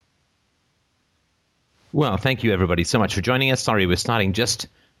Well, thank you, everybody, so much for joining us. Sorry, we're starting just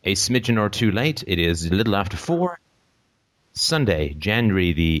a smidgen or two late. It is a little after 4, Sunday,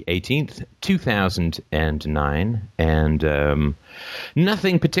 January the 18th, 2009, and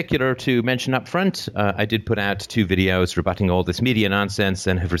nothing particular to mention up front. I did put out 2 videos rebutting all this media nonsense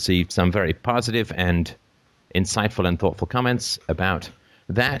and have received some very positive and insightful and thoughtful comments about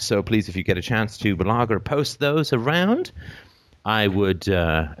that. So please, if you get a chance to blog or post those around, I would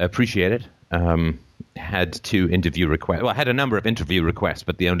appreciate it. Had 2 interview requests. Well, I had a number of interview requests,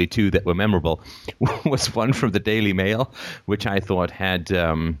 but the only 2 that were memorable was one from the Daily Mail, which I thought had,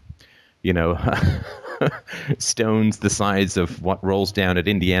 stones the size of what rolls down at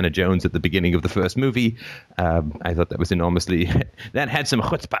Indiana Jones at the beginning of the first movie. I thought that was enormously... that had some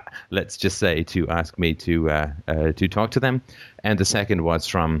chutzpah, let's just say, to ask me to talk to them. And the second was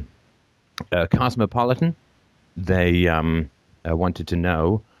from Cosmopolitan. They wanted to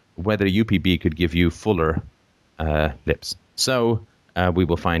know whether UPB could give you fuller lips. So we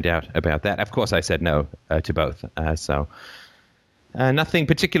will find out about that. Of course, I said no to both. Nothing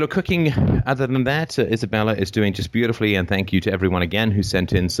particular cooking other than that. Isabella is doing just beautifully, and thank you to everyone again who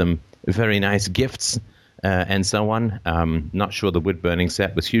sent in some very nice gifts and so on. Not sure the wood-burning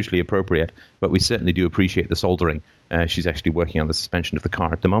set was hugely appropriate, but we certainly do appreciate the soldering. She's actually working on the suspension of the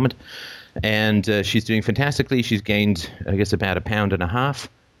car at the moment, and she's doing fantastically. She's gained, I guess, about 1.5 pounds.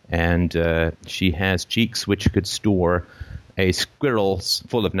 And she has cheeks which could store a squirrel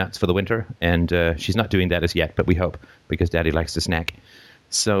full of nuts for the winter. And she's not doing that as yet, but we hope, because Daddy likes to snack.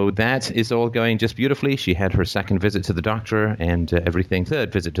 So that is all going just beautifully. She had her second visit to the doctor and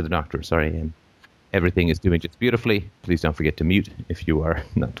third visit to the doctor, sorry. And everything is doing just beautifully. Please don't forget to mute if you are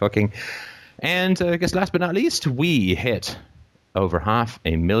not talking. And I guess last but not least, we hit over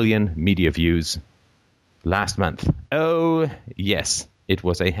 500,000 media views last month. Oh, yes. It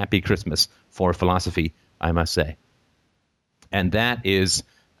was a happy Christmas for philosophy, I must say. And that is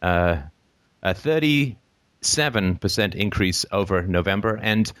a 37% increase over November,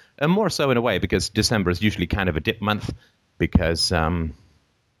 and more so in a way because December is usually kind of a dip month because,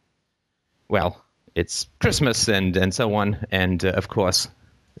 it's Christmas and so on. And, of course,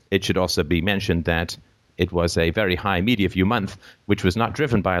 it should also be mentioned that it was a very high media view month, which was not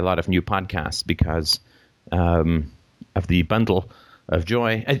driven by a lot of new podcasts because of the bundle of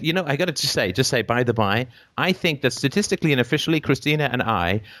joy. I got to just say, by the by, I think that statistically and officially, Christina and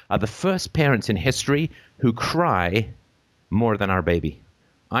I are the first parents in history who cry more than our baby.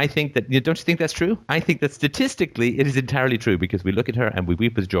 I think that, don't you think that's true? I think that statistically it is entirely true because we look at her and we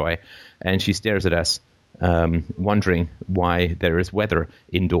weep with joy and she stares at us, wondering why there is weather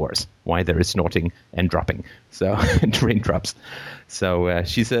indoors, why there is snorting and dropping, so and raindrops. So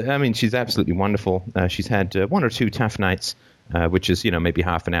she's absolutely wonderful. She's had 1 or 2 tough nights, which is, maybe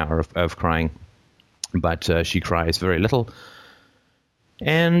half an hour of crying. But she cries very little.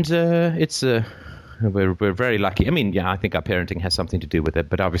 And we're very lucky. I think our parenting has something to do with it.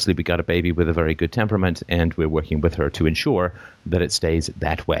 But obviously we got a baby with a very good temperament, and we're working with her to ensure that it stays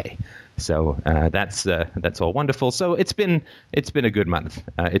that way. So that's all wonderful. So it's been a good month.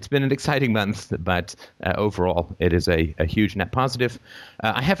 It's been an exciting month, but overall it is a huge net positive.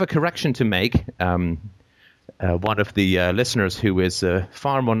 I have a correction to make. One of the listeners who is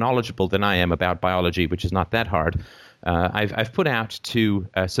far more knowledgeable than I am about biology, which is not that hard, I've put out to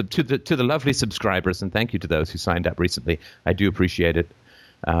the lovely subscribers, and thank you to those who signed up recently. I do appreciate it.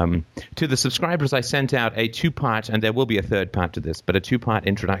 To the subscribers, I sent out a 2-part, and there will be a 3rd part to this, but a 2-part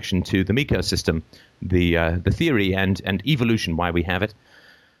introduction to the Miko system, the theory and evolution, why we have it.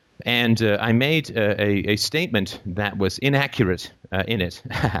 And I made a statement that was inaccurate in it.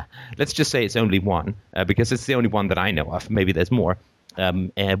 Let's just say it's only one, because it's the only one that I know of. Maybe there's more,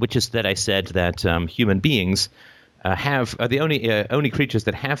 which is that I said that human beings are the only creatures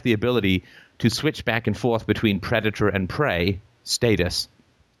that have the ability to switch back and forth between predator and prey status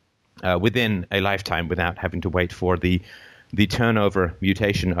within a lifetime without having to wait for the turnover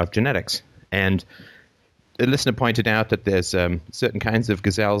mutation of genetics. And the listener pointed out that there's certain kinds of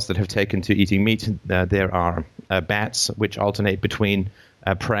gazelles that have taken to eating meat. There are bats which alternate between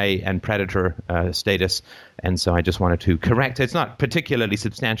prey and predator status. And so I just wanted to correct. It's not particularly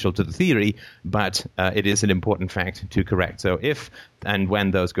substantial to the theory, but it is an important fact to correct. So if and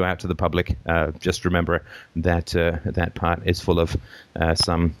when those go out to the public, just remember that that part is full of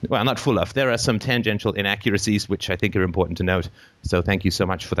not full of. There are some tangential inaccuracies, which I think are important to note. So thank you so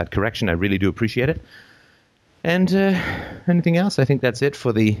much for that correction. I really do appreciate it. And anything else? I think that's it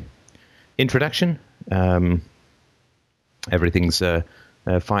for the introduction. Everything's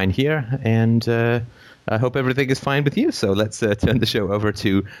fine here, and I hope everything is fine with you. So let's turn the show over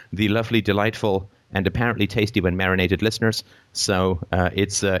to the lovely, delightful and apparently tasty when marinated, listeners. So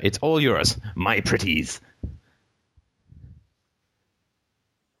it's all yours, my pretties.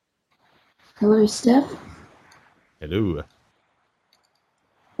 Hello, Steph. Hello.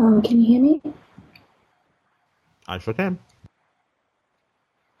 Can you hear me? I sure can.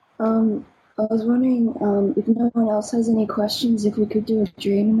 I was wondering if no one else has any questions, if we could do a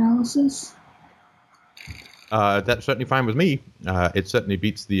dream analysis. That's certainly fine with me. It certainly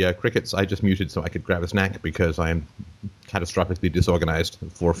beats the crickets I just muted so I could grab a snack because I'm catastrophically disorganized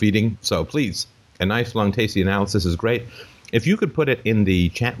for feeding. So please, a nice, long, tasty analysis is great. If you could put it in the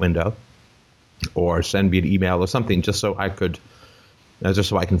chat window or send me an email or something just so I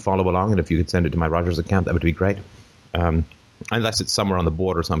can follow along, and if you could send it to my Rogers account, that would be great. Unless it's somewhere on the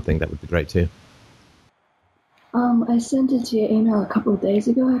board or something, that would be great too. I sent it to your email a couple of days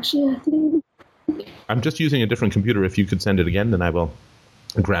ago, actually, I think. I'm just using a different computer. If you could send it again, then I will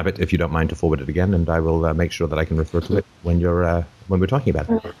grab it, if you don't mind to forward it again, and I will make sure that I can refer to it when we're talking about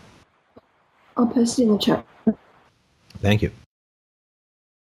it. I'll post it in the chat. Thank you.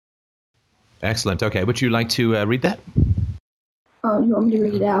 Excellent. Okay, would you like to read that? You want me to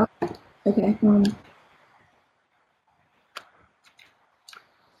read it out? Okay.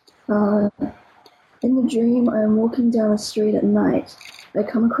 In the dream, I am walking down a street at night. I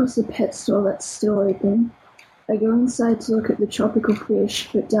come across a pet store that's still open. I go inside to look at the tropical fish,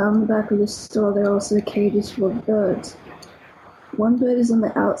 but down the back of the store there are also cages full of birds. One bird is on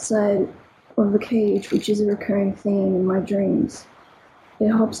the outside of the cage, which is a recurring theme in my dreams. It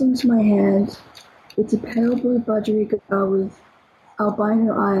hops onto my hand. It's a pale blue budgerigar with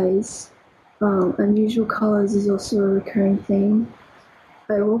albino eyes. Unusual colors is also a recurring theme.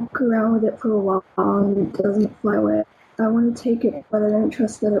 I walk around with it for a while and it doesn't fly away. I want to take it, but I don't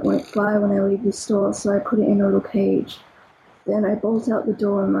trust that it won't fly when I leave the store, so I put it in a little cage. Then I bolt out the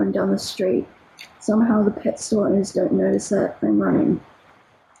door and run down the street. Somehow the pet store owners don't notice that I'm running.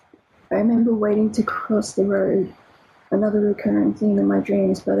 I remember waiting to cross the road, another recurring theme in my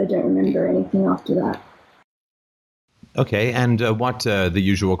dreams, but I don't remember anything after that. Okay, and what the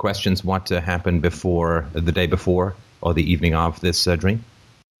usual questions? What happened before the day before or the evening of this dream?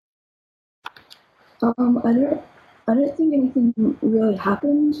 I don't think anything really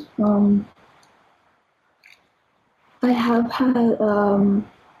happened. I have had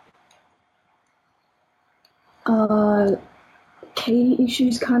Katie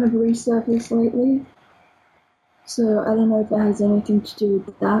issues kind of resurfaced lately, so I don't know if it has anything to do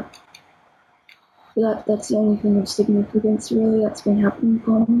with that. But that's the only thing of significance really that's been happening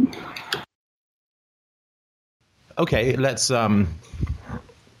for me. Okay, let's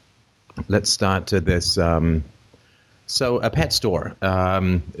start this. So a pet store.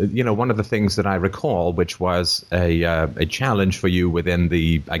 One of the things that I recall, which was a challenge for you within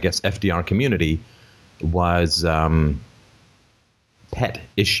the, I guess, FDR community, was pet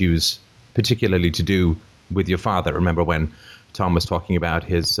issues, particularly to do with your father. Remember when Tom was talking about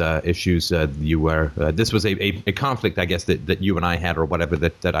his issues? This was a conflict, I guess, that you and I had, or whatever,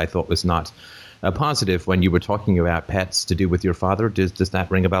 that I thought was not positive when you were talking about pets to do with your father. Does that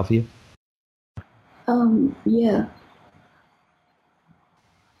ring a bell for you? Yeah.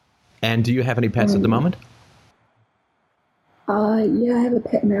 And do you have any pets at the moment? Yeah, I have a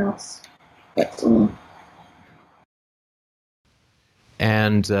pet mouse. That's all.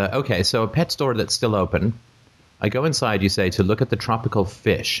 And, okay, so a pet store that's still open. I go inside, you say, to look at the tropical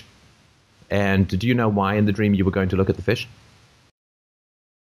fish. And do you know why in the dream you were going to look at the fish?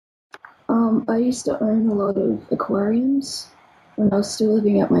 I used to own a lot of aquariums when I was still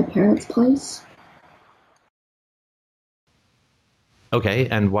living at my parents' place. Okay,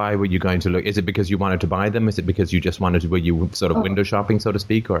 and why were you going to look? Is it because you wanted to buy them? Is it because you just wanted to, were you sort of window shopping, so to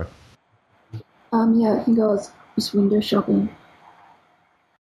speak, or? Yeah, I think I was just window shopping.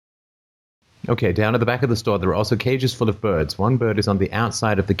 Okay, down at the back of the store, there are also cages full of birds. One bird is on the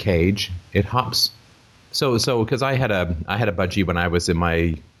outside of the cage. It hops. So, because I had a budgie when I was in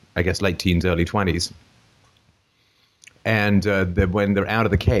my, I guess, late teens, early 20s. And when they're out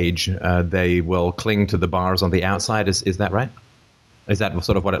of the cage, they will cling to the bars on the outside. Is that right? Is that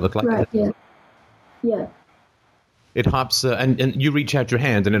sort of what it looked like? Right, yeah. Yeah. It hops, and you reach out your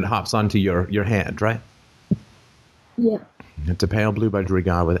hand, and it hops onto your hand, right? Yeah. It's a pale blue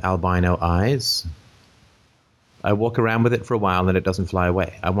budgerigar with albino eyes. I walk around with it for a while, and it doesn't fly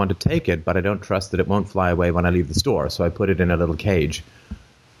away. I want to take it, but I don't trust that it won't fly away when I leave the store, so I put it in a little cage.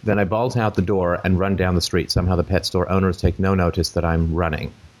 Then I bolt out the door and run down the street. Somehow the pet store owners take no notice that I'm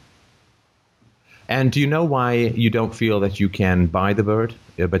running. And do you know why you don't feel that you can buy the bird,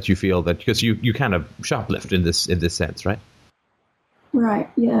 but you feel that, because you kind of shoplift in this sense, right? Right,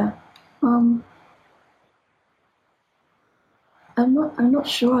 yeah. I'm not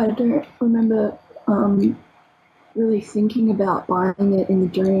sure. I don't remember really thinking about buying it in the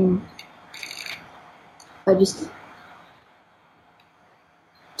dream. I just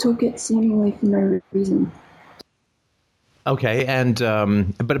took it seemingly for no reason. Okay, and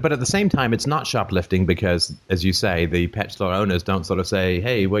but at the same time, it's not shoplifting because, as you say, the pet store owners don't sort of say,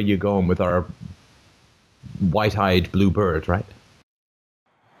 "Hey, where you going with our white-eyed bluebird," right?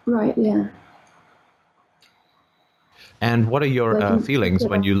 Right, yeah. And what are your Like, feelings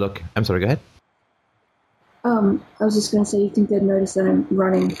when you look? I'm sorry. Go ahead. I was just going to say, you think they'd notice that I'm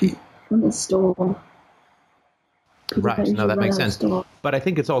running from the store. People Right. don't No, usually that run makes out of sense. store. But I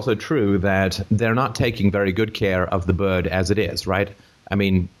think it's also true that they're not taking very good care of the bird as it is, right? I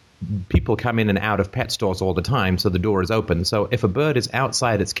mean, people come in and out of pet stores all the time, so the door is open. So if a bird is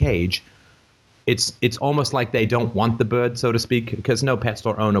outside its cage, it's almost like they don't want the bird, so to speak, because no pet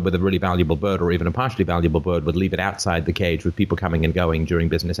store owner with a really valuable bird or even a partially valuable bird would leave it outside the cage with people coming and going during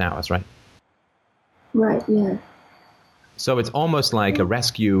business hours, right? Right, yeah. So it's almost like a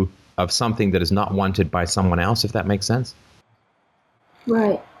rescue of something that is not wanted by someone else, if that makes sense.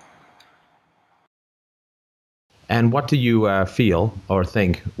 Right. And what do you feel or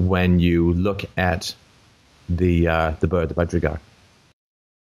think when you look at the bird, the budgerigar?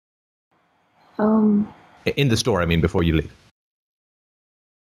 Um, In the store, I mean, before you leave.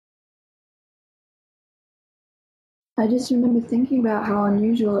 I just remember thinking about how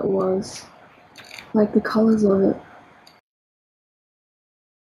unusual it was. Like the colors of it.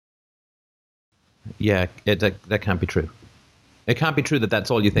 Yeah, that can't be true. It can't be true that that's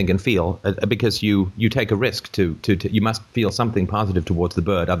all you think and feel, because you take a risk to you must feel something positive towards the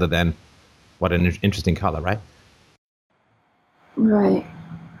bird other than what an interesting color, right? Right.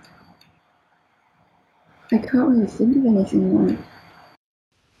 I can't really think of anything though.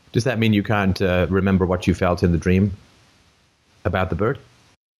 Does that mean you can't remember what you felt in the dream about the bird?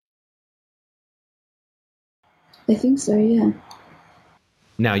 I think so, yeah.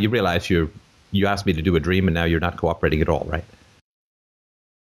 Now you realize you asked me to do a dream and now you're not cooperating at all, right?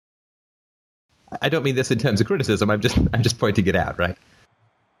 I don't mean this in terms of criticism. I'm just pointing it out, right?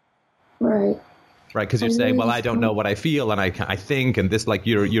 Right. Right, because I you're saying, really well, I just don't know what I feel and I think, and this, like,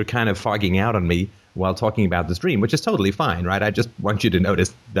 you're kind of fogging out on me while talking about this dream, which is totally fine, right? I just want you to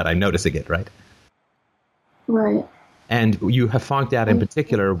notice that I'm noticing it, right? Right. And you have fogged out in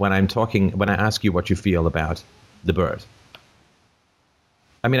particular when I ask you what you feel about the bird.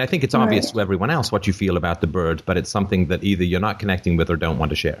 I mean, I think it's obvious Right. to everyone else what you feel about the bird, but it's something that either you're not connecting with or don't want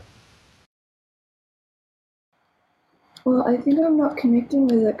to share. Well, I think I'm not connecting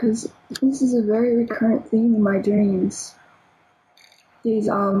with it because this is a very recurrent theme in my dreams. These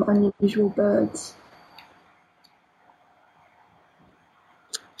unusual birds.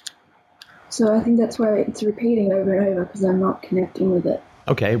 So I think that's why it's repeating over and over because I'm not connecting with it.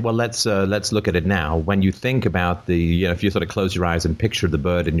 Okay, well, let's look at it now. When you think about if you sort of close your eyes and picture the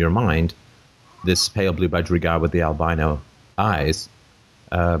bird in your mind, this pale blue budgerigar with the albino eyes,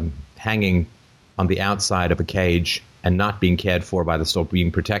 hanging on the outside of a cage and not being cared for by the store,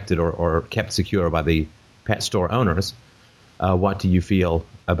 being protected or kept secure by the pet store owners, what do you feel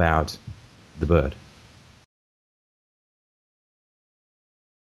about the bird?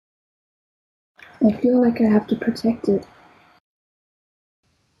 I feel like I have to protect it.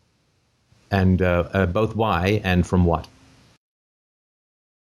 And both why and from what?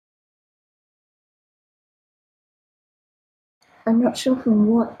 I'm not sure from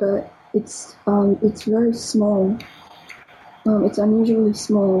what, but it's very small. It's unusually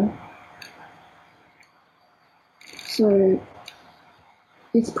small. So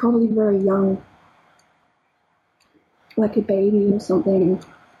it's probably very young, like a baby or something.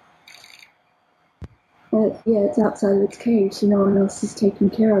 Yeah, it's outside of its cage, so no one else is taking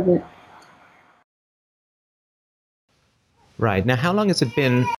care of it. Right. Now, how long has it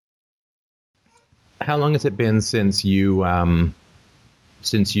been? How long has it been since you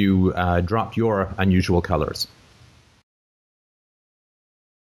dropped your unusual colors?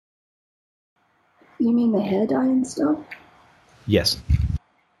 You mean the hair dye and stuff? Yes.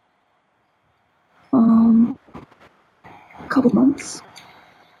 A couple months.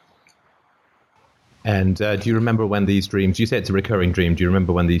 And do you remember when these dreams? You said it's a recurring dream. Do you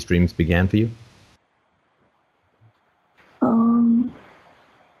remember when these dreams began for you?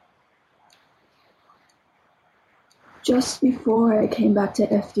 Just before I came back to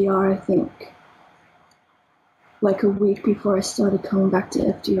FDR, I think. Like a week before I started coming back to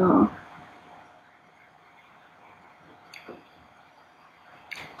FDR.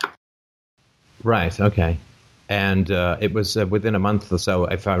 Right. Okay. And it was within a month or so,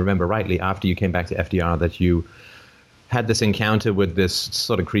 if I remember rightly, after you came back to FDR, that you had this encounter with this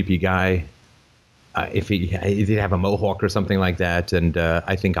sort of creepy guy. If he'd have a mohawk or something like that, and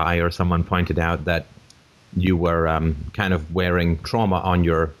I think I or someone pointed out that you were kind of wearing trauma on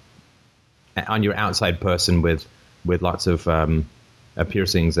your outside person with lots of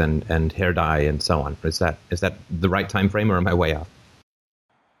piercings and hair dye and so on. Is that the right time frame, or am I way off?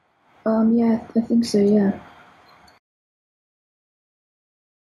 Yeah, I think so, yeah.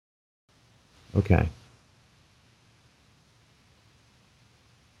 Okay.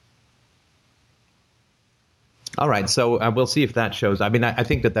 All right, so we'll see if that shows. I mean, I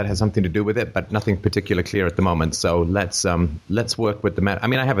think that has something to do with it, but nothing particularly clear at the moment. So let's work with the matter. I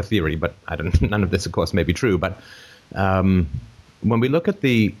mean, I have a theory, but none of this, of course, may be true. But when we look at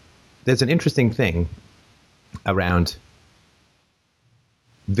there's an interesting thing around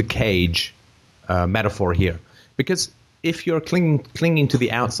the cage metaphor here, because if you're clinging to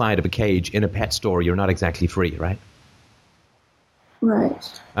the outside of a cage in a pet store, you're not exactly free, right?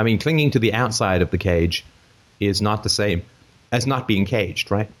 Right. I mean, clinging to the outside of the cage is not the same as not being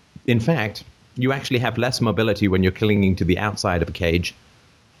caged, right? In fact, you actually have less mobility when you're clinging to the outside of a cage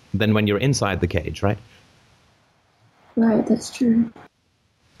than when you're inside the cage, right? Right, that's true.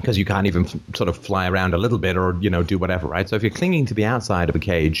 Because you can't even sort of fly around a little bit or, do whatever, right? So if you're clinging to the outside of a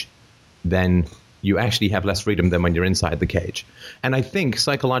cage, then you actually have less freedom than when you're inside the cage. And I think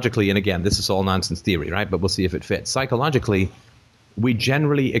psychologically, and again, this is all nonsense theory, right? But we'll see if it fits. Psychologically, we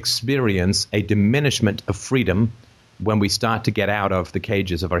generally experience a diminishment of freedom when we start to get out of the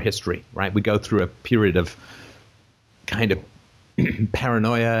cages of our history, right? We go through a period of kind of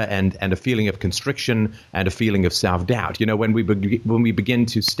paranoia and a feeling of constriction and a feeling of self-doubt. When we begin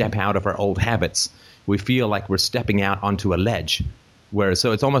to step out of our old habits, we feel like we're stepping out onto a ledge.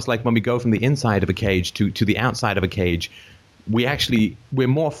 So it's almost like when we go from the inside of a cage to the outside of a cage, we're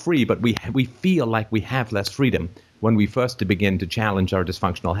more free, but we feel like we have less freedom when we first begin to challenge our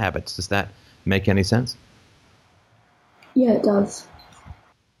dysfunctional habits. Does that make any sense? Yeah, it does.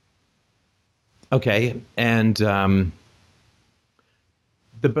 Okay, and the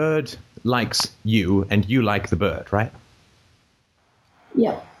bird likes you, and you like the bird, right?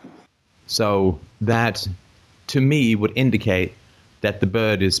 Yeah. So that, to me, would indicate that the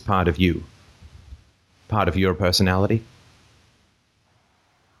bird is part of you, part of your personality.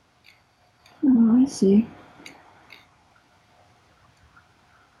 Oh, I see.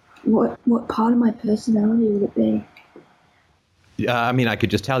 What part of my personality would it be? I mean, I could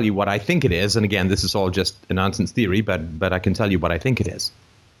just tell you what I think it is, and again, this is all just a nonsense theory, but I can tell you what I think it is.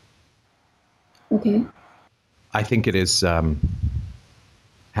 Okay. I think it is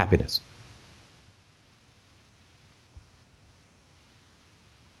happiness.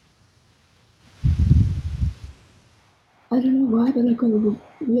 I don't know why, but I got a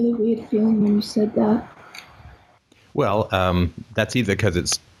really weird feeling when you said that. Well, that's either because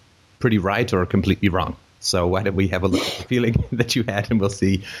it's pretty right or completely wrong. So why don't we have a look at the feeling that you had, and we'll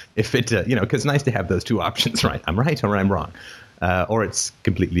see if it, because it's nice to have those two options, right? I'm right or I'm wrong. Or it's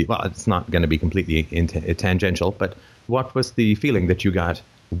completely, well, it's not going to be completely tangential, but what was the feeling that you got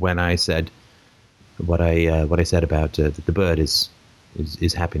when I said what I said about the bird is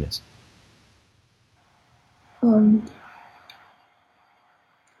happiness?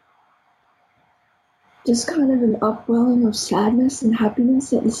 Just kind of an upwelling of sadness and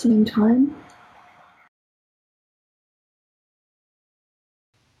happiness at the same time.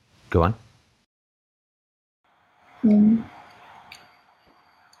 Go on. I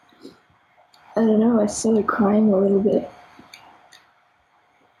don't know, I started crying a little bit.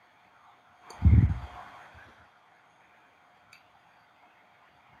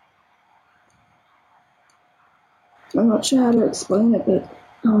 I'm not sure how to explain it, but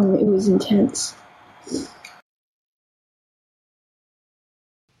it was intense.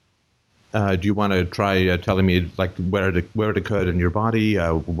 Do you want to try telling me like where it occurred in your body?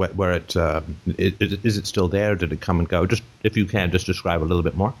 Where it is it still there? Did it come and go? Just if you can, just describe a little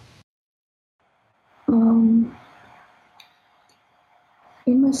bit more. In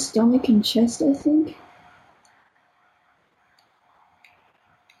my stomach and chest, I think.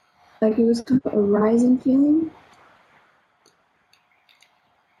 Like it was kind of a rising feeling.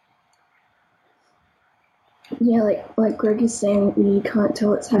 Yeah, like Greg is saying, you can't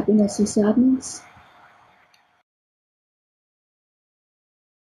tell it's happiness or sadness.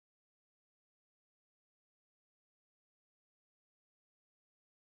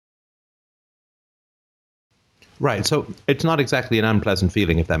 Right. So it's not exactly an unpleasant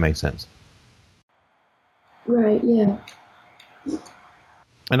feeling, if that makes sense. Right, yeah.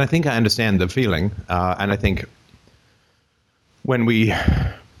 And I think I understand the feeling. And I think when we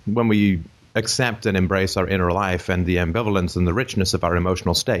accept and embrace our inner life and the ambivalence and the richness of our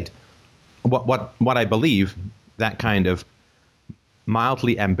emotional state. What I believe, that kind of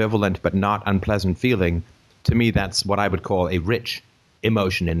mildly ambivalent but not unpleasant feeling, to me, that's what I would call a rich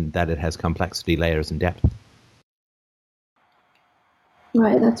emotion, in that it has complexity, layers, and depth.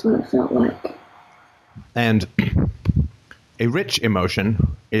 Right, that's what it felt like. And a rich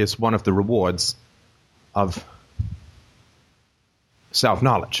emotion is one of the rewards of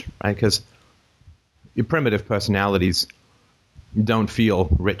self-knowledge, right? Because your primitive personalities don't feel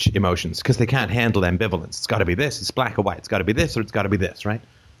rich emotions because they can't handle ambivalence. It's got to be this, it's black or white. It's got to be this or it's got to be this, right?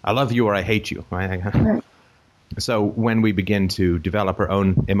 I love you or I hate you, right? Right. So when we begin to develop our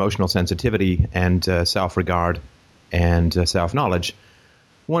own emotional sensitivity and self-regard and self-knowledge,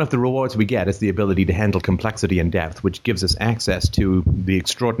 one of the rewards we get is the ability to handle complexity and depth, which gives us access to the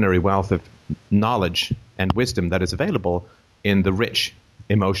extraordinary wealth of knowledge and wisdom that is available in the rich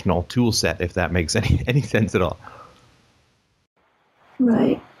emotional tool set, if that makes any sense at all.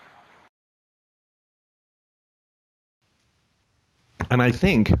 Right. And I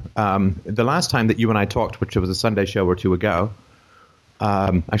think the last time that you and I talked, which was a Sunday show or two ago,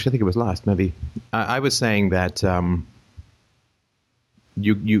 actually I think it was last, maybe, I was saying that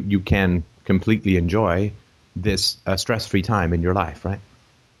you can completely enjoy this stress-free time in your life, right?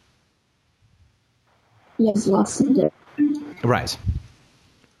 Yes, last Sunday. Right.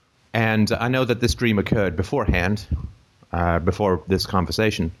 And I know that this dream occurred beforehand, before this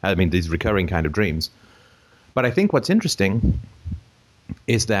conversation. I mean, these recurring kind of dreams. But I think what's interesting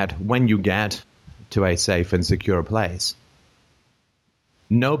is that when you get to a safe and secure place,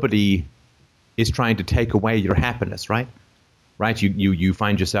 nobody is trying to take away your happiness, right? Right? You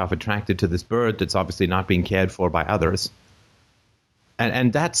find yourself attracted to this bird that's obviously not being cared for by others.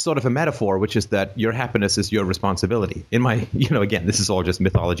 And that's sort of a metaphor, which is that your happiness is your responsibility. In my, again, this is all just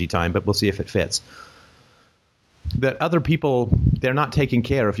mythology time, but we'll see if it fits. That other people, they're not taking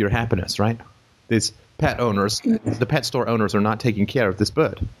care of your happiness, right? These pet owners, the pet store owners are not taking care of this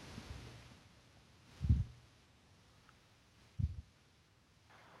bird.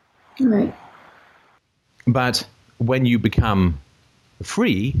 Right. But when you become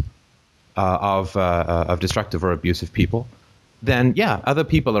free of destructive or abusive people, then, yeah, other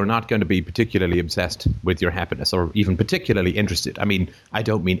people are not going to be particularly obsessed with your happiness or even particularly interested. I mean, I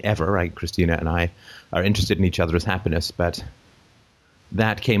don't mean ever, right? Christina and I are interested in each other's happiness, but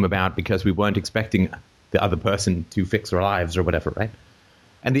that came about because we weren't expecting the other person to fix our lives or whatever, right?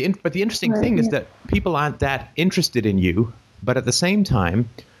 But the interesting thing is that people aren't that interested in you, but at the same time,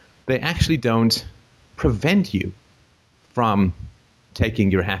 they actually don't prevent you from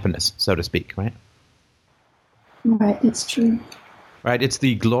taking your happiness, so to speak, right? Right, that's true. Right, it's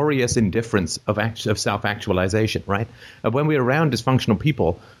the glorious indifference of self-actualization, right? When we're around dysfunctional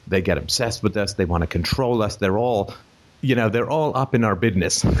people, they get obsessed with us. They want to control us. They're all up in our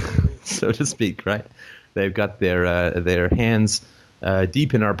business, so to speak, right? They've got their hands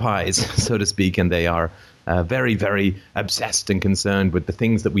deep in our pies, so to speak, and they are very, very obsessed and concerned with the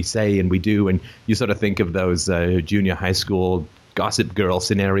things that we say and we do. And you sort of think of those junior high school Gossip Girl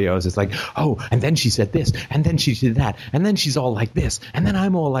scenarios. It's like, oh, and then she said this, and then she did that, and then she's all like this, and then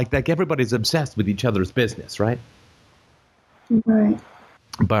I'm all like that. Everybody's obsessed with each other's business, right? Right.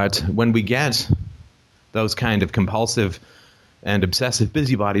 But when we get those kind of compulsive and obsessive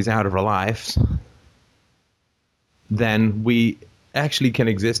busybodies out of our lives, then we actually can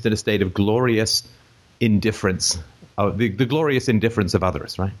exist in a state of glorious indifference, the glorious indifference of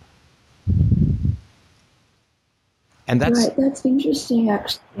others, right? And that's right. That's interesting,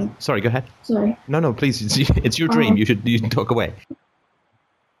 actually. Sorry, go ahead. Sorry. No, please. It's your dream. You can talk away.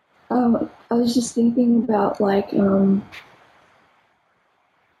 I was just thinking about like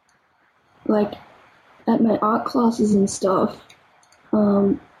at my art classes and stuff.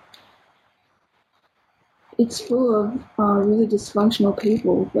 It's full of really dysfunctional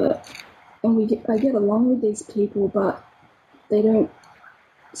people, I get along with these people, but they don't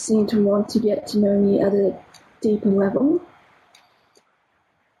seem to want to get to know me at a deeper level.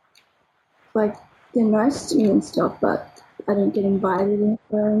 Like, they're nice to me and stuff, but I don't get invited in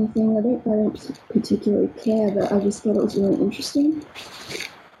or anything. I don't particularly care, but I just thought it was really interesting.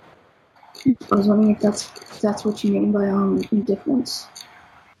 I was wondering if that's what you mean by indifference.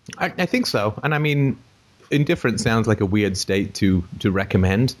 I think so. And I mean, indifference sounds like a weird state to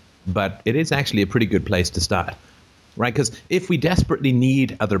recommend, but it is actually a pretty good place to start. Right? Because if we desperately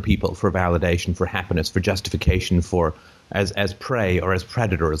need other people for validation, for happiness, for justification, for as prey or as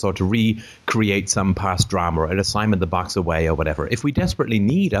predators, or to recreate some past drama or an assignment the box away or whatever, if we desperately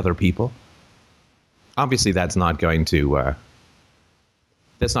need other people, obviously that's not going to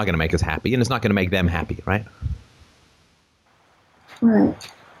that's not going to make us happy, and it's not going to make them happy, right?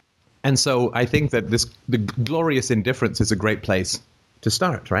 Right. And so I think that the glorious indifference is a great place to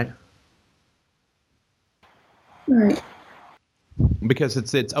start, right? Right. Because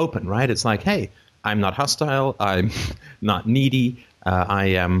it's open, right? It's like, hey, I'm not hostile, I'm not needy, I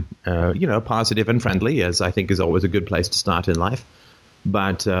am, positive and friendly, as I think is always a good place to start in life.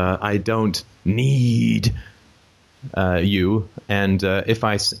 But I don't need you, and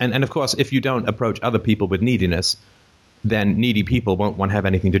of course, if you don't approach other people with neediness, then needy people won't want to have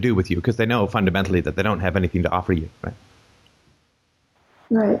anything to do with you because they know fundamentally that they don't have anything to offer you, right?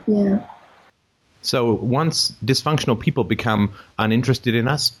 Right, yeah. So once dysfunctional people become uninterested in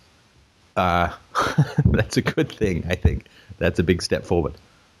us, that's a good thing, I think. That's a big step forward.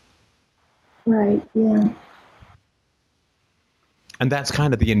 Right, yeah. And that's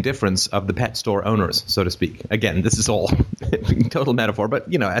kind of the indifference of the pet store owners, so to speak. Again, this is all total metaphor, but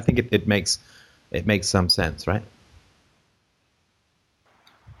I think it makes some sense, right?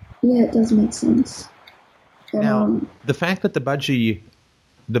 Yeah, it does make sense. Now, the fact that the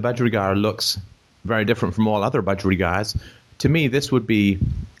budgerigar looks very different from all other budgerigars, to me, this would be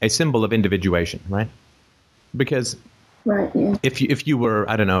a symbol of individuation, right? Because right, yeah. if you were,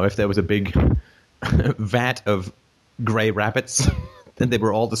 I don't know, if there was a big vat of gray rabbits, then they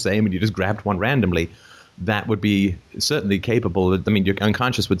were all the same, and you just grabbed one randomly, that would be certainly capable. I mean, your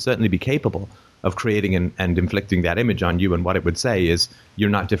unconscious would certainly be capable of creating and inflicting that image on you, and what it would say is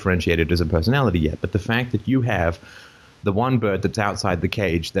you're not differentiated as a personality yet. But the fact that you have the one bird that's outside the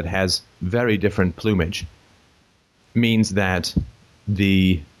cage that has very different plumage means that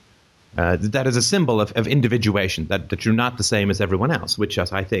that is a symbol of individuation, that you're not the same as everyone else, which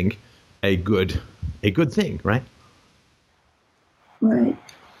is, I think, a good thing, right? Right.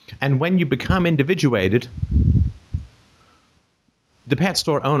 And when you become individuated, the pet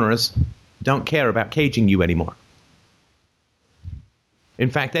store owners don't care about caging you anymore. In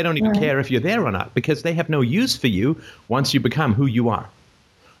fact, they don't even care if you're there or not, because they have no use for you once you become who you are.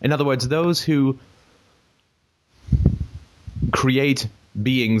 In other words, those who create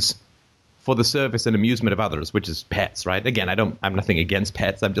beings for the service and amusement of others, which is pets, right? Again, I'm nothing against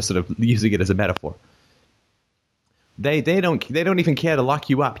pets. I'm just sort of using it as a metaphor. They don't even care to lock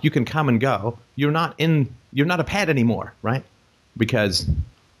you up. You can come and go. You're not a pet anymore, right? Because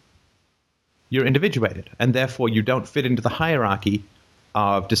you're individuated, and therefore you don't fit into the hierarchy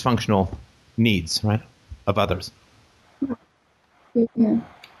of dysfunctional needs, right, of others. Yeah.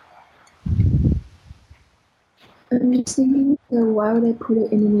 I'm just thinking, why would I put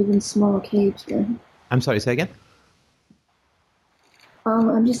it in an even smaller cage then? I'm sorry, say again?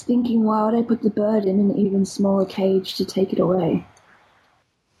 I'm just thinking, why would I put the bird in an even smaller cage to take it away?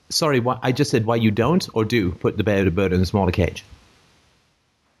 Sorry, I just said why you don't or do put the bird in a smaller cage.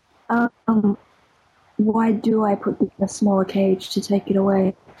 Why do I put a smaller cage to take it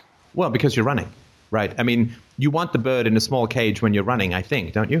away? Well, because you're running, right? I mean, you want the bird in a small cage when you're running, I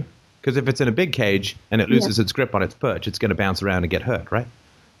think, don't you? Because if it's in a big cage and it loses its grip on its perch, it's going to bounce around and get hurt, right?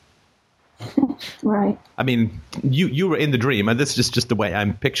 Right. I mean, you were in the dream, and this is just the way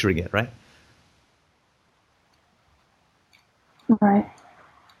I'm picturing it, right? Right.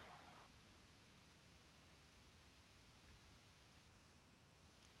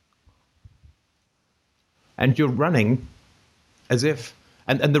 And you're running as if...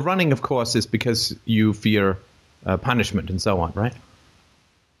 And the running, of course, is because you fear punishment and so on, right?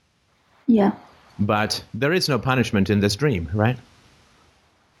 Yeah. But there is no punishment in this dream, right?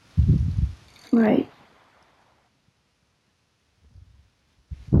 Right.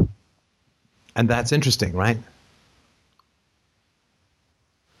 And that's interesting, right?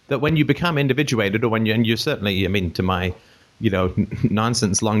 That when you become individuated, or and you're certainly, I mean, to my,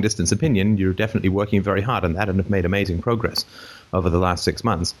 nonsense, long-distance opinion, you're definitely working very hard on that and have made amazing progress over the last 6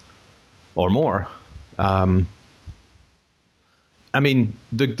 months or more. I mean,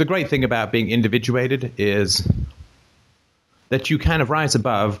 the great thing about being individuated is that you kind of rise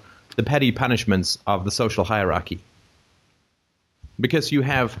above the petty punishments of the social hierarchy. Because you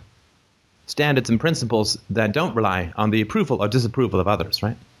have standards and principles that don't rely on the approval or disapproval of others,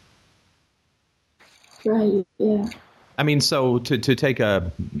 right? Right, yeah. I mean, so to take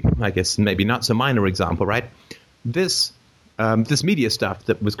a, I guess, maybe not so minor example, right? This media stuff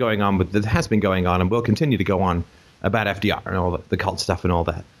that has been going on and will continue to go on about FDR and all the cult stuff and all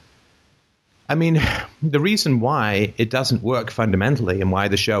that. I mean, the reason why it doesn't work fundamentally and why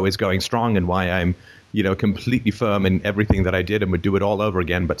the show is going strong and why I'm, completely firm in everything that I did and would do it all over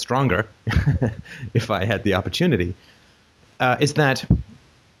again, but stronger if I had the opportunity, is that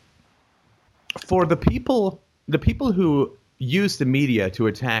for the people who, use the media to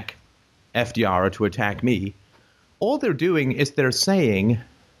attack FDR or to attack me, all they're doing is they're saying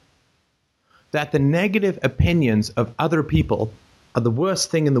that the negative opinions of other people are the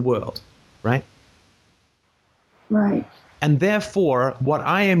worst thing in the world, right? Right. And therefore, what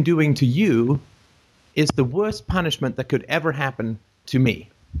I am doing to you is the worst punishment that could ever happen to me.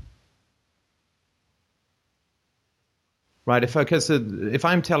 Right? If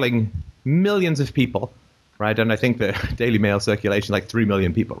I'm telling millions of people, right, and I think the Daily Mail circulation like 3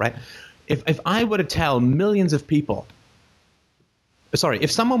 million people, right? If I were to tell millions of people,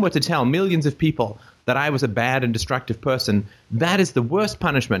 if someone were to tell millions of people that I was a bad and destructive person, that is the worst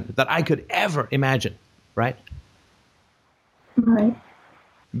punishment that I could ever imagine, right? Right.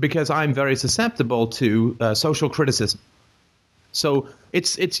 Because I'm very susceptible to social criticism. So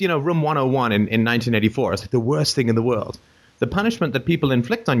it's room 101 in 1984. It's like the worst thing in the world. The punishment that people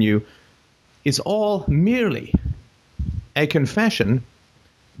inflict on you is all merely a confession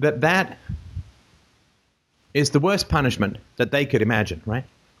that is the worst punishment that they could imagine, right?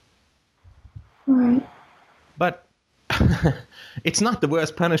 Right. But it's not the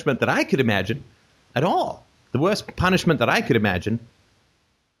worst punishment that I could imagine at all. The worst punishment that I could imagine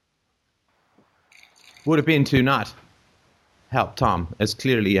would have been to not help Tom as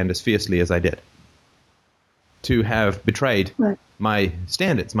clearly and as fiercely as I did. To have betrayed my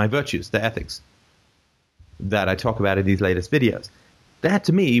standards, my virtues, the ethics that I talk about in these latest videos. That,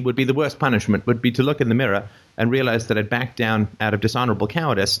 to me, would be the worst punishment, would be to look in the mirror and realize that I'd backed down out of dishonorable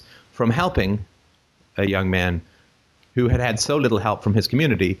cowardice from helping a young man who had had so little help from his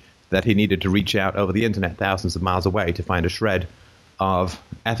community that he needed to reach out over the internet thousands of miles away to find a shred of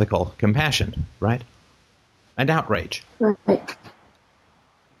ethical compassion, right? And outrage. Right.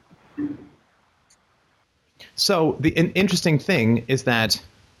 So the interesting thing is that,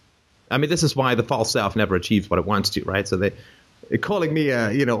 I mean, this is why the false self never achieves what it wants to, right? So they calling me,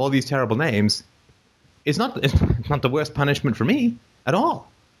 all these terrible names is not the worst punishment for me at all.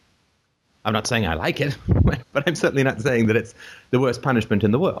 I'm not saying I like it, but I'm certainly not saying that it's the worst punishment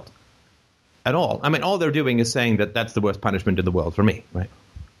in the world at all. I mean, all they're doing is saying that that's the worst punishment in the world for me, right?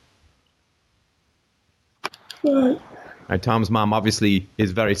 Right, Tom's mom obviously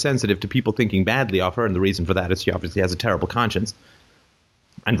is very sensitive to people thinking badly of her, and the reason for that is she obviously has a terrible conscience,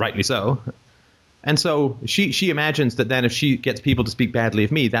 and rightly so. And so she imagines that then if she gets people to speak badly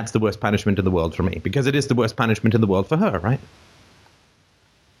of me, that's the worst punishment in the world for me, because it is the worst punishment in the world for her, right?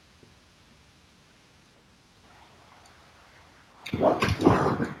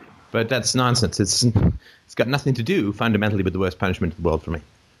 But that's nonsense. It's got nothing to do fundamentally with the worst punishment in the world for me.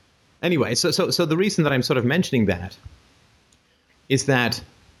 Anyway, so the reason that I'm sort of mentioning that is that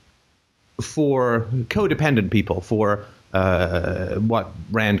for codependent people, for what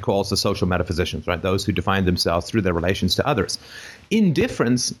Rand calls the social metaphysicians, right? Those who define themselves through their relations to others,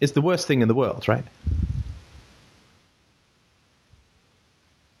 indifference is the worst thing in the world, right?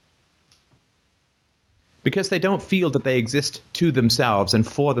 Because they don't feel that they exist to themselves and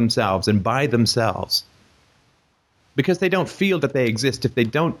for themselves and by themselves. Because they don't feel that they exist if they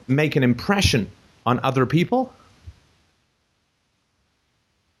don't make an impression on other people,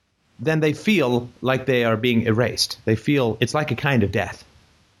 then they feel like they are being erased. They feel it's like a kind of death,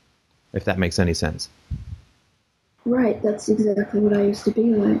 if that makes any sense. Right, that's exactly what I used to be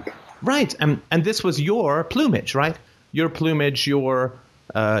like. Right, and this was your plumage, right? Your plumage, your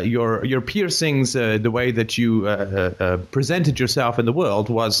piercings, the way that you presented yourself in the world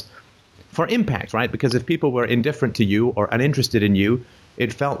was for impact, right? Because if people were indifferent to you or uninterested in you,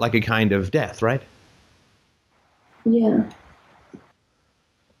 it felt like a kind of death, right? Yeah.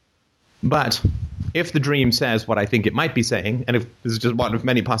 But if the dream says what I think it might be saying, and if this is just one of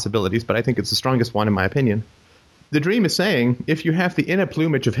many possibilities, but I think it's the strongest one in my opinion, the dream is saying if you have the inner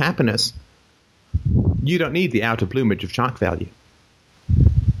plumage of happiness, you don't need the outer plumage of shock value.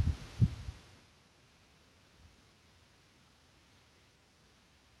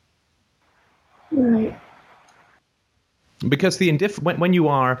 Right. Because when you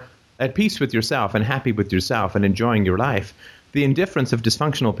are at peace with yourself and happy with yourself and enjoying your life, the indifference of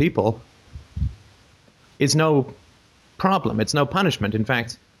dysfunctional people is no problem. It's no punishment. In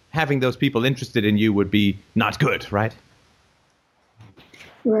fact, having those people interested in you would be not good, right?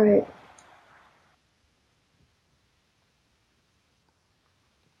 Right.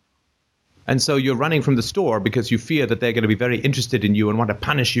 And so you're running from the store because you fear that they're going to be very interested in you and want to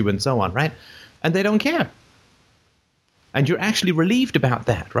punish you and so on, right? And they don't care. And you're actually relieved about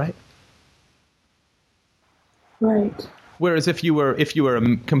that, right? Right. Whereas if you were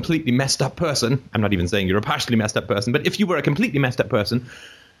a completely messed up person, I'm not even saying you're a partially messed up person, but if you were a completely messed up person,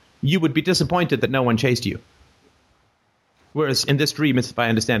 you would be disappointed that no one chased you. Whereas in this dream, if I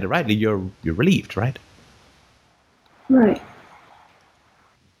understand it rightly, you're relieved, right? Right.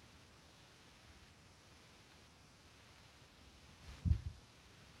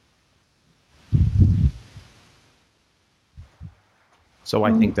 So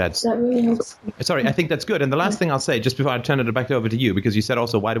I think that's... That really helps. Sorry, I think that's good. And the last thing I'll say, just before I turn it back over to you, because you said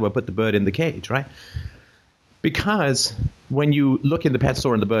also, why do I put the bird in the cage, right? Because when you look in the pet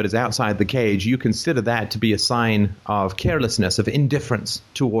store and the bird is outside the cage, you consider that to be a sign of carelessness, of indifference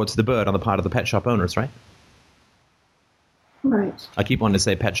towards the bird on the part of the pet shop owners, right? Right. I keep wanting to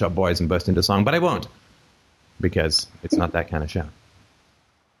say Pet Shop Boys and burst into song, but I won't, because it's not that kind of show.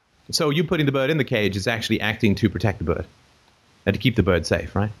 So you putting the bird in the cage is actually acting to protect the bird and to keep the bird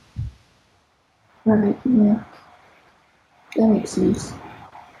safe, right? Right, yeah. That makes sense.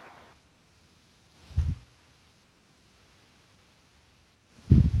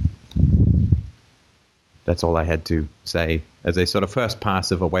 That's all I had to say as a sort of first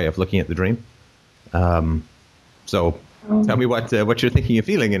pass of a way of looking at the dream. So tell me what you're thinking and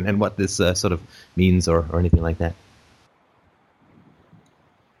feeling and what this sort of means or anything like that.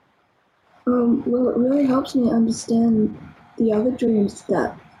 Well, it really helps me understand the other dreams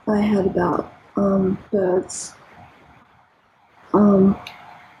that I had about birds. I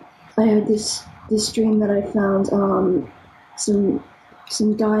had this dream that I found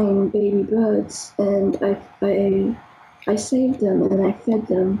some dying baby birds, and I saved them and I fed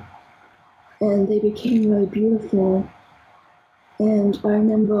them, and they became really beautiful. And I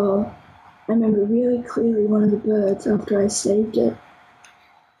remember really clearly one of the birds after I saved it.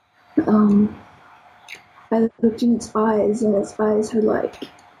 I looked in its eyes, and its eyes had like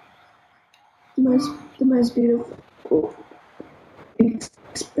the most beautiful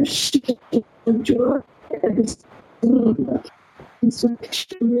expression of joy I've ever seen. It's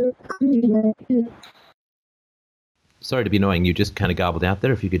really clear. Sorry to be annoying. You just kind of gobbled out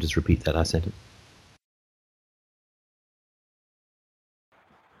there. If you could just repeat that last sentence.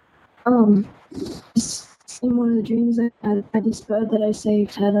 In one of the dreams I had this bird that I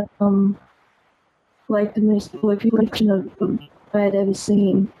saved had like the most beautiful reflection of I had ever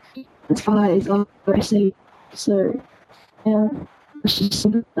seen. Its eyes after I saved. So yeah, let's just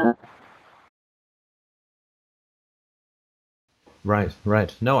look at that.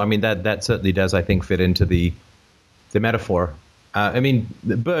 Right. No, I mean, that certainly does, I think, fit into the metaphor. I mean,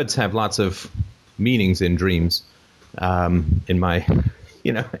 the birds have lots of meanings in dreams, in my,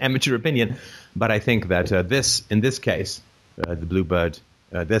 amateur opinion. But I think that in this case, the bluebird,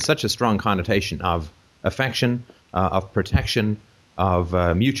 there's such a strong connotation of affection, of protection, of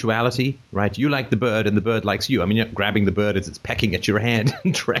mutuality, right? You like the bird and the bird likes you. I mean, you're not grabbing the bird as it's pecking at your hand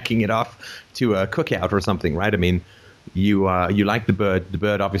and dragging it off to a cookout or something, right? I mean, you like the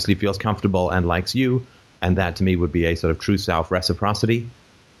bird obviously feels comfortable and likes you, and that to me would be a sort of true self-reciprocity,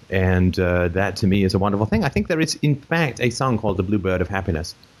 and that to me is a wonderful thing. I think there is, in fact, a song called The Bluebird of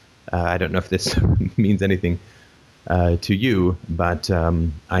Happiness. I don't know if this means anything to you, but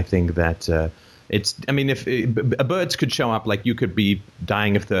I think that if birds could show up, like you could be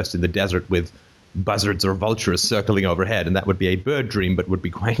dying of thirst in the desert with buzzards or vultures circling overhead, and that would be a bird dream, but would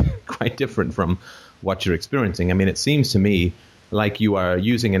be quite different from what you're experiencing. I mean, it seems to me like you are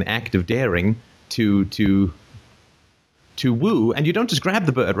using an act of daring to woo, and you don't just grab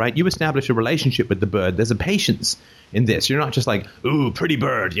the bird, right? You establish a relationship with the bird. There's a patience in this. You're not just like, ooh, pretty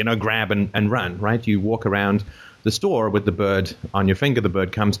bird, grab and run, right? You walk around the store with the bird on your finger. The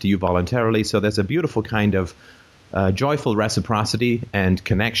bird comes to you voluntarily. So there's a beautiful kind of joyful reciprocity and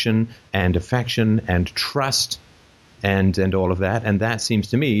connection and affection and trust and all of that. And that seems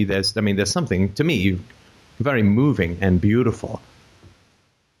to me, there's something to me very moving and beautiful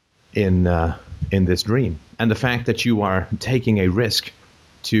in this dream. And the fact that you are taking a risk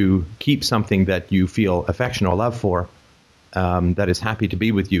to keep something that you feel affection or love for, that is happy to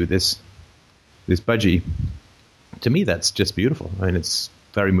be with you, this budgie, to me that's just beautiful. I mean, it's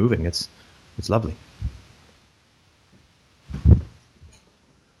very moving. It's lovely.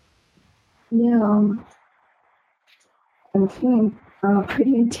 Yeah, I'm feeling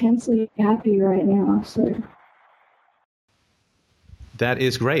pretty intensely happy right now. So that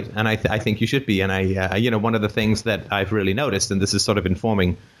is great, and I think you should be. And I one of the things that I've really noticed, and this is sort of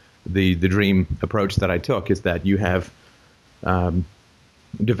informing the dream approach that I took, is that you have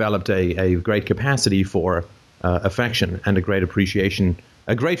developed a great capacity for affection and a greater appreciation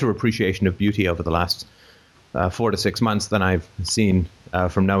of beauty over the last 4 to 6 months than I've seen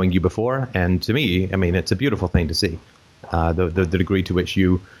from knowing you before. And to me, I mean, it's a beautiful thing to see the degree to which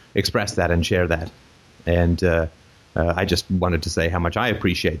you express that and share that. And I just wanted to say how much I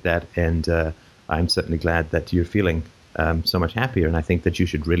appreciate that, and I'm certainly glad that you're feeling so much happier. And I think that you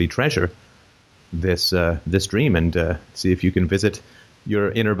should really treasure this dream and see if you can visit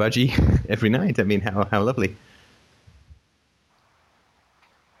your inner budgie every night. I mean, how lovely.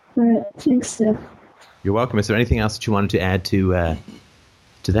 All right, thanks, Steph. You're welcome. Is there anything else that you wanted to add to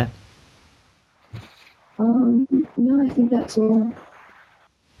that? No, I think that's all.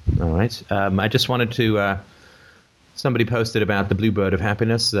 All right. I just wanted to. Somebody posted about the bluebird of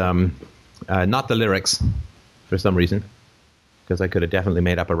happiness, not the lyrics, for some reason, because I could have definitely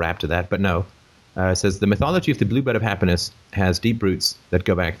made up a rap to that, but no. It says, the mythology of the bluebird of happiness has deep roots that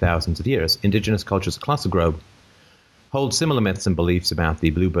go back thousands of years. Indigenous cultures across the globe hold similar myths and beliefs about the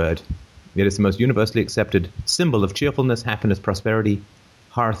bluebird. It is the most universally accepted symbol of cheerfulness, happiness, prosperity,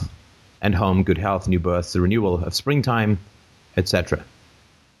 hearth and home, good health, new births, the renewal of springtime, etc.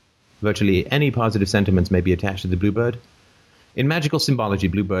 Virtually any positive sentiments may be attached to the bluebird. In magical symbology,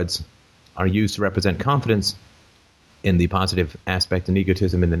 bluebirds are used to represent confidence in the positive aspect and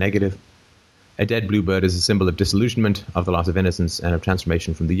egotism in the negative. A dead bluebird is a symbol of disillusionment, of the loss of innocence, and of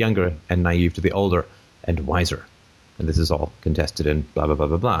transformation from the younger and naive to the older and wiser. And this is all contested in blah, blah, blah,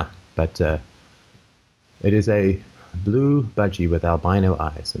 blah, blah. But it is a blue budgie with albino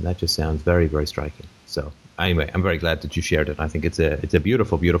eyes, and that just sounds very, very striking. So anyway, I'm very glad that you shared it. I think it's a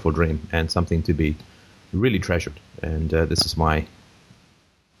beautiful, beautiful dream and something to be really treasured. And this is why,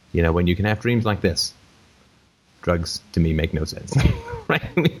 when you can have dreams like this, drugs to me make no sense. Right?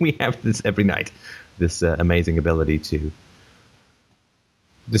 We have this every night, this amazing ability to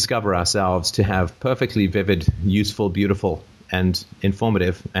discover ourselves, to have perfectly vivid, useful, beautiful, and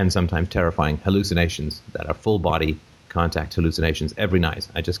informative, and sometimes terrifying hallucinations that are full body contact hallucinations every night.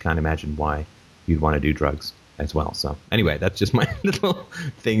 I just can't imagine why you'd want to do drugs as well. So anyway, that's just my little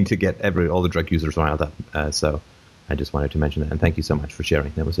thing to get all the drug users riled up. So I just wanted to mention that, and thank you so much for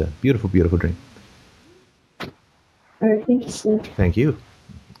sharing. That was a beautiful, beautiful dream. All right, thank you, Steph. Thank you.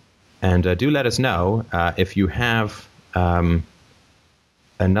 And do let us know if you have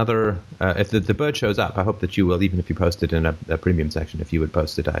another, if the bird shows up. I hope that you will, even if you post it in a premium section, if you would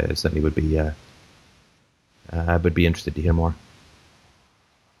post it, I certainly would be interested to hear more.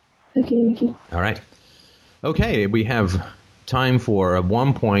 Okay, thank you. All right. Okay, we have time for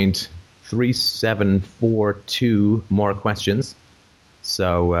 1.3742 more questions.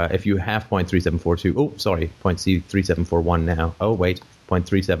 So if you have 0.3741 now. Oh, wait,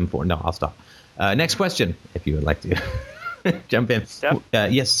 0.374. No, I'll stop. Next question, if you would like to jump in.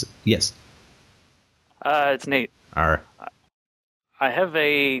 Yes. It's Nate. I have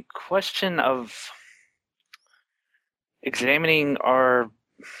a question of examining our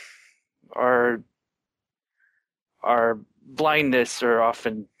blindness, or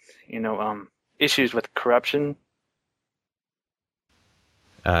often, issues with corruption.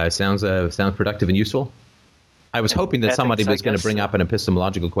 Sounds productive and useful. I was hoping that somebody was going to bring up an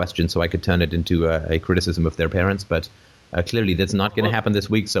epistemological question so I could turn it into a criticism of their parents, but clearly that's not going to happen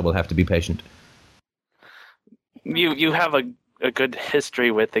this week, so we'll have to be patient. You have a good history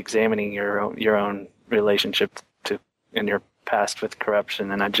with examining your own relationship to in your past with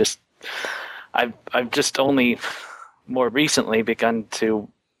corruption, and I've just only more recently begun to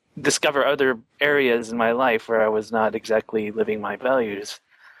discover other areas in my life where I was not exactly living my values.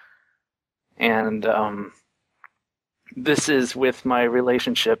 And this is with my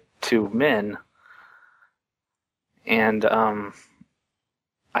relationship to men. And I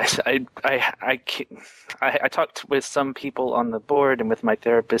talked with some people on the board and with my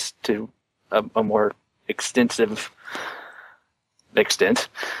therapist to a more extensive extent.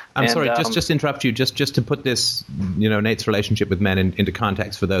 I'm sorry, just to interrupt you, just to put this, Nate's relationship with men into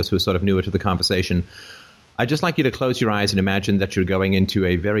context for those who are sort of newer to the conversation. I'd just like you to close your eyes and imagine that you're going into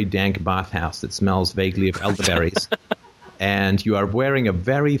a very dank bathhouse that smells vaguely of elderberries, and you are wearing a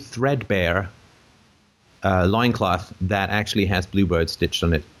very threadbare loincloth that actually has bluebird stitched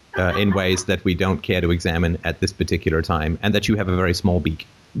on it in ways that we don't care to examine at this particular time, and that you have a very small beak.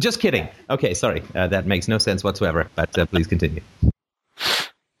 Just kidding. Okay, sorry. That makes no sense whatsoever, but please continue.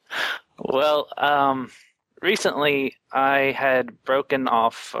 Well, recently I had broken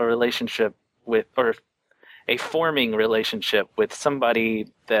off a relationship or a forming relationship with somebody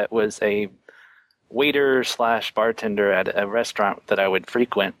that was a waiter / bartender at a restaurant that I would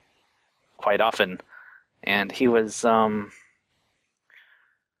frequent quite often. And he was not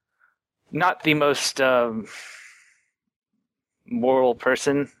the most moral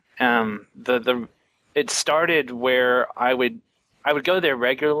person. It started where I would go there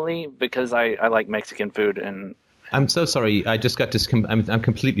regularly because I like Mexican food. And I'm so sorry. I just got I'm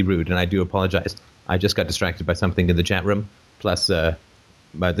completely rude, and I do apologize. I just got distracted by something in the chat room. Plus,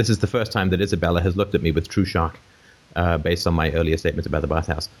 but this is the first time that Isabella has looked at me with true shock. based on my earlier statements about the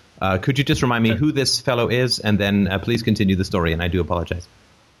bathhouse. Could you just remind me who this fellow is, and then please continue the story, and I do apologize.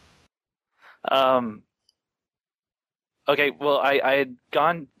 Okay, well,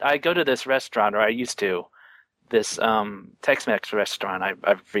 I go to this restaurant, or I used to, this Tex-Mex restaurant.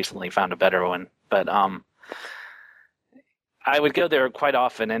 I've recently found a better one, but I would go there quite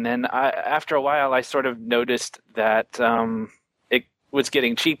often, and then after a while, I sort of noticed that it was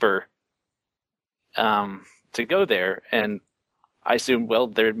getting cheaper to go there, and I assumed, well,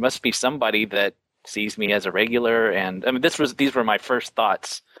 there must be somebody that sees me as a regular, and I mean, these were my first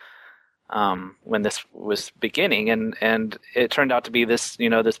thoughts when this was beginning, and it turned out to be this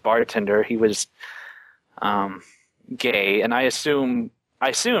bartender. He was gay, and I assumed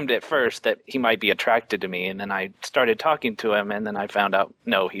at first that he might be attracted to me, and then I started talking to him, and then I found out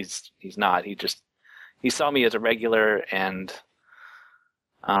no, he's not. He saw me as a regular, and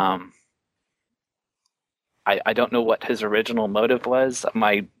I don't know what his original motive was.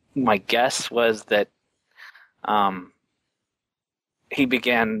 My guess was that he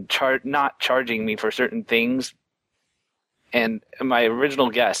began not charging me for certain things, and my original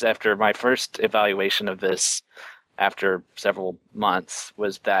guess after my first evaluation of this, after several months,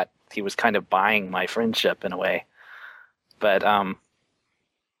 was that he was kind of buying my friendship in a way. But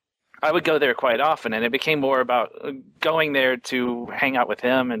I would go there quite often, and it became more about going there to hang out with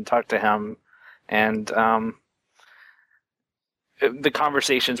him and talk to him. And the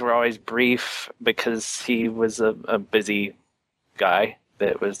conversations were always brief because he was a busy guy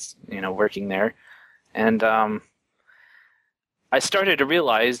that was, working there. And I started to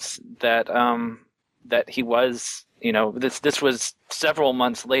realize that that he was, this was several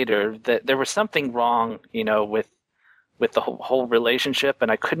months later, that there was something wrong, with the whole relationship,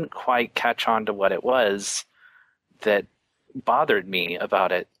 and I couldn't quite catch on to what it was that bothered me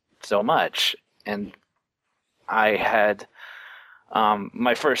about it so much. And I had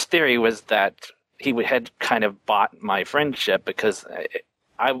my first theory was that he had kind of bought my friendship, because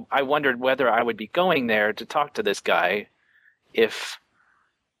I wondered whether I would be going there to talk to this guy if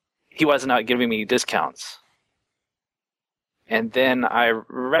he was not giving me discounts. And then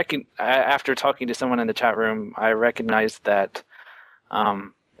after talking to someone in the chat room, I recognized that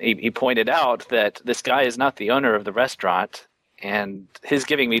he pointed out that this guy is not the owner of the restaurant, and his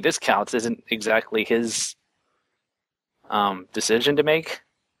giving me discounts isn't exactly his decision to make.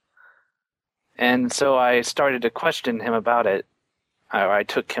 And so I started to question him about it. I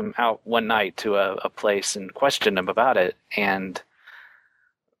took him out one night to a place and questioned him about it, and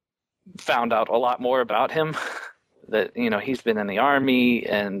found out a lot more about him. That, he's been in the army,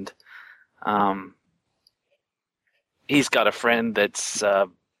 and he's got a friend that's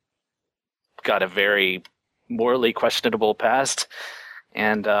got a very morally questionable past,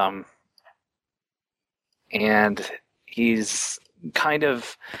 and he's kind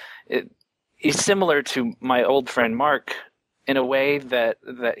of he's similar to my old friend Mark in a way that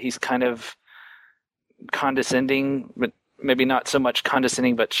he's kind of condescending, but maybe not so much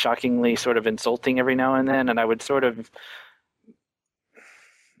condescending, but shockingly sort of insulting every now and then. And I would sort of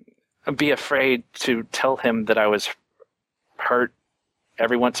be afraid to tell him that I was hurt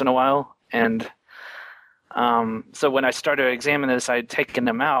every once in a while. And so when I started to examine this, I had taken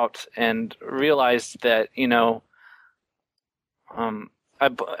him out and realized that,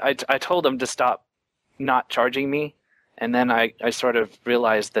 I told him to stop not charging me. And then I sort of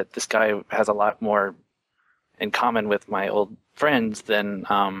realized that this guy has a lot more in common with my old friends than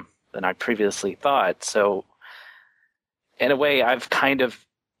I previously thought. So in a way, I've kind of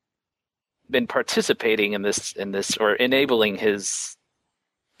been participating in this or enabling his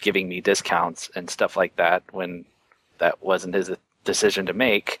giving me discounts and stuff like that when that wasn't his decision to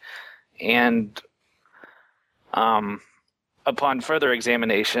make. And upon further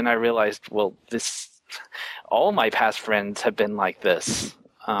examination, I realized, well, all my past friends have been like this.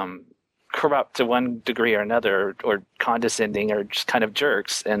 Corrupt to one degree or another, or condescending, or just kind of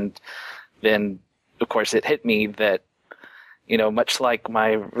jerks. And then, of course, it hit me that, much like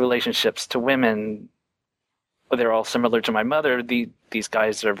my relationships to women, they're all similar to my mother. These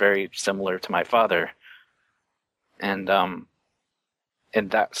guys are very similar to my father. And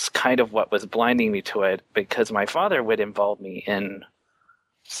that's kind of what was blinding me to it, because my father would involve me in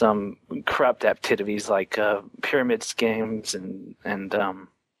some corrupt activities like pyramid schemes and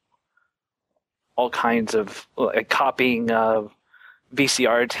all kinds of copying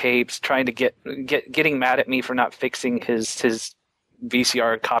VCR tapes, trying to getting mad at me for not fixing his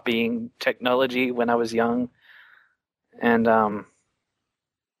VCR copying technology when I was young. And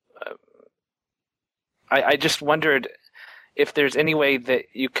I just wondered if there's any way that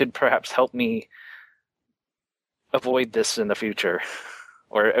you could perhaps help me avoid this in the future,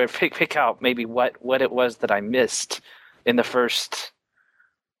 or pick out maybe what it was that I missed in the first.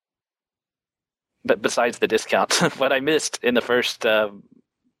 But besides the discount, what I missed in the first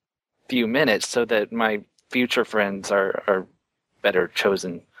few minutes, so that my future friends are better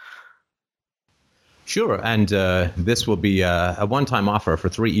chosen. Sure, and this will be a one-time offer for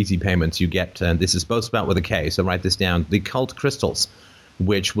 3 easy payments. You get, and this is both spelled with a K, so write this down, the cult crystals,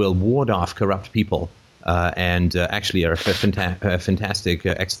 which will ward off corrupt people and actually are a fantastic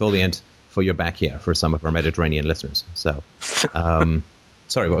exfoliant for your back here for some of our Mediterranean listeners. So,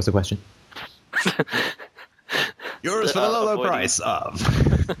 sorry, what was the question? Yours for the low price of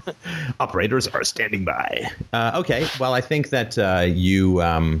operators are standing by. Okay, well, I think that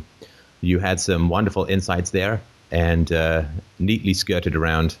you had some wonderful insights there and neatly skirted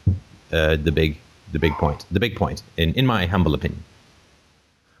around the big point. The big point, in my humble opinion.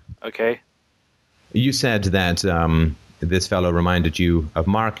 Okay. You said that this fellow reminded you of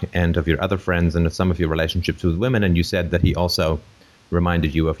Mark and of your other friends and of some of your relationships with women, and you said that he also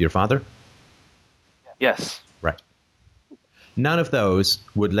reminded you of your father? Yes. Right. None of those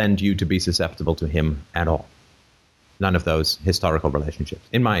would lend you to be susceptible to him at all. None of those historical relationships,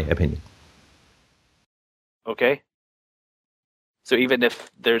 in my opinion. Okay. So even if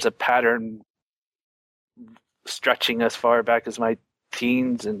there's a pattern stretching as far back as my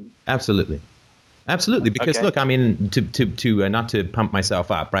teens and... Absolutely. Because okay. Look, I mean, to not to pump myself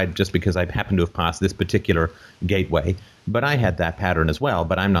up, right? Just because I happen to have passed this particular gateway, but I had that pattern as well,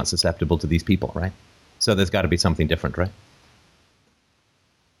 but I'm not susceptible to these people, right? So there's got to be something different, right?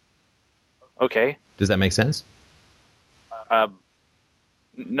 Okay. Does that make sense?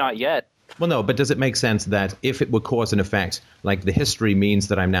 Not yet. Well, no, but does it make sense that if it would cause an effect, like the history means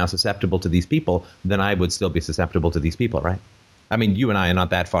that I'm now susceptible to these people, then I would still be susceptible to these people, right? I mean, you and I are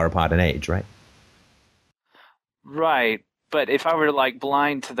not that far apart in age, right? Right. But if I were like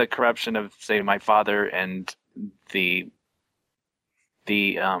blind to the corruption of, say, my father and the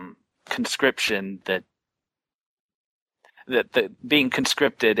conscription that being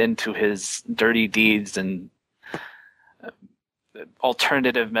conscripted into his dirty deeds and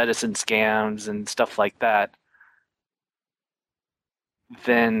alternative medicine scams and stuff like that,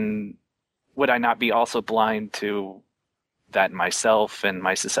 then would I not be also blind to that myself and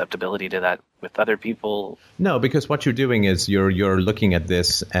my susceptibility to that with other people? No, because what you're doing is you're looking at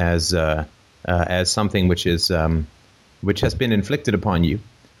this as something which has been inflicted upon you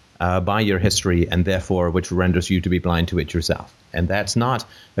by your history, and therefore which renders you to be blind to it yourself. And that's not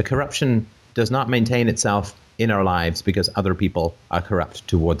a corruption. Does not maintain itself in our lives because other people are corrupt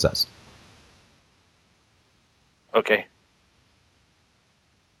towards us. Okay.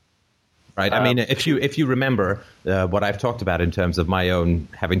 Right. I mean, if you remember what I've talked about in terms of my own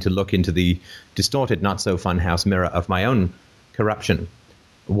having to look into the distorted, not so fun house mirror of my own corruption,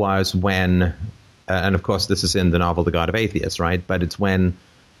 was when, and of course this is in the novel The God of Atheists, right? But it's when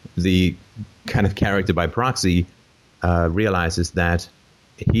the kind of character by proxy realizes that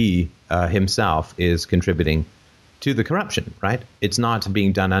he himself is contributing to the corruption, right? It's not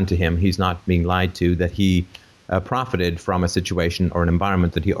being done unto him. He's not being lied to, that he profited from a situation or an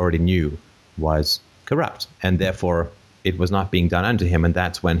environment that he already knew was corrupt, and therefore it was not being done unto him. And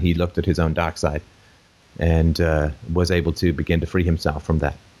that's when he looked at his own dark side and was able to begin to free himself from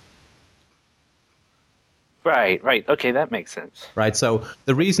that. Right. Okay, that makes sense. Right. So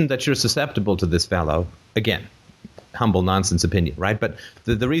the reason that you're susceptible to this fellow, again, humble nonsense opinion, right? But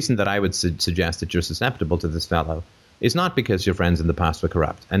the reason that I would suggest that you're susceptible to this fellow is not because your friends in the past were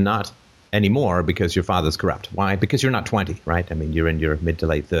corrupt, and not anymore because your father's corrupt. Why? Because you're not 20, right? I mean, you're in your mid to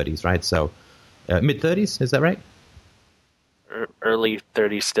late 30s, right? So mid-30s, is that right? Early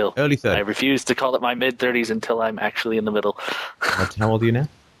 30s still. Early 30s. I refuse to call it my mid-30s until I'm actually in the middle. How old are you now?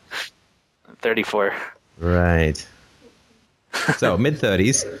 34. Right. So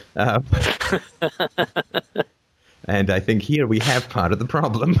mid-30s. And I think here we have part of the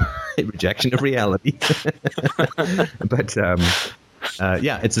problem, a rejection of reality. But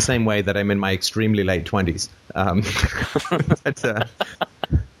yeah, it's the same way that I'm in my extremely late 20s.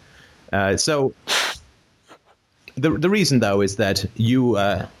 So the reason, though, is that you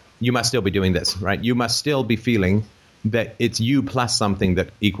must still be doing this, right? You must still be feeling that it's you plus something that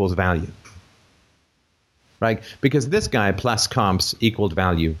equals value, right? Because this guy plus comps equaled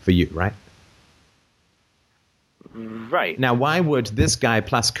value for you, right? Right. Now, why would this guy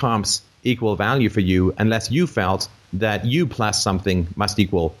plus comps equal value for you unless you felt that you plus something must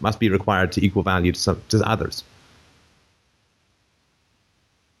be required to equal value to others?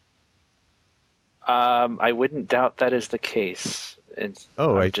 I wouldn't doubt that is the case.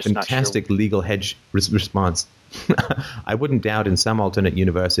 A fantastic legal hedge response. I wouldn't doubt in some alternate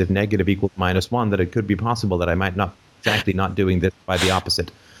universe, if negative equals -1, that it could be possible that I might not exactly not doing this by the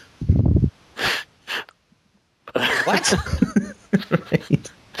opposite. What?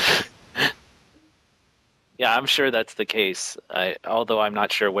 Right. Yeah, I'm sure that's the case. Although I'm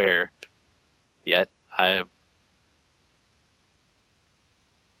not sure where yet.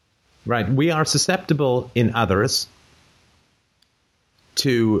 Right. We are susceptible in others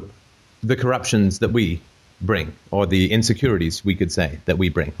to the corruptions that we bring, or the insecurities, we could say, that we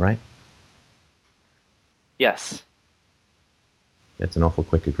bring, right? Yes. That's an awful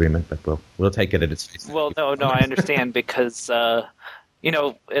quick agreement, but we'll take it at its face. Well, no, I understand because, in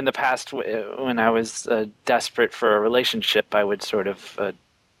the past when I was desperate for a relationship, I would sort of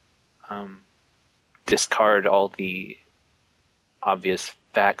discard all the obvious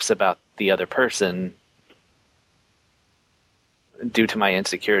facts about the other person due to my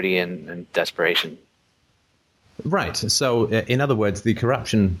insecurity and desperation. Right. So, in other words, the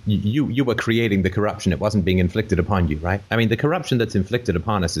corruption, you were creating the corruption. It wasn't being inflicted upon you, right? I mean, the corruption that's inflicted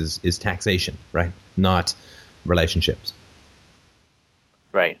upon us is taxation, right? Not relationships.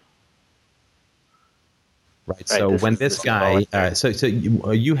 Right. Right. So when this guy, so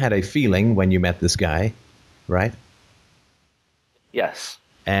you had a feeling when you met this guy, right? Yes.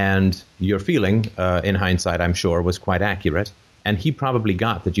 And your feeling, in hindsight, I'm sure, was quite accurate. And he probably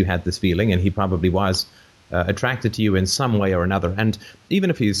got that you had this feeling, and he probably was attracted to you in some way or another. And even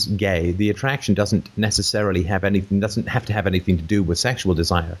if he's gay, the attraction doesn't necessarily have anything, doesn't have to have anything to do with sexual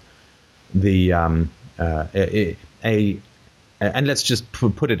desire. And let's just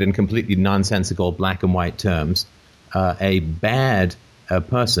put it in completely nonsensical black and white terms. A bad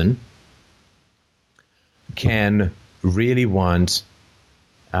person can really want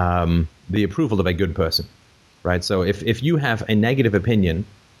the approval of a good person, right? So if you have a negative opinion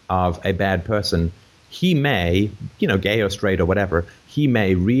of a bad person, he may, gay or straight or whatever, he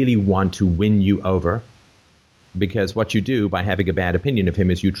may really want to win you over, because what you do by having a bad opinion of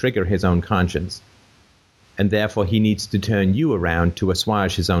him is you trigger his own conscience. And therefore, he needs to turn you around to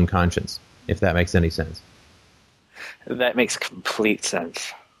assuage his own conscience, if that makes any sense. That makes complete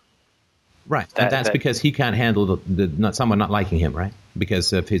sense. Right. And that's because he can't handle someone not liking him, right?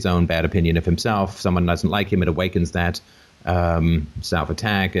 Because of his own bad opinion of himself. Someone doesn't like him, it awakens that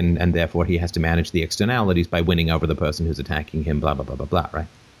self-attack, and therefore he has to manage the externalities by winning over the person who's attacking him, blah, blah, blah, blah, blah, right?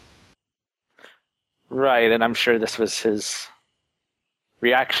 Right, and I'm sure this was his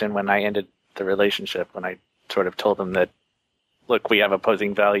reaction when I ended the relationship, when I sort of told him that, look, we have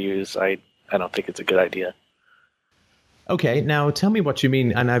opposing values, I don't think it's a good idea. Okay, now tell me what you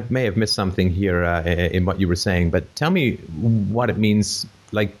mean, and I may have missed something here in what you were saying, but tell me what it means.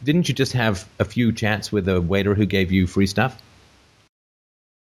 Like, didn't you just have a few chats with a waiter who gave you free stuff?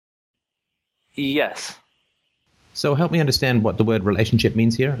 Yes. So help me understand what the word relationship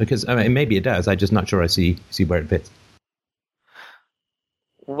means here, because maybe it does. I'm just not sure I see where it fits.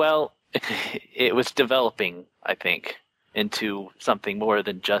 Well, it was developing, I think, into something more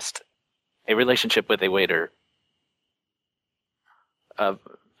than just a relationship with a waiter. A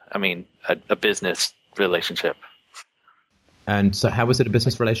business relationship. And so how was it a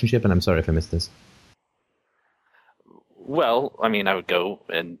business relationship? And I'm sorry if I missed this. Well, I would go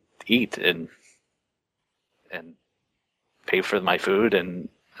and eat and pay for my food, and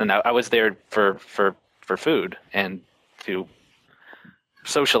I was there for food and to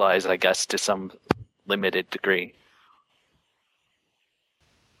socialize, I guess, to some limited degree.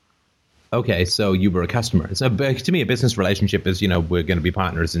 Okay, so you were a customer. So to me, a business relationship is, we're going to be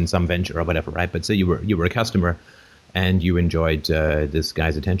partners in some venture or whatever, right? But so you were a customer, and you enjoyed this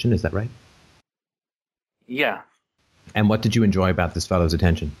guy's attention. Is that right? Yeah. And what did you enjoy about this fellow's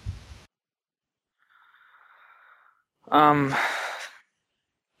attention? I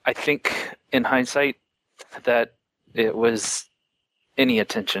think in hindsight that it was any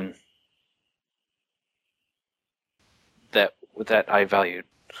attention that I valued.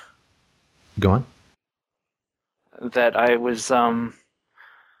 Go on. That I was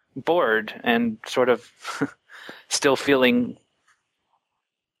bored and sort of still feeling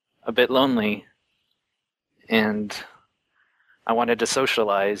a bit lonely, and I wanted to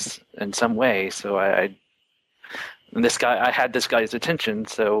socialize in some way. So I had this guy's attention.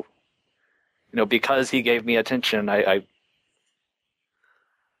 So, because he gave me attention, I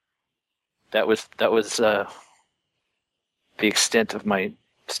that was the extent of my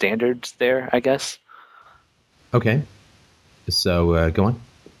standards there, I guess. Okay. So go on.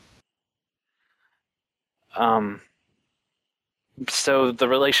 So the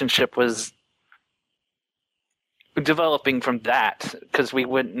relationship was developing from that, because we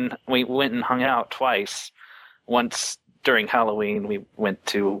went and hung out twice, once during Halloween, we went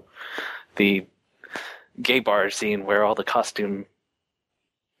to the gay bar scene where all the costume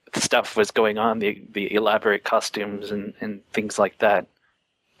stuff was going on, the elaborate costumes and things like that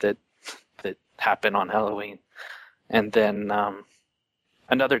happen on Halloween. And then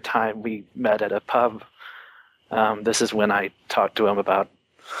another time we met at a pub. This is when I talked to him about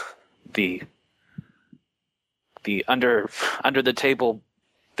the under the table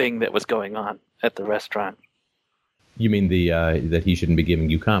thing that was going on at the restaurant. You mean the that he shouldn't be giving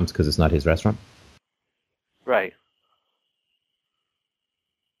you comms because it's not his restaurant? Right.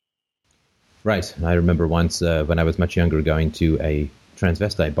 Right. I remember once when I was much younger going to a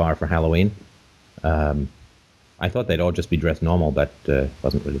transvestite bar for Halloween. I thought they'd all just be dressed normal, but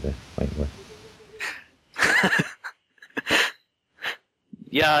wasn't really the way it was.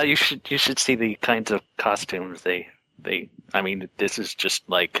 Yeah, you should see the kinds of costumes they. I mean, this is just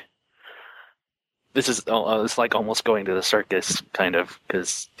like. It's like almost going to the circus, kind of,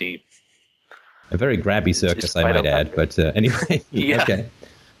 because a very grabby circus, I might add. But anyway, yeah. Okay.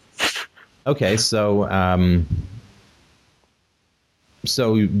 Okay, so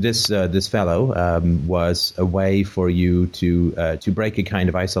this fellow was a way for you to break a kind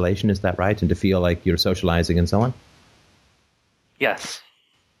of isolation, is that right? And to feel like you're socializing and so on? Yes.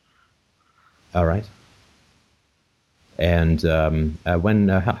 All right. And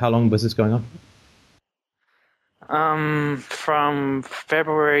how long was this going on? From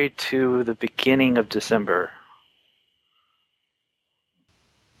February to the beginning of December.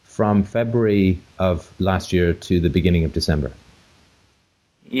 From February of last year to the beginning of December.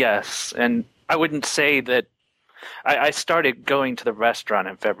 Yes, and I wouldn't say that I started going to the restaurant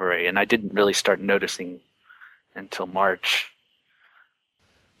in February, and I didn't really start noticing until March.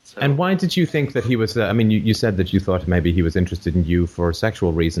 So. And why did you think that he was... I mean, you said that you thought maybe he was interested in you for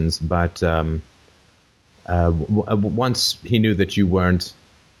sexual reasons, but once he knew that you weren't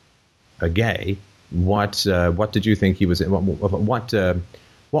gay, what did you think he was...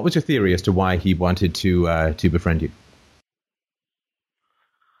 What was your theory as to why he wanted to befriend you?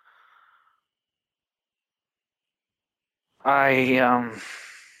 Let's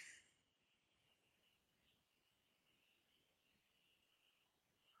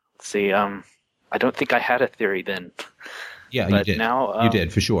see. I don't think I had a theory then. Yeah, but you did. Now, you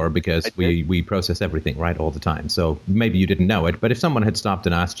did, for sure, because we process everything, right, all the time. So maybe you didn't know it, but if someone had stopped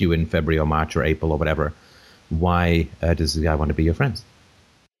and asked you in February or March or April or whatever, why does the guy want to be your friend?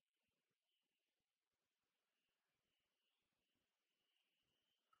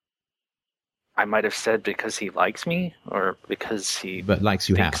 I might have said because he likes me, or because he likes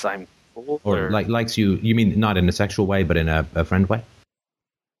you thinks I'm cool, or likes you. You mean not in a sexual way, but in a friend way?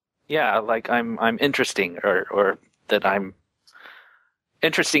 Yeah, like I'm interesting, or that I'm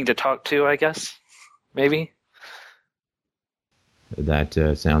interesting to talk to, I guess, maybe. That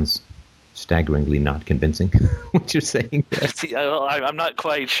sounds staggeringly not convincing. What you're saying? See, I'm not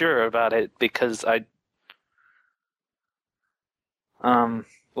quite sure about it because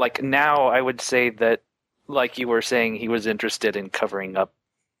like now I would say that, like you were saying, he was interested in covering up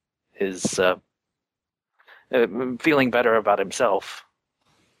his feeling better about himself.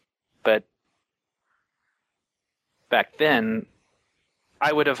 But back then,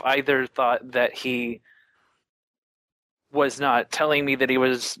 I would have either thought that he was not telling me that he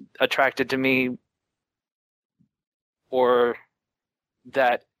was attracted to me, or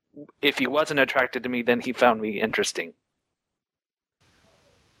that if he wasn't attracted to me, then he found me interesting.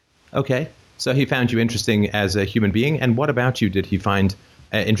 Okay, so he found you interesting as a human being, and what about you did he find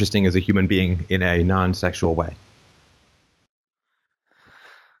interesting as a human being in a non-sexual way?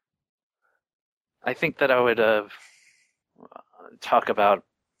 I think that I would talk about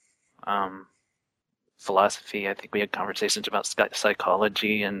philosophy. I think we had conversations about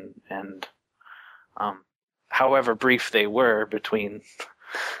psychology and however brief they were between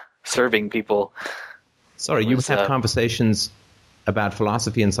serving people. Sorry, you have conversations about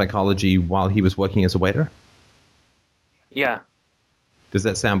philosophy and psychology while he was working as a waiter? Yeah. Does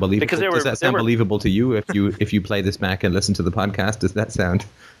that sound believable? Because does that sound believable to you if you play this back and listen to the podcast? Does that sound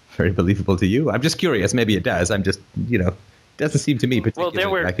very believable to you? I'm just curious. Maybe it does. I'm just, it doesn't seem to me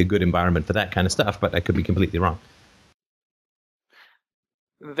particularly like a good environment for that kind of stuff, but I could be completely wrong.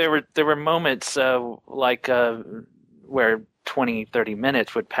 There were moments where 20, 30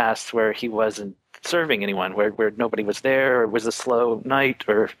 minutes would pass where he wasn't serving anyone, where nobody was there, or it was a slow night,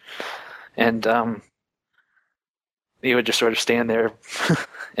 and he would just sort of stand there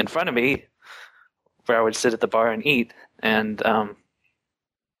in front of me where I would sit at the bar and eat, and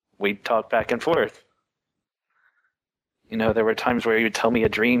we'd talk back and forth. There were times where he would tell me a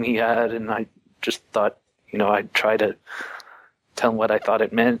dream he had, and I just thought, I'd try to tell him what I thought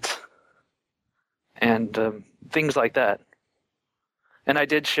it meant, and things like that. And I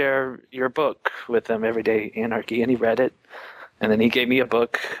did share your book with him, Everyday Anarchy, and he read it. And then he gave me a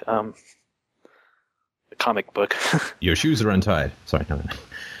book, a comic book. Your shoes are untied. Sorry. No.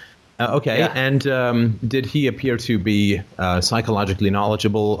 Okay, Yeah. and did he appear to be psychologically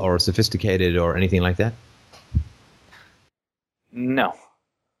knowledgeable or sophisticated or anything like that? No.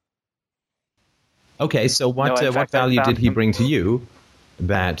 Okay, so what No, in fact, I value found did he him- bring to you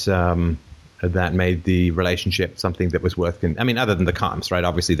that that made the relationship something that was worth? I mean, other than the comms, right?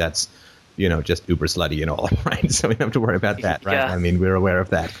 Obviously, that's just uber slutty and all, right? So we don't have to worry about that, right? Yeah. I mean, we're aware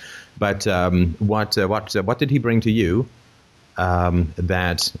of that. But what did he bring to you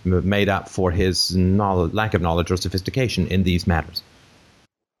that made up for his lack of knowledge or sophistication in these matters?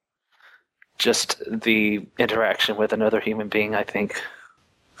 Just the interaction with another human being, I think.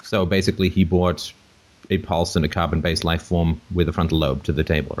 So basically, he brought a pulse and a carbon-based life form with a frontal lobe to the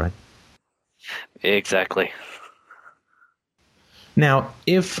table, right? Exactly. Now,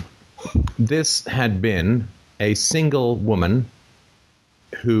 if this had been a single woman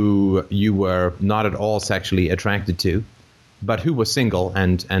who you were not at all sexually attracted to, but who was single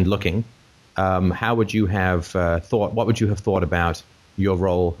and looking, how would you have thought? What would you have thought about your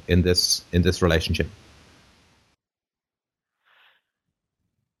role in this relationship?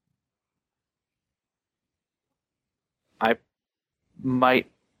 I might,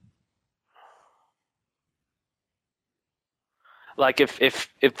 like, if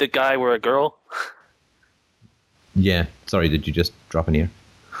the guy were a girl. Yeah. Sorry, did you just drop an ear?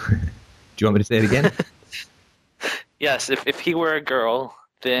 Do you want me to say it again? Yes, if he were a girl,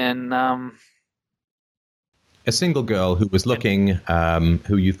 then A single girl who was looking,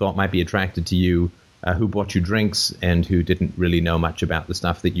 who you thought might be attracted to you, who bought you drinks, and who didn't really know much about the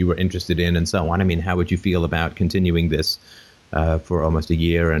stuff that you were interested in, and so on. I mean, how would you feel about continuing this for almost a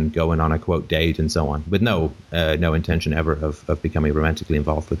year and going on a quote date and so on, with no intention ever of becoming romantically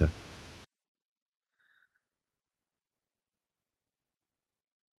involved with her?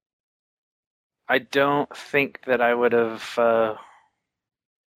 I don't think that I would have.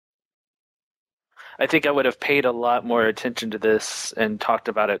 I think I would have paid a lot more attention to this and talked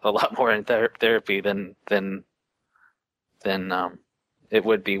about it a lot more in therapy than it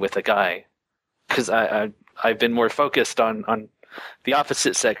would be with a guy, because I've been more focused on the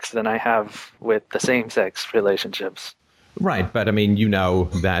opposite sex than I have with the same sex relationships. Right, but I mean, you know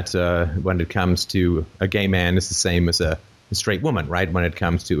that when it comes to a gay man, it's the same as a straight woman, right? When it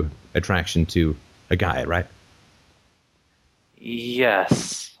comes to attraction to a guy, right?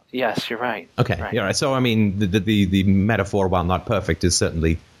 Yes, you're right. Okay, right. yeah. Right. So I mean, the metaphor, while not perfect, is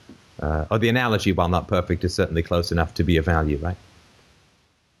certainly, or the analogy, while not perfect, is certainly close enough to be of value, right?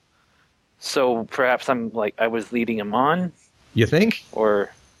 So perhaps I was leading him on, You think?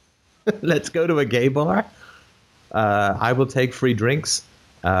 or Let's go to a gay bar. I will take free drinks.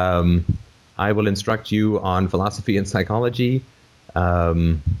 I will instruct you on philosophy and psychology.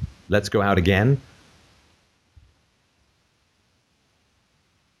 Let's go out again.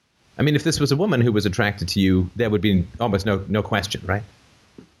 I mean, if this was a woman who was attracted to you, there would be almost no question, right?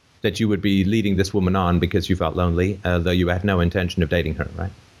 That you would be leading this woman on because you felt lonely, though you had no intention of dating her,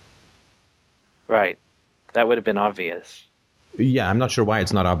 right? right. That would have been obvious. Yeah, I'm not sure why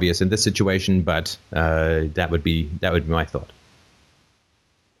it's not obvious in this situation, but that would be my thought.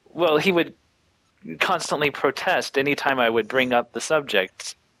 Well, he would constantly protest anytime I would bring up the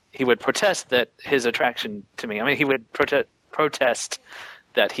subject. He would protest that his attraction to me. I mean, he would protest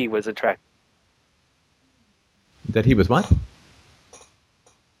that he was attracted. That he was what?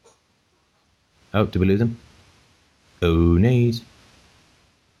 Oh, did we lose him? Oh, Nate.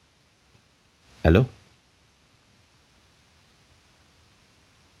 Hello?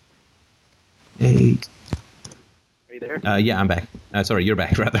 Nate. Are you there? Yeah, I'm back. Sorry, you're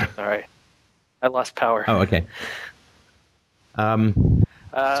back, rather. All right. I lost power. Oh, okay.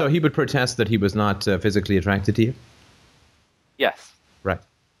 So he would protest that he was not physically attracted to you? Yes. Right.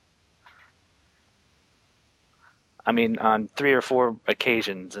 I mean, on 3 or 4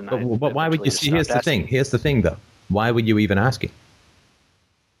 occasions. And But why would you see? Here's the thing. Here's the thing, though. Why were you even asking?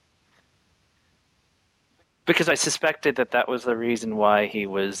 Because I suspected that was the reason why he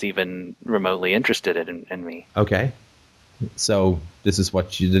was even remotely interested in me. Okay. So this is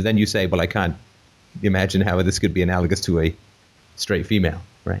what then you say, well, I can't imagine how this could be analogous to a straight female,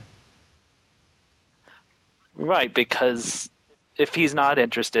 right? Right, because if he's not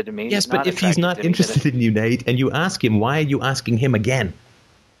interested in me... Yes, but if he's not interested in you, Nate, and you ask him, why are you asking him again?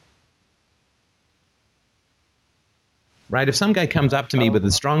 right? If some guy comes up to me with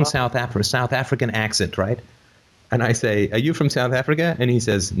a strong South African accent, right? And I say, "Are you from South Africa?" And he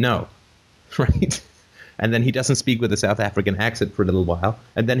says, "No," right? And then he doesn't speak with a South African accent for a little while.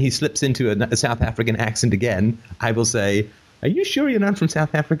 And then he slips into a South African accent again. I will say, "Are you sure you're not from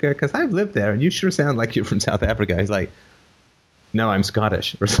South Africa? Because I've lived there and you sure sound like you're from South Africa." He's like, "No, I'm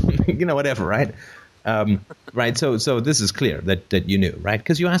Scottish," or something, whatever, right? Right. So this is clear that you knew, right?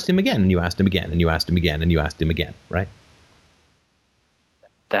 Because you asked him again, and you asked him again, and you asked him again, and you asked him again, right?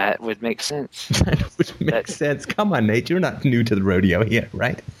 That would make sense. That would make sense. Come on, Nate. You're not new to the rodeo here,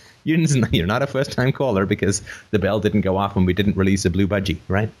 right? You're not a first-time caller because the bell didn't go off when we didn't release a blue budgie,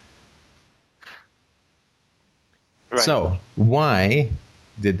 right? Right. So why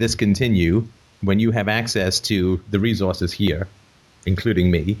did this continue when you have access to the resources here, including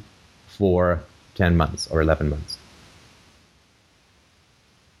me, for 10 months or 11 months?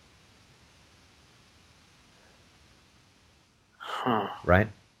 Huh. Right?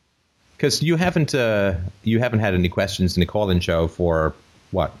 Because you haven't had any questions in the call-in show for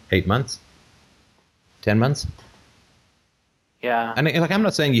what, 8 months, 10 months? Yeah. And I'm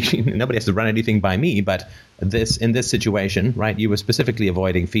not saying nobody has to run anything by me, but in this situation, right? You were specifically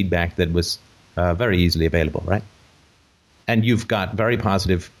avoiding feedback that was very easily available, right? And you've got very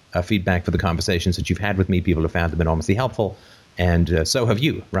positive feedback for the conversations that you've had with me. People have found them enormously helpful, and so have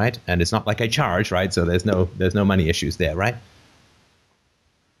you, right? And it's not like I charge, right? So there's no money issues there, right?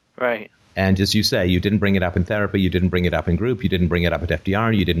 Right. And as you say, you didn't bring it up in therapy, you didn't bring it up in group, you didn't bring it up at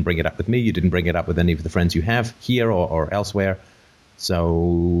FDR, you didn't bring it up with me, you didn't bring it up with any of the friends you have here or elsewhere.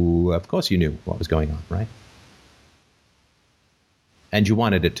 So, of course, you knew what was going on, right? And you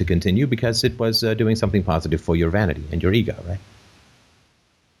wanted it to continue because it was doing something positive for your vanity and your ego, right?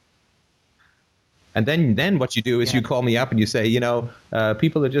 And then what you do is you call me up and you say,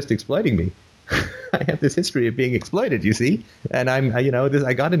 people are just exploiting me. I have this history of being exploited, you see, and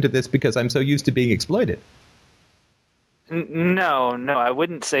I got into this because I'm so used to being exploited. No, I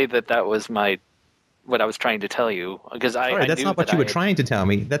wouldn't say that was what I was trying to tell you, because That's not what you were trying to tell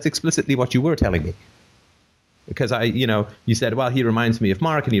me. That's explicitly what you were telling me. Because you said, well, he reminds me of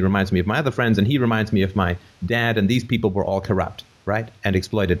Mark, and he reminds me of my other friends, and he reminds me of my dad, and these people were all corrupt, right, and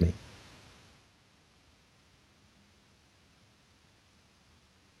exploited me.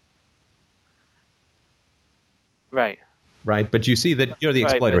 Right. Right, but you see that you're the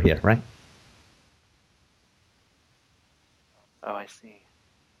exploiter here, right? Oh, I see.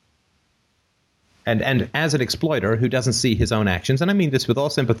 And as an exploiter who doesn't see his own actions, and I mean this with all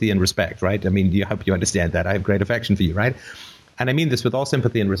sympathy and respect, right? I mean, I hope you understand that. I have great affection for you, right? And I mean this with all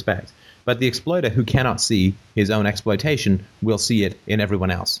sympathy and respect. But the exploiter who cannot see his own exploitation will see it in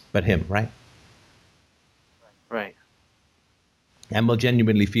everyone else but him, right? Right. And will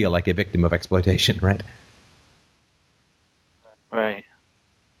genuinely feel like a victim of exploitation, right? Right.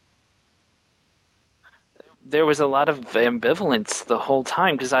 There was a lot of ambivalence the whole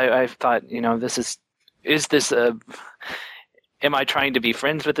time, because I thought, am I trying to be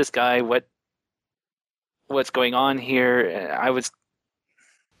friends with this guy? What's going on here?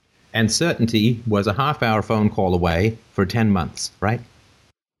 And certainty was a half-hour phone call away for 10 months, right?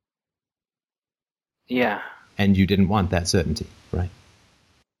 Yeah. And you didn't want that certainty, right?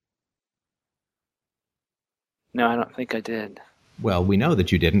 No, I don't think I did. Well, we know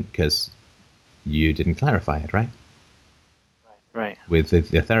that you didn't because you didn't clarify it, right? Right. With a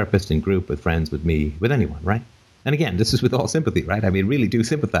therapist, in group, with friends, with me, with anyone, right? And again, this is with all sympathy, right? I mean, really do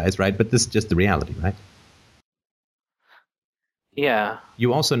sympathize, right? But this is just the reality, right? Yeah.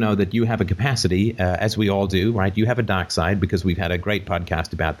 You also know that you have a capacity, as we all do, right? You have a dark side, because we've had a great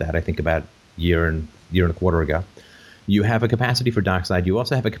podcast about that, I think about a year and a quarter ago. You have a capacity for dark side. You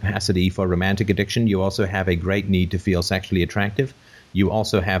also have a capacity for romantic addiction. You also have a great need to feel sexually attractive. You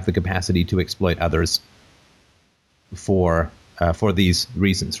also have the capacity to exploit others for these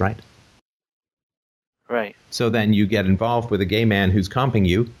reasons, right? Right. So then you get involved with a gay man who's comping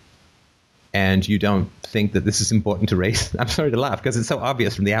you, and you don't think that this is important to raise. I'm sorry to laugh because it's so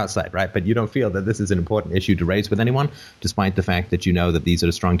obvious from the outside, right? But you don't feel that this is an important issue to raise with anyone, despite the fact that you know that these are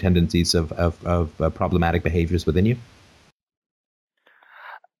the strong tendencies of problematic behaviors within you.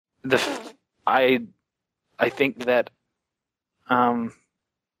 I think that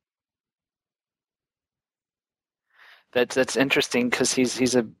that's interesting, because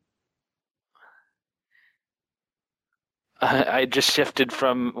I just shifted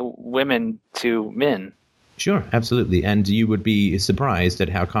from women to men. Sure, absolutely. And you would be surprised at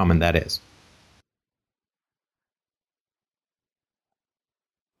how common that is.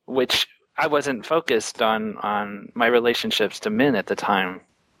 Which I wasn't focused on my relationships to men at the time,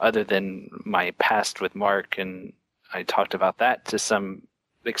 other than my past with Mark and I talked about that to some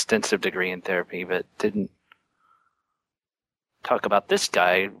extensive degree in therapy, but didn't talk about this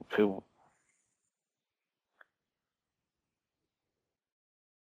guy who.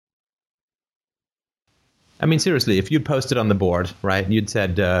 I mean, seriously, if you'd posted on the board, right, and you'd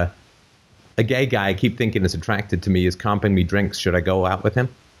said, a gay guy I keep thinking is attracted to me is comping me drinks, should I go out with him?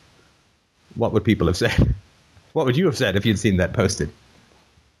 What would people have said? What would you have said if you'd seen that posted?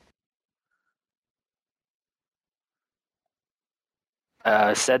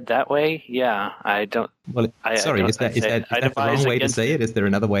 Said that way, yeah. I don't. Well, sorry, is that the wrong way to say it? Is there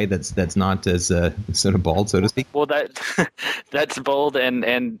another way that's not as sort of bold, so to speak? Well, that's bold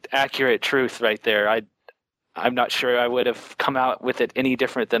and accurate truth right there. I'm not sure I would have come out with it any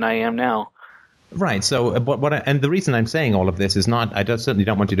different than I am now. Right. So and the reason I'm saying all of this is not, certainly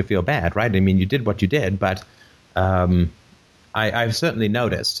don't want you to feel bad, right? I mean, you did what you did, but I've certainly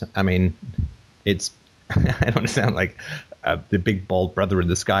noticed. I mean, it's, I don't want to sound like the big bald brother in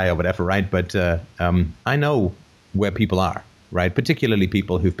the sky or whatever, right? But I know where people are, right? Particularly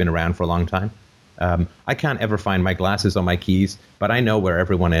people who've been around for a long time. I can't ever find my glasses or my keys, but I know where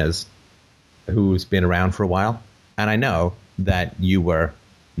everyone is who's been around for a while. And I know that you were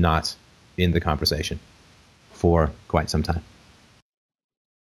not in the conversation for quite some time.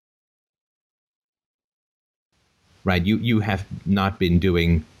 Right, you have not been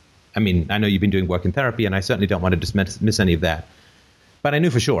doing, I mean, I know you've been doing work in therapy, and I certainly don't want to dismiss any of that. But I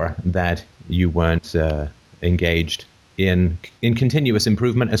knew for sure that you weren't engaged in continuous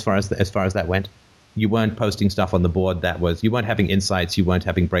improvement as far as that went. You weren't posting stuff on the board you weren't having insights, you weren't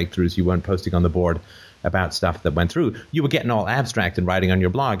having breakthroughs, you weren't posting on the board about stuff that went through. You were getting all abstract and writing on your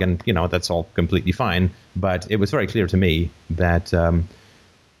blog, and, you know, that's all completely fine. But it was very clear to me that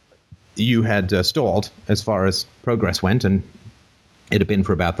you had stalled as far as progress went, and it had been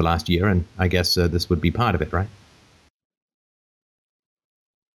for about the last year, and I guess this would be part of it, right?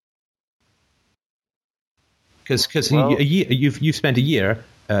 Because you've spent a year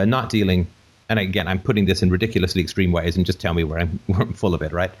not dealing. And again, I'm putting this in ridiculously extreme ways, and just tell me where I'm full of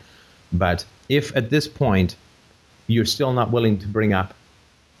it, right? But if at this point you're still not willing to bring up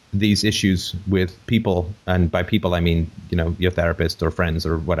these issues with people, and by people I mean, you know, your therapist or friends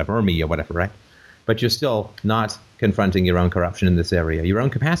or whatever, or me or whatever, right? But you're still not confronting your own corruption in this area, your own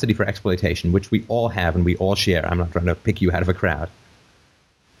capacity for exploitation, which we all have and we all share. I'm not trying to pick you out of a crowd.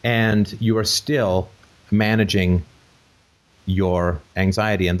 And you are still managing your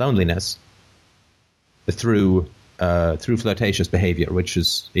anxiety and loneliness through flirtatious behavior, which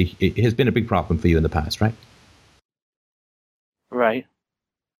it has been a big problem for you in the past, right? Right.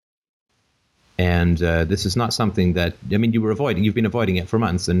 And this is not something that, I mean, you've been avoiding it for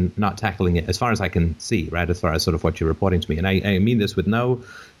months and not tackling it, as far as I can see, right? As far as sort of what you're reporting to me. And I mean this with no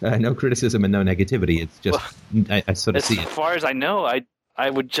criticism and no negativity. It's just, well, I sort of see it. As far as I know, I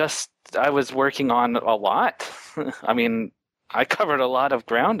was working on a lot. I mean, I covered a lot of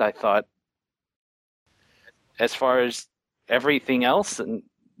ground, I thought. As far as everything else, and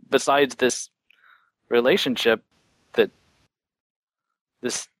besides this relationship,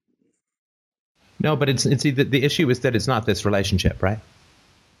 No, but the issue is that it's not this relationship, right?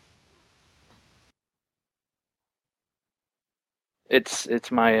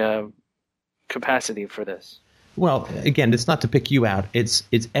 It's my capacity for this. Well, again, it's not to pick you out. It's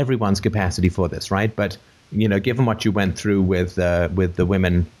everyone's capacity for this, right? But, you know, given what you went through with the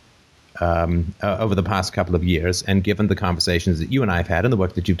women over the past couple of years, and given the conversations that you and I have had and the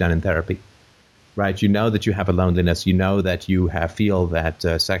work that you've done in therapy, right? You know that you have a loneliness. You know that you feel that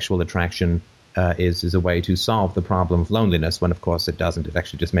sexual attraction is a way to solve the problem of loneliness, when, of course, it doesn't. It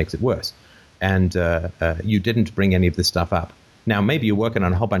actually just makes it worse. And you didn't bring any of this stuff up. Now, maybe you're working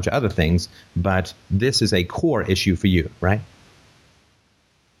on a whole bunch of other things, but this is a core issue for you, right?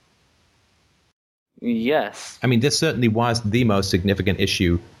 Yes. I mean, this certainly was the most significant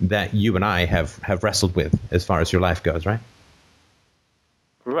issue that you and I have wrestled with as far as your life goes, right?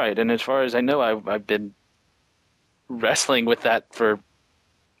 Right, and as far as I know, I've been wrestling with that for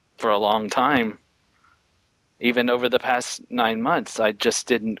a long time. Even over the past 9 months, I just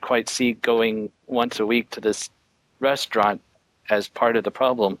didn't quite see going once a week to this restaurant as part of the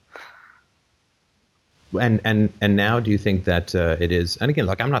problem. And now, do you think that it is? And again,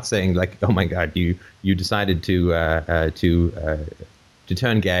 like, I'm not saying like, oh my God, you decided to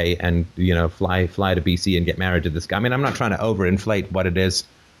turn gay and, you know, fly to BC and get married to this guy. I mean, I'm not trying to overinflate what it is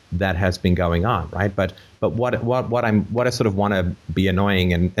that has been going on, right? But what I sort of want to be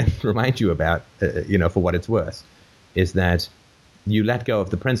annoying and remind you about, you know, for what it's worth, is that you let go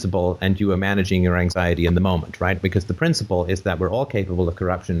of the principle and you are managing your anxiety in the moment, right? Because the principle is that we're all capable of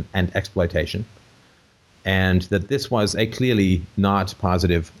corruption and exploitation. and that this was a clearly not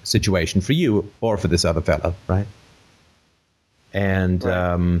positive situation for you or for this other fellow, right? And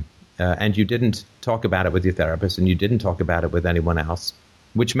Right. and you didn't talk about it with your therapist, and you didn't talk about it with anyone else,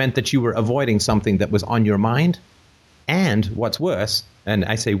 which meant that you were avoiding something that was on your mind. And what's worse, and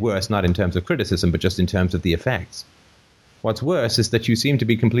I say worse not in terms of criticism, but just in terms of the effects, what's worse is that you seem to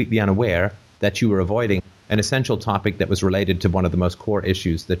be completely unaware that you were avoiding an essential topic that was related to one of the most core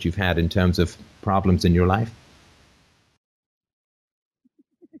issues that you've had in terms of problems in your life.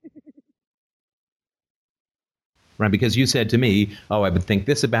 Right, because you said to me, "Oh, I would think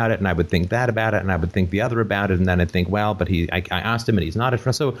this about it, and I would think that about it, and I would think the other about it," and then I'd think, "Well, but I asked him, and he's not."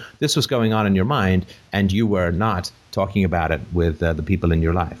 So this was going on in your mind, and you were not talking about it with the people in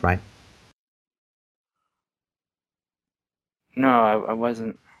your life, right? No, I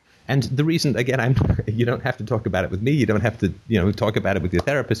wasn't. And the reason, again, you don't have to talk about it with me. You don't have to, talk about it with your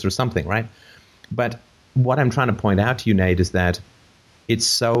therapist or something, right? But what I'm trying to point out to you, Nate, is that it's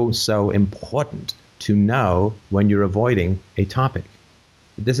so important to know when you're avoiding a topic.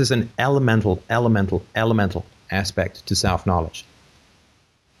 This is an elemental aspect to self-knowledge.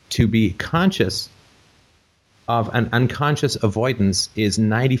 To be conscious of an unconscious avoidance is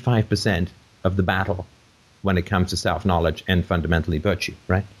 95% of the battle when it comes to self-knowledge and fundamentally virtue,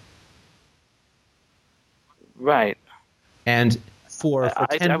 right? Right. And for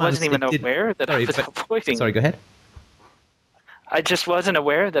 10 I months, wasn't even aware that I was avoiding. Sorry, go ahead. I just wasn't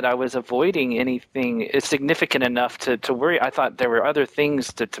aware that I was avoiding anything significant enough to worry. I thought there were other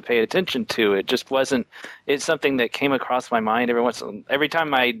things to pay attention to. It just wasn't. It's something that came across my mind every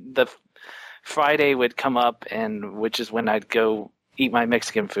time the Friday would come up, and which is when I'd go eat my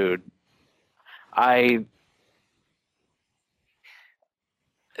Mexican food. I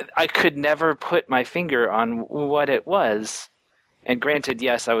could never put my finger on what it was. And granted,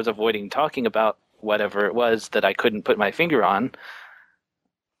 yes, I was avoiding talking about whatever it was that I couldn't put my finger on.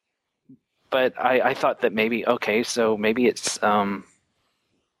 But I thought that maybe, okay, so maybe it's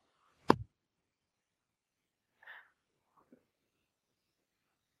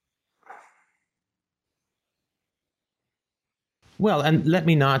Well, and let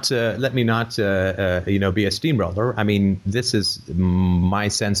me not be a steamroller. I mean, this is my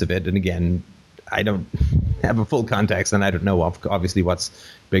sense of it, and again, I don't have a full context, and I don't know obviously what's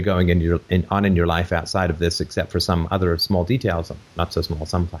been going on in your life outside of this, except for some other small details, not so small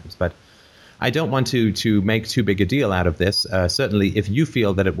sometimes. But I don't want to make too big a deal out of this. Certainly, if you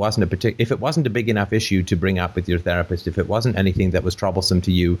feel that if it wasn't a big enough issue to bring up with your therapist, if it wasn't anything that was troublesome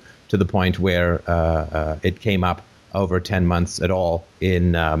to you to the point where it came up over 10 months at all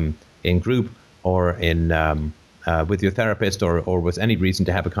in group or in with your therapist, or was any reason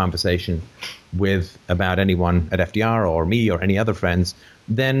to have a conversation about anyone at FDR or me or any other friends,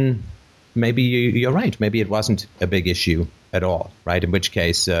 then maybe you're right. Maybe it wasn't a big issue at all, right? In which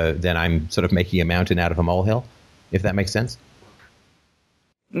case, then I'm sort of making a mountain out of a molehill, if that makes sense.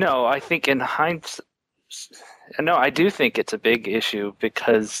 No, I think in hindsight, no, I do think it's a big issue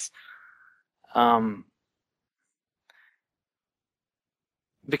because I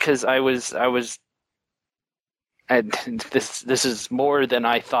was and this is more than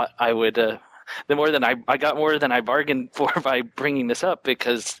I thought I would I got more than I bargained for by bringing this up,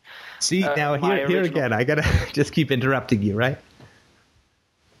 because see, now here again, I gotta just keep interrupting you, right?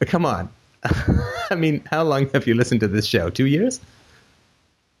 Come on. I mean, how long have you listened to this show? 2 years?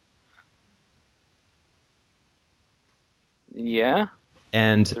 Yeah.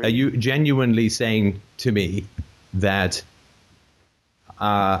 And 3. Are you genuinely saying to me that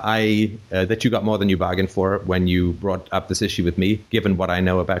that you got more than you bargained for when you brought up this issue with me, given what I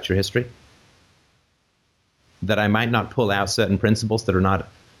know about your history? That I might not pull out certain principles that are not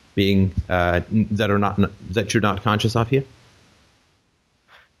being that you're not conscious of here?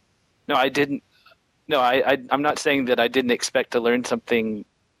 No, I didn't. No, I'm not saying that I didn't expect to learn something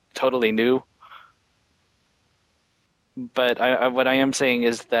totally new. But what I am saying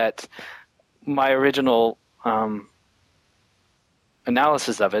is that my original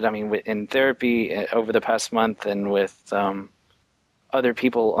analysis of it, I mean, in therapy over the past month and with other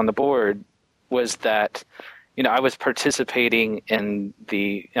people on the board, was that, I was participating in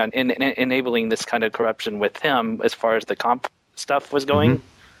in enabling this kind of corruption with him as far as the comp stuff was going.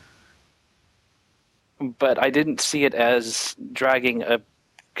 Mm-hmm. But I didn't see it as dragging a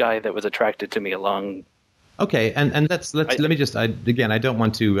guy that was attracted to me along. Okay, and let me just again, I don't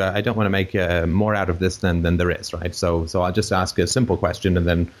want to make more out of this than there is, right? So I'll just ask a simple question, and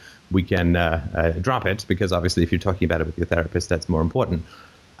then we can drop it, because obviously if you're talking about it with your therapist, that's more important.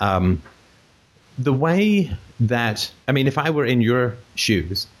 The way that, I mean, if I were in your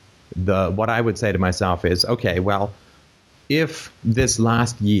shoes, what I would say to myself is, okay, well, if this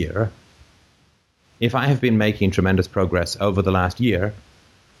last year, if I have been making tremendous progress over the last year,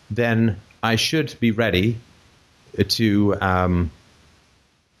 then I should be ready to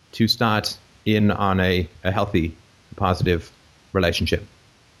start in on a healthy, positive relationship,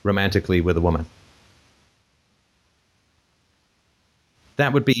 romantically with a woman.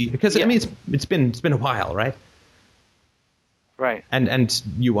 That would be because I mean it's been a while, right? Right. And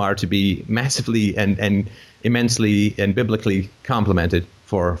you are to be massively and immensely and biblically complimented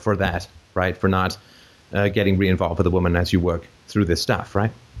for that, right? For not getting re-involved with a woman as you work through this stuff,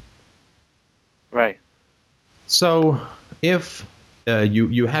 right? Right. So if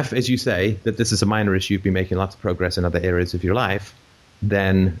you have, as you say, that this is a minor issue, you've been making lots of progress in other areas of your life,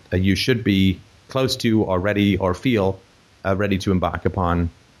 then you should be close to or ready or feel ready to embark upon,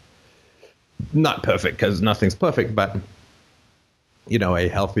 not perfect, because nothing's perfect, but, you know, a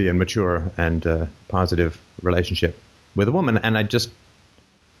healthy and mature and positive relationship with a woman. And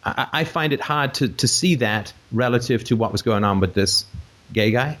I find it hard to see that relative to what was going on with this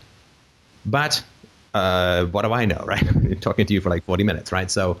gay guy. But what do I know, right? I'm talking to you for like 40 minutes, right?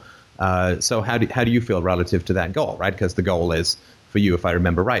 So how do you feel relative to that goal, right? Because the goal is for you, if I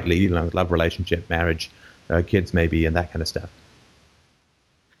remember rightly, you know, love, relationship, marriage, kids maybe, and that kind of stuff.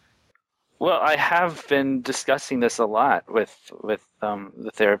 Well, I have been discussing this a lot with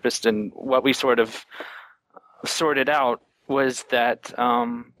the therapist, and what we sort of sorted out was that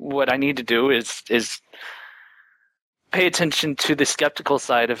what I need to do is pay attention to the skeptical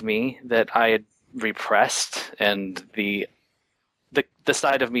side of me that I had repressed, and the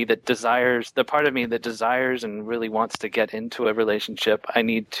side of me that desires, the part of me that desires and really wants to get into a relationship. I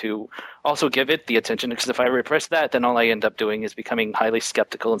need to also give it the attention, because if I repress that, then all I end up doing is becoming highly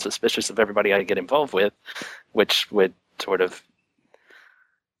skeptical and suspicious of everybody I get involved with, which would sort of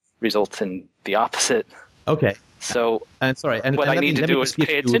result in the opposite. Okay. So sorry, and what I need to do is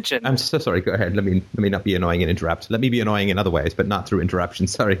pay attention. I'm so sorry. Go ahead. Let me not be annoying and interrupt. Let me be annoying in other ways, but not through interruption.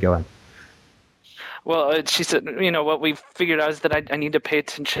 Sorry. Go on. Well, she said, you know, what we figured out is that I need to pay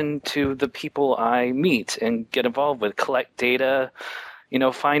attention to the people I meet and get involved with, collect data, you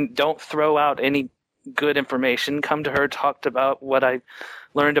know, don't throw out any good information. Come to her, talked about what I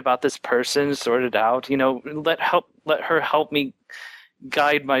learned about this person, sort it out, you know, let her help me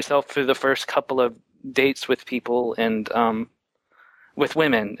guide myself through the first couple of dates with people and with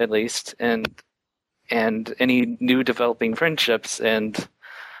women at least, and any new developing friendships, and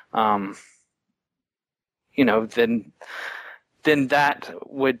you know, then that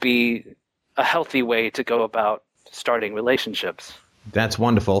would be a healthy way to go about starting relationships. That's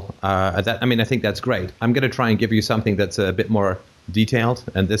wonderful. I think that's great. I'm going to try and give you something that's a bit more detailed,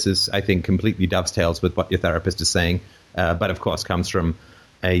 and this is, I think, completely dovetails with what your therapist is saying, but of course comes from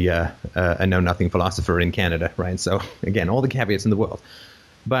a know-nothing philosopher in Canada, right? So again, all the caveats in the world.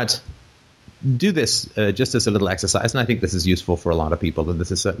 But do this just as a little exercise, and I think this is useful for a lot of people, and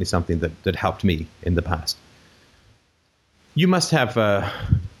this is certainly something that helped me in the past. You must have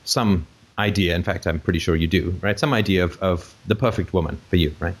some idea, in fact, I'm pretty sure you do, right? Some idea of the perfect woman for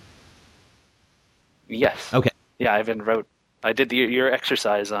you, right? Yes. Okay. Yeah, I did your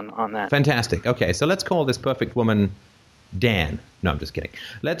exercise on that. Fantastic. Okay, so let's call this perfect woman Dan. No, I'm just kidding.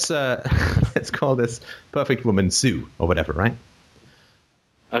 Let's call this perfect woman Sue, or whatever, right?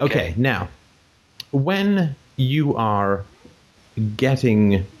 Okay, now, when you are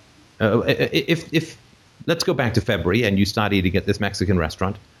getting, if let's go back to February and you start eating at this Mexican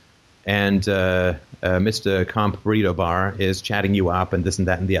restaurant, and Mr. Comp Burrito Bar is chatting you up and this and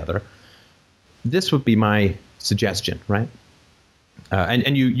that and the other, this would be my suggestion, right?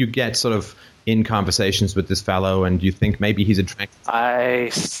 And you get sort of in conversations with this fellow, and you think maybe he's attracted. I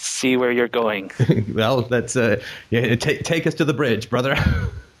see where you're going. Well, let's take us to the bridge, brother.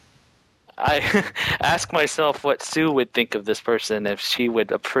 I ask myself what Sue would think of this person, if she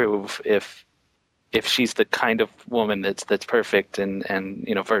would approve, if she's the kind of woman that's perfect and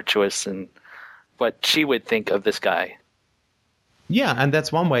you know, virtuous, and what she would think of this guy. Yeah, and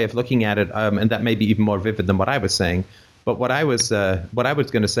that's one way of looking at it, and that may be even more vivid than what I was saying. But what I was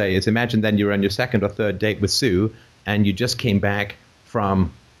going to say is, imagine then you're on your second or third date with Sue, and you just came back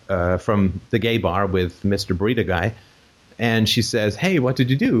from the gay bar with Mr. Burrito Guy, and she says, "Hey, what did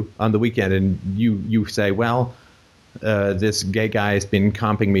you do on the weekend?" And you say, "Well, this gay guy has been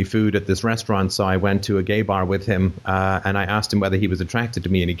comping me food at this restaurant, so I went to a gay bar with him, and I asked him whether he was attracted to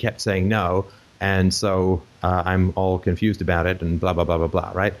me, and he kept saying no, and so I'm all confused about it, and blah, blah, blah, blah,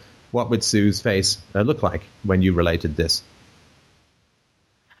 blah," right? What would Sue's face look like when you related this?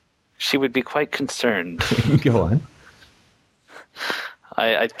 She would be quite concerned. Go on.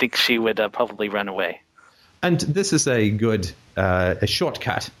 I think she would probably run away. And this is a good a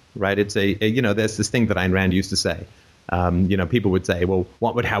shortcut, right? It's there's this thing that Ayn Rand used to say. People would say, well,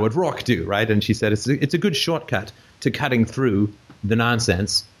 what would Howard Roark do, right? And she said it's a good shortcut to cutting through the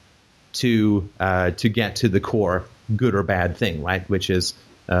nonsense to get to the core good or bad thing, right? Which is,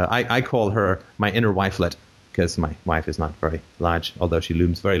 I call her my inner wifelet, because my wife is not very large, although she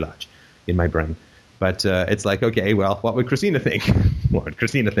looms very large in my brain. But it's like, okay, well, what would Christina think? What would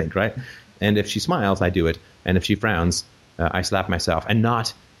Christina think, right? And if she smiles, I do it. And if she frowns, I slap myself. And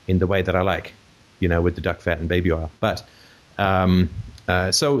not in the way that I like, with the duck fat and baby oil. But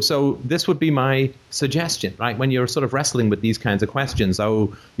so this would be my suggestion, right? When you're sort of wrestling with these kinds of questions,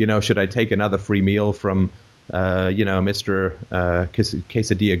 should I take another free meal from, Mr.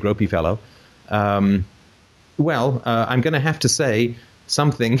 Quesadilla Gropey fellow? I'm going to have to say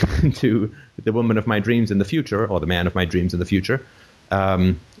something to the woman of my dreams in the future, or the man of my dreams in the future.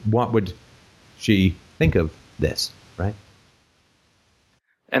 What would she think of this, right?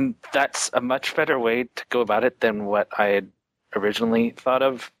 And that's a much better way to go about it than what I had originally thought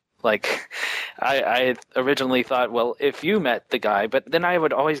of. Like, I originally thought, well, if you met the guy, but then I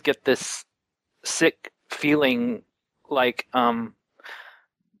would always get this sick feeling like,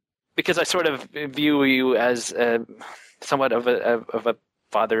 because I sort of view you as somewhat of a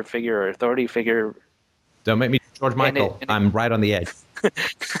father figure or authority figure. Don't make me George Michael. I'm right on the edge.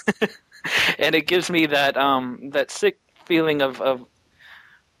 And it gives me that that sick feeling of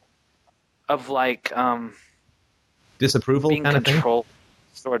like disapproval, being kind controlled, of thing?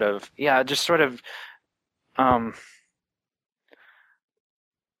 sort of. Yeah, just sort of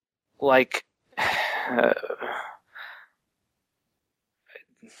like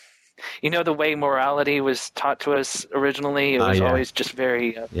the way morality was taught to us originally. It was always just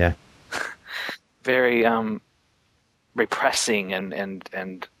very very repressing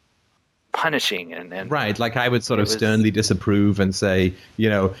and punishing and right, like I would sort of sternly disapprove and say,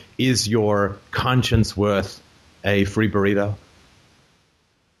 is your conscience worth a free burrito?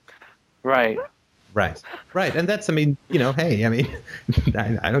 Right, and that's, hey,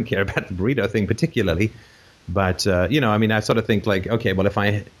 I don't care about the burrito thing particularly, but I sort of think like, okay, well, if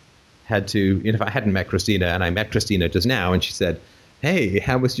I hadn't met Christina and I met Christina just now and she said, hey,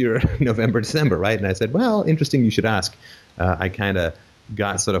 how was your November, December, right? And I said, well, interesting you should ask. I kind of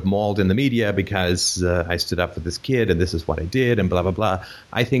got sort of mauled in the media because I stood up for this kid and this is what I did and blah, blah, blah.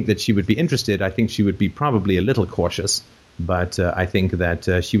 I think that she would be interested. I think she would be probably a little cautious, but I think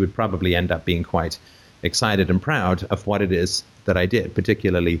that she would probably end up being quite excited and proud of what it is that I did,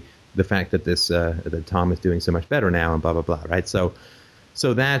 particularly the fact that that Tom is doing so much better now and blah, blah, blah, right? So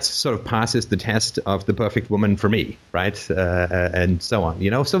that sort of passes the test of the perfect woman for me, right? And so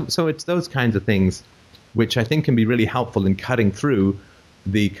on, So it's those kinds of things which I think can be really helpful in cutting through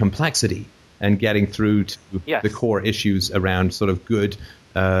the complexity and getting through to the core issues around sort of good,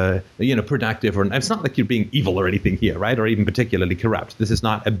 productive, or it's not like you're being evil or anything here, right? Or even particularly corrupt. This is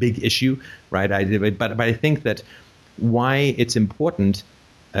not a big issue, right? But I think that why it's important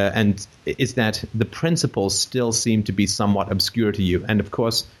and is that the principles still seem to be somewhat obscure to you. And of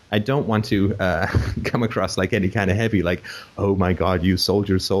course, I don't want to come across like any kind of heavy, like, oh my God, you sold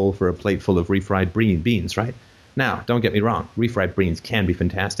your soul for a plate full of refried beans, right? Now, don't get me wrong, refried beans can be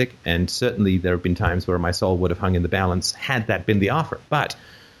fantastic, and certainly there have been times where my soul would have hung in the balance had that been the offer. But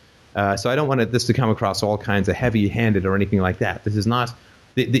so I don't want this to come across all kinds of heavy-handed or anything like that. This is not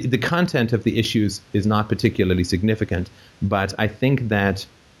the content of the issues is not particularly significant, but I think that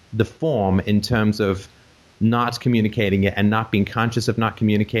the form in terms of not communicating it and not being conscious of not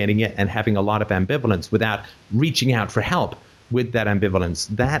communicating it and having a lot of ambivalence without reaching out for help with that ambivalence,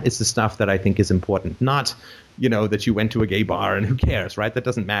 that is the stuff that I think is important. Not, that you went to a gay bar and who cares, right? That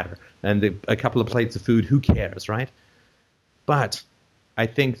doesn't matter. And a couple of plates of food, who cares, right? But I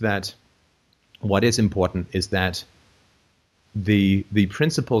think that what is important is that the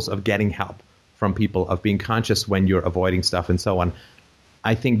principles of getting help from people, of being conscious when you're avoiding stuff and so on,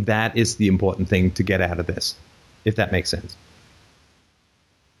 I think that is the important thing to get out of this, if that makes sense.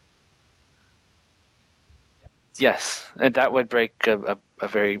 Yes, and that would break a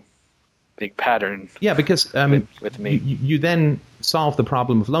very big pattern. Yeah, because with me. You then solve the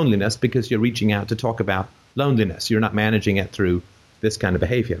problem of loneliness because you're reaching out to talk about loneliness. You're not managing it through this kind of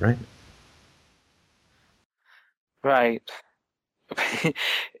behavior, right? Right.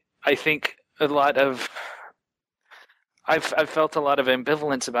 I think I've felt a lot of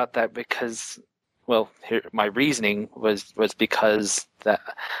ambivalence about that because, my reasoning was because that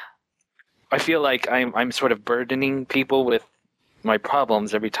I feel like I'm sort of burdening people with my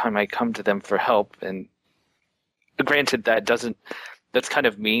problems every time I come to them for help. And granted, that doesn't that's kind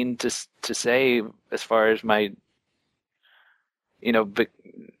of mean to say as far as my, but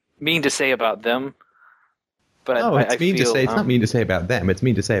mean to say about them. But No, it's mean to feel, say. It's not mean to say about them. It's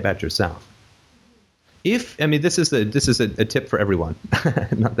mean to say about yourself. This is a tip for everyone.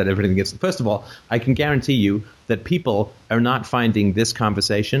 Not that everything gets. First of all, I can guarantee you that people are not finding this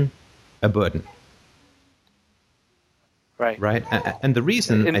conversation a burden. Right. Right. And the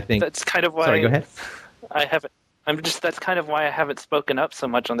reason, I think, that's kind of why. Sorry, go ahead. I haven't. That's kind of why I haven't spoken up so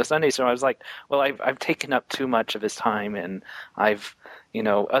much on the Sunday. So I was like, well, I've taken up too much of his time, and I've,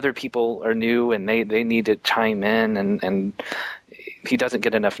 other people are new and they need to chime in, and he doesn't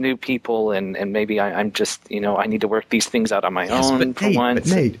get enough new people, and maybe I'm just, I need to work these things out on my own for once.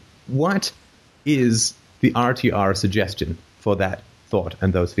 But Nate, what is the RTR suggestion for that thought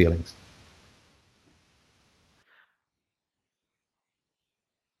and those feelings?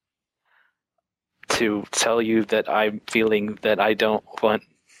 To tell you that I'm feeling that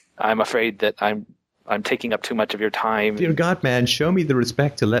I'm afraid that I'm taking up too much of your time. Dear God, man, show me the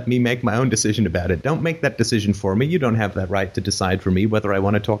respect to let me make my own decision about it. Don't make that decision for me. You don't have that right to decide for me whether I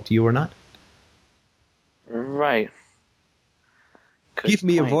want to talk to you or not. Right. Give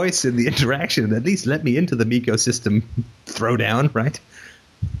me a voice in the interaction. At least let me into the ecosystem throwdown, right?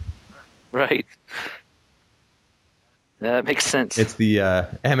 Right. That makes sense. It's the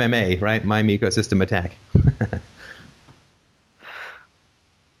MMA, right? Mime ecosystem attack.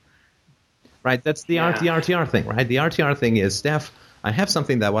 Right, that's the RTR thing, right? The RTR thing is, Steph, I have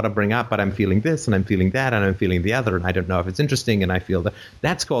something that I want to bring up, but I'm feeling this, and I'm feeling that, and I'm feeling the other, and I don't know if it's interesting, and I feel that.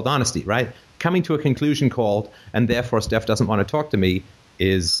 That's called honesty, right? Coming to a conclusion called, and therefore Steph doesn't want to talk to me,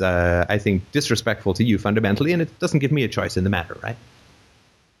 is, I think, disrespectful to you fundamentally, and it doesn't give me a choice in the matter, right?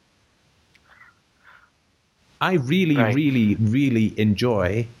 I really, really, really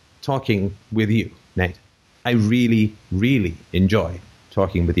enjoy talking with you, Nate. I really, really enjoy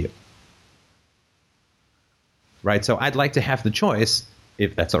talking with you. Right, so I'd like to have the choice,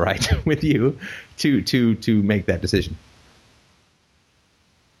 if that's all right with you, to make that decision.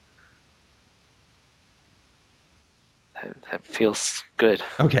 That feels good.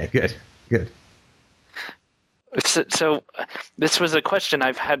 Okay, good. So this was a question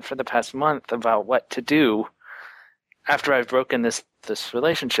I've had for the past month about what to do after I've broken this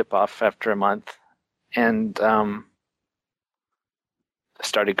relationship off after a month, and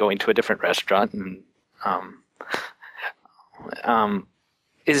started going to a different restaurant, and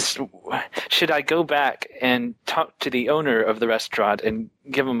should I go back and talk to the owner of the restaurant and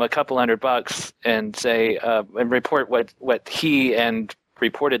give him a couple $100 and say and report what he and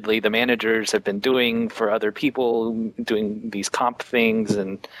reportedly the managers have been doing for other people, doing these comp things?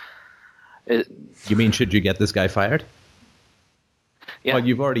 And you mean, should you get this guy fired? Yeah. Well,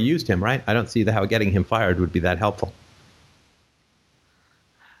 you've already used him, right? I don't see how getting him fired would be that helpful.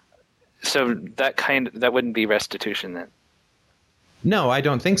 So that wouldn't be restitution then? No, I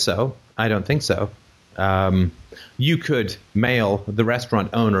don't think so. You could mail the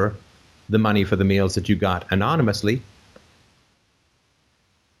restaurant owner the money for the meals that you got anonymously,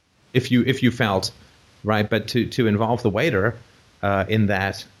 if you felt right. But to involve the waiter in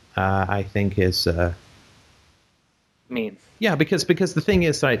that, I think is mean. Yeah, because the thing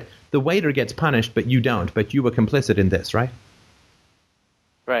is, right, the waiter gets punished, but you don't. But you were complicit in this, right?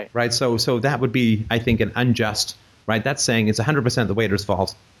 Right. So that would be, I think, an unjust. Right. That's saying it's 100% the waiter's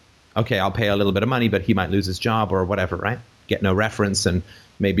fault. Okay, I'll pay a little bit of money, but he might lose his job or whatever. Right. Get no reference, and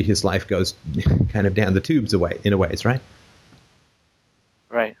maybe his life goes kind of down the tubes in a ways. Right.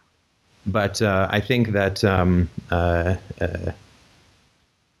 Right. But I think that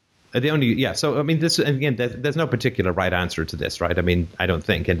the only So I mean, this again. There's no particular right answer to this, right? I mean, I don't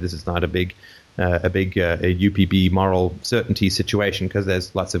think, and this is not a big UPB moral certainty situation, because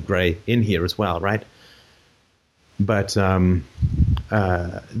there's lots of gray in here as well, right? But the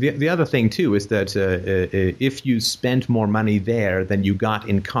other thing too is that if you spent more money there than you got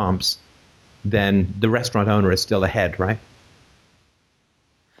in comps, then the restaurant owner is still ahead, right?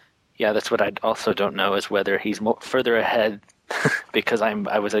 Yeah, that's what I also don't know, is whether he's further ahead because I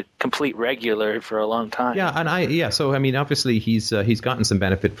was a complete regular for a long time. Yeah, so I mean, obviously he's gotten some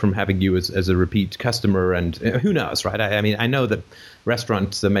benefit from having you as a repeat customer, and who knows, right? I mean, I know that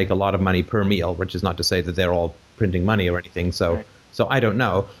restaurants make a lot of money per meal, which is not to say that they're all printing money or anything. So right. So I don't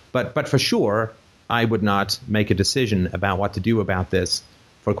know, but for sure, I would not make a decision about what to do about this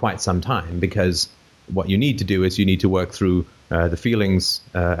for quite some time, because what you need to do is you need to work through the feelings,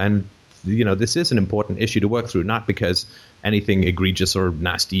 and this is an important issue to work through, not because anything egregious or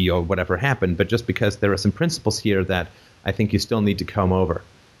nasty or whatever happened, but just because there are some principles here that I think you still need to comb over,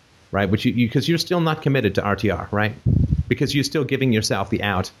 right? Which because you're still not committed to RTR, right? Because you're still giving yourself the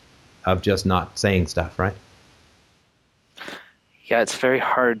out of just not saying stuff, right? Yeah, it's very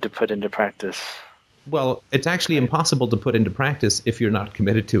hard to put into practice. Well, it's actually impossible to put into practice if you're not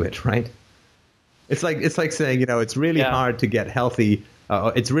committed to it, right? It's like saying, it's really hard to get healthy.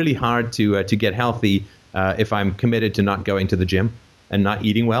 It's really hard to get healthy if I'm committed to not going to the gym and not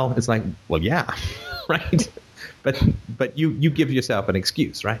eating well. It's like, well, yeah, right. But you give yourself an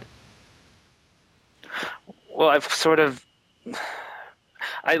excuse, right? Well,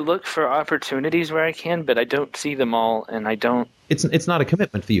 I look for opportunities where I can, but I don't see them all, and I don't. It's not a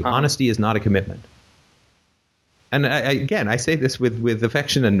commitment for you. Honesty is not a commitment. And I say this with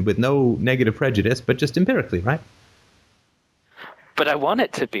affection and with no negative prejudice, but just empirically, right? But I want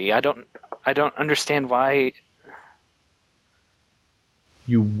it to be. I don't understand why.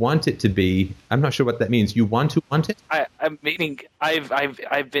 You want it to be. I'm not sure what that means. You want it? I'm meaning I've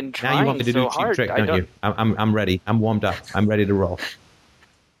been trying. Now you want me to do a cheap hard. trick, don't you? I'm ready. I'm warmed up. I'm ready to roll.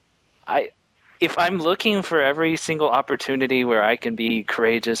 If I'm looking for every single opportunity where I can be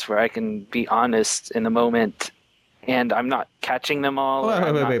courageous, where I can be honest in the moment, and I'm not catching them all.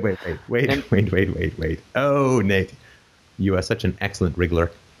 Wait. Oh, Nate, you are such an excellent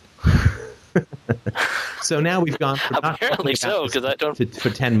wriggler. So now we've gone from apparently so, because I don't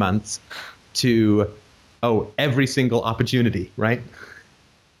for 10 months to every single opportunity, right?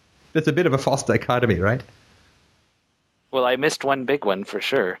 That's a bit of a false dichotomy, right? Well, I missed one big one for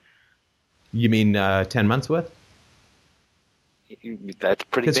sure. You mean 10 months worth? That's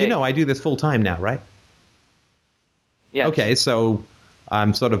pretty big. Because I do this full time now, right? Yeah. Okay, so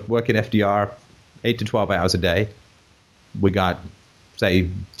I'm sort of working FDR 8 to 12 hours a day. We got, say,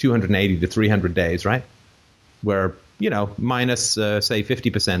 280 to 300 days, right? Where, minus, say,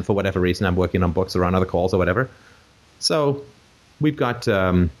 50% for whatever reason. I'm working on books or on other calls or whatever. So we've got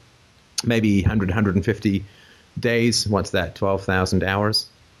maybe 100, 150 days. What's that? 12,000 hours.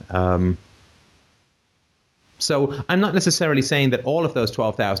 So I'm not necessarily saying that all of those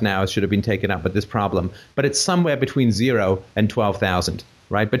 12,000 hours should have been taken up with this problem, but it's somewhere between 0 and 12,000,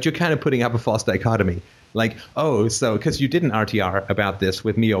 right? But you're kind of putting up a false dichotomy. Like, so because you didn't RTR about this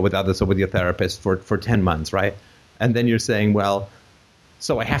with me or with others or with your therapist for 10 months, right? And then you're saying, well,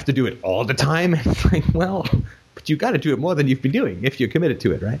 so I have to do it all the time? It's like, well, but you got to do it more than you've been doing if you're committed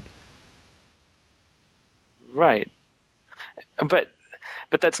to it, right? Right. But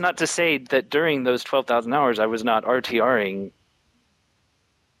that's not to say that during those 12,000 hours I was not RTRing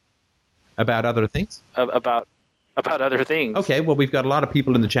about other things. About other things. Okay, well, we've got a lot of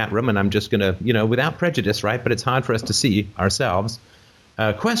people in the chat room, and I'm just going to, without prejudice, right? But it's hard for us to see ourselves.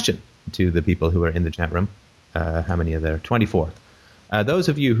 Question to the people who are in the chat room. How many are there? 24. Those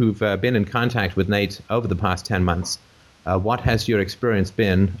of you who've been in contact with Nate over the past 10 months, what has your experience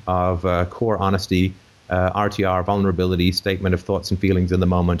been of core honesty, RTR, vulnerability, statement of thoughts and feelings in the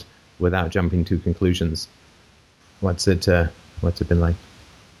moment without jumping to conclusions? What's it been like?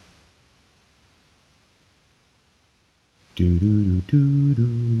 Do.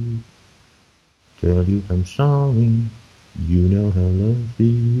 Tell you I'm sorry. You know how lovely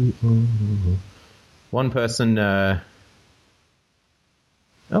you are. One person.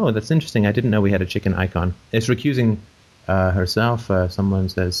 That's interesting. I didn't know we had a chicken icon. Is recusing herself. Someone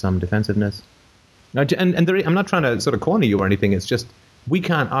says some defensiveness. No, and I'm not trying to sort of corner you or anything. It's just we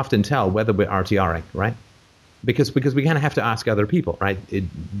can't often tell whether we're RTRing, right? Because we kind of have to ask other people, right?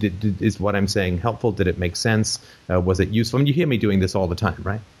 Is what I'm saying helpful? Did it make sense? Was it useful? And you hear me doing this all the time,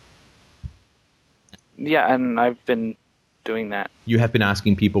 right? Yeah, and I've been doing that. You have been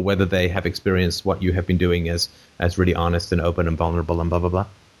asking people whether they have experienced what you have been doing as really honest and open and vulnerable and blah, blah, blah.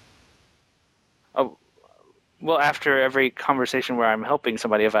 Oh, well, after every conversation where I'm helping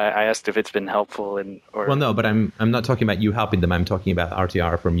somebody, if I asked if it's been helpful Well, no, but I'm not talking about you helping them. I'm talking about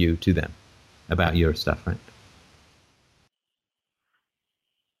RTR from you to them about your stuff, right?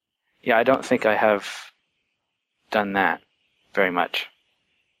 Yeah, I don't think I have done that very much.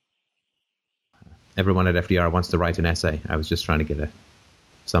 Everyone at FDR wants to write an essay. I was just trying to get a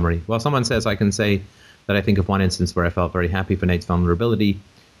summary. Well, someone says I can say that I think of one instance where I felt very happy for Nate's vulnerability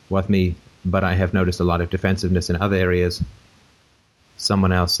with me, but I have noticed a lot of defensiveness in other areas.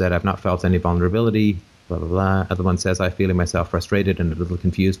 Someone else said I've not felt any vulnerability, blah, blah, blah. Other one says I'm feeling myself frustrated and a little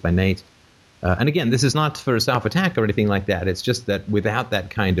confused by Nate. And again, this is not for self-attack or anything like that. It's just that without that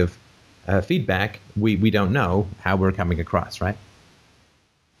kind of feedback, we don't know how we're coming across, right?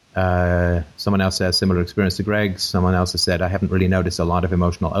 Someone else says similar experience to Greg's. Someone else has said I haven't really noticed a lot of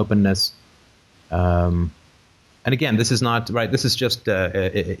emotional openness. And again, this is not right. This is just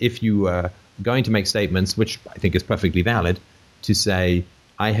if you are going to make statements, which I think is perfectly valid, to say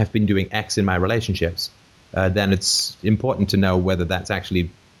I have been doing X in my relationships. then it's important to know whether that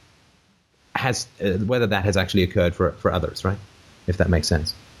has actually occurred for others, right? If that makes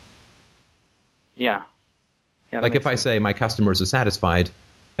sense. Yeah. Like if I say my customers are satisfied,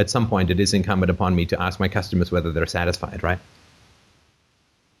 at some point it is incumbent upon me to ask my customers whether they're satisfied, right?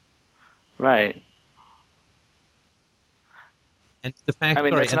 Right. And the fact, I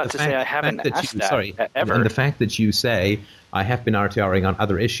mean, that's not to say I haven't asked that ever. And the fact that you say I have been RTRing on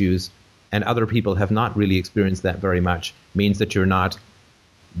other issues, and other people have not really experienced that very much, means that you're not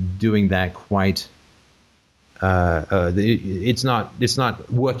doing that quite. It's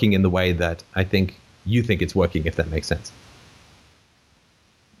not working in the way that I think you think it's working, if that makes sense.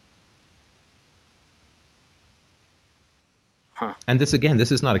 Huh. And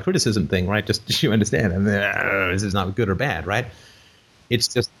this is not a criticism thing, right? Just you understand, and this is not good or bad, right? It's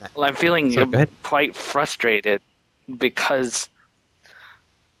just. Well, I'm feeling quite frustrated because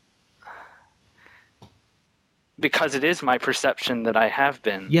it is my perception that I have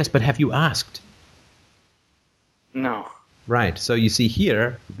been. Yes, but have you asked? No. Right. So you see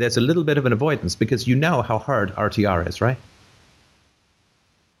here, there's a little bit of an avoidance because you know how hard RTR is, right?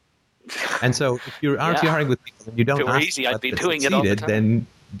 And so if you're RTRing with people and you don't ask easy, I'd be doing it all the time. Then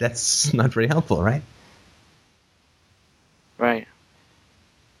that's not very helpful, right? Right.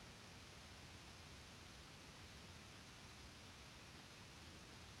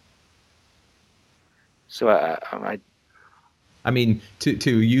 So I mean,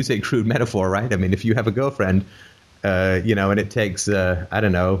 to use a crude metaphor, right? I mean, if you have a girlfriend, and it takes, I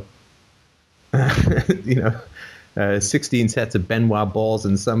don't know, 16 sets of Benoit balls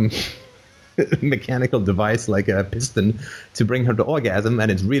and some mechanical device like a piston to bring her to orgasm, and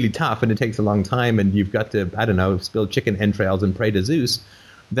it's really tough and it takes a long time, and you've got to, I don't know, spill chicken entrails and pray to Zeus,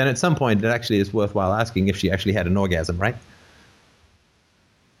 then at some point it actually is worthwhile asking if she actually had an orgasm, right?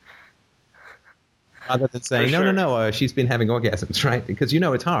 Rather than saying, no, she's been having orgasms, right? Because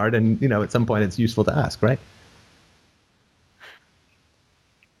it's hard, and at some point it's useful to ask, right?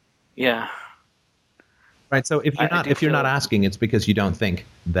 Yeah. Right. So if you're not asking, it's because you don't think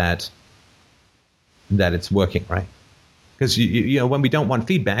that it's working, right? Because when we don't want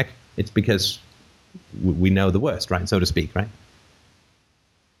feedback, it's because we know the worst, right, so to speak, right?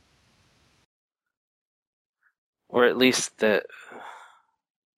 Or at least that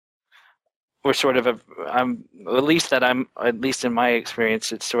we're sort of at least in my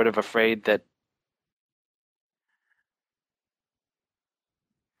experience, it's sort of afraid that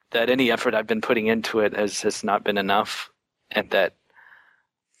any effort I've been putting into it has not been enough, and that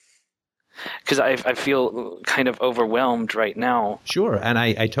because I feel kind of overwhelmed right now. Sure, and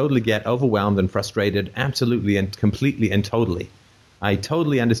I totally get overwhelmed and frustrated, absolutely and completely and totally. I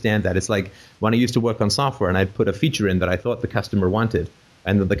totally understand that. It's like when I used to work on software and I'd put a feature in that I thought the customer wanted,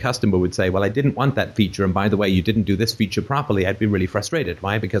 and then the customer would say, well, I didn't want that feature, and by the way, you didn't do this feature properly. I'd be really frustrated.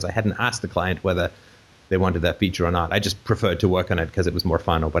 Why? Because I hadn't asked the client whether they wanted that feature or not. I just preferred to work on it because it was more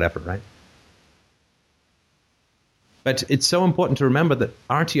fun or whatever, right? But it's so important to remember that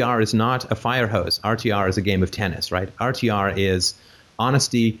RTR is not a fire hose. RTR is a game of tennis, right? RTR is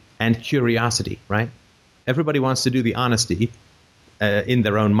honesty and curiosity, right? Everybody wants to do the honesty in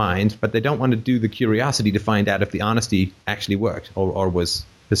their own mind, but they don't want to do the curiosity to find out if the honesty actually worked or was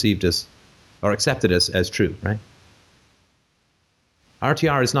perceived as or accepted as true, right?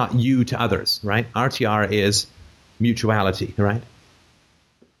 RTR is not you to others, right? RTR is mutuality, right?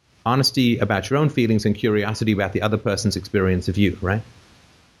 Honesty about your own feelings and curiosity about the other person's experience of you, right?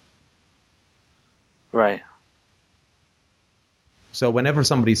 Right. So whenever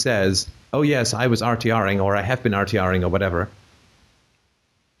somebody says, oh yes, I was RTRing or I have been RTRing or whatever,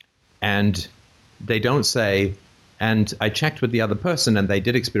 and they don't say, and I checked with the other person and they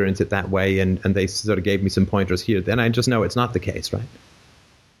did experience it that way and they sort of gave me some pointers here, then I just know it's not the case, right?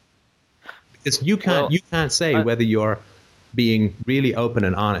 Because you can't say whether you're being really open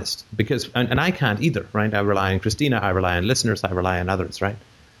and honest, because and I can't either, right? I rely on Christina, I rely on listeners, I rely on others, right,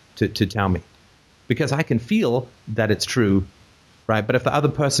 to tell me, because I can feel that it's true, right? But if the other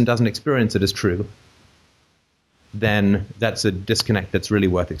person doesn't experience it as true, then that's a disconnect that's really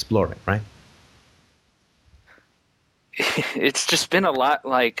worth exploring, right? It's just been a lot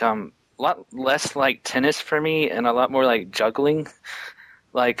less like tennis for me and a lot more like juggling,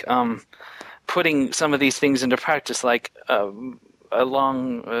 like putting some of these things into practice. Like a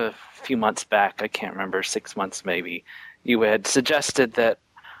few months back, I can't remember, 6 months maybe, you had suggested that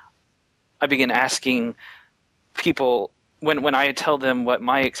I begin asking people when I tell them what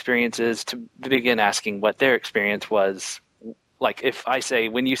my experience is, to begin asking what their experience was. Like if I say,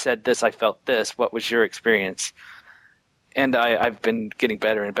 when you said this, I felt this, what was your experience? And I've been getting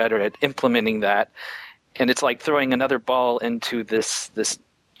better and better at implementing that. it's like throwing another ball into this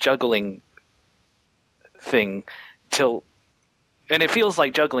juggling thing and it feels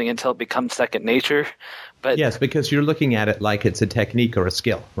like juggling until it becomes second nature. But yes, because you're looking at it like it's a technique or a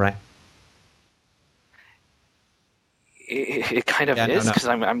skill, right? It kind of is, because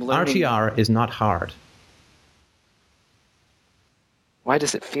I'm learning. RTR is not hard. Why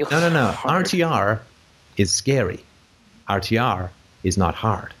does it feel No. hard? RTR is scary. RTR is not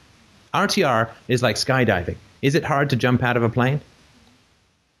hard. RTR is like skydiving. Is it hard to jump out of a plane?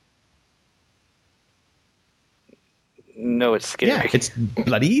 No, it's scary. Yeah, it's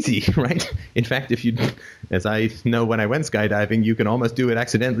bloody easy, right? In fact, as I know when I went skydiving, you can almost do it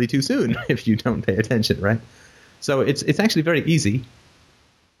accidentally too soon if you don't pay attention, right? So it's actually very easy.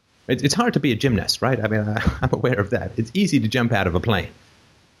 It's hard to be a gymnast, right? I mean, I'm aware of that. It's easy to jump out of a plane.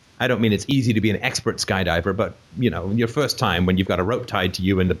 I don't mean it's easy to be an expert skydiver, but, your first time when you've got a rope tied to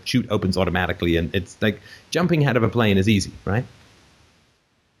you and the chute opens automatically, and it's like jumping out of a plane is easy, right?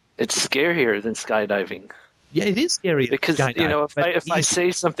 It's scarier than skydiving. Yeah, it is scary. Because, if I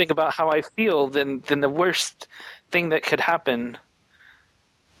say something about how I feel, then the worst thing that could happen...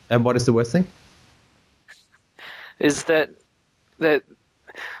 And what is the worst thing? Is that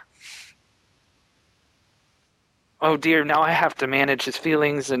oh dear, now I have to manage his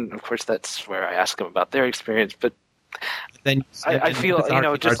feelings, and of course that's where I ask him about their experience. But then I feel,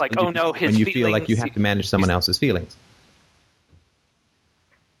 just like, oh no, his feelings. When you feel like you have to manage someone else's feelings.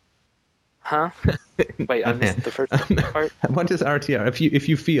 Huh? Wait, I missed the first part. What does RTR? If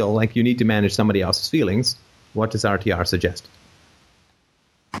you feel like you need to manage somebody else's feelings, what does RTR suggest?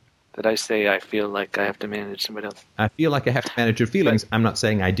 Did I say I feel like I have to manage somebody else? I feel like I have to manage your feelings. I'm not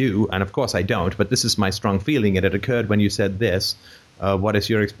saying I do, and of course I don't, but this is my strong feeling, and it occurred when you said this. What is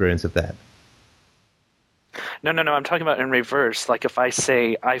your experience of that? No, I'm talking about in reverse. Like if I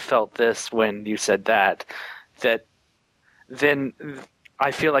say I felt this when you said that then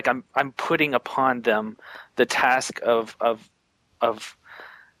I feel like I'm putting upon them the task of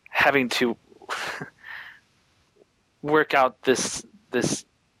having to work out this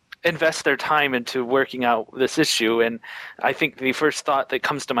invest their time into working out this issue, and I think the first thought that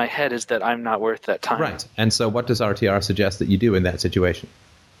comes to my head is that I'm not worth that time. Right. And so what does RTR suggest that you do in that situation?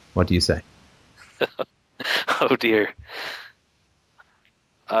 What do you say? Oh dear.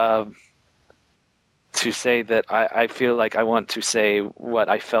 To say that I feel like I want to say what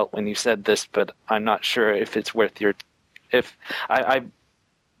I felt when you said this, but I'm not sure if it's worth your... If I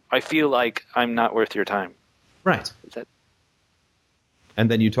feel like I'm not worth your time. Right. Is that... And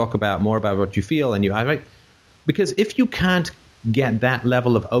then you talk more about what you feel, and because if you can't get that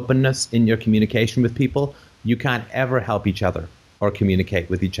level of openness in your communication with people, you can't ever help each other or communicate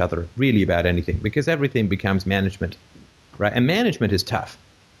with each other really about anything, because everything becomes management, right? And management is tough.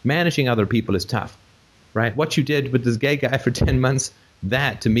 Managing other people is tough, right? What you did with this gay guy for 10 months,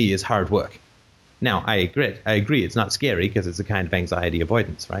 that to me is hard work. Now, I agree. It's not scary because it's a kind of anxiety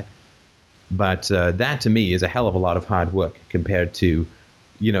avoidance, right? But that to me is a hell of a lot of hard work compared to,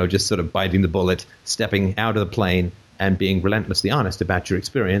 just sort of biting the bullet, stepping out of the plane and being relentlessly honest about your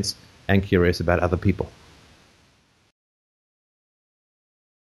experience and curious about other people.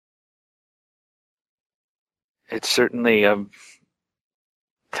 It certainly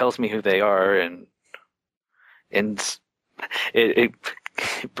tells me who they are, and it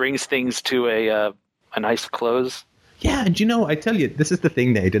brings things to a nice close. Yeah, and I tell you, this is the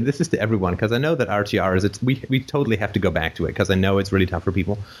thing, Nate, and this is to everyone, because I know that RTR we totally have to go back to it, because I know it's really tough for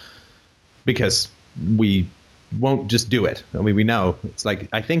people, because we won't just do it. I mean, we know it's like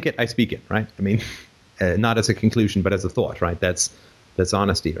I think it, I speak it, right? I mean, not as a conclusion, but as a thought, right? That's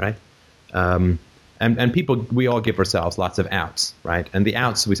honesty, right? And people, we all give ourselves lots of outs, right? And the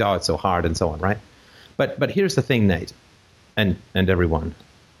outs, we say, oh, it's so hard and so on, right? But here's the thing, Nate, and everyone.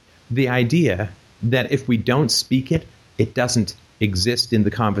 The idea that if we don't speak it, it doesn't exist in the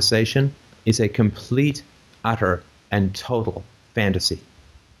conversation is a complete, utter, and total fantasy.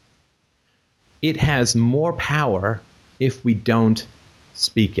 It has more power if we don't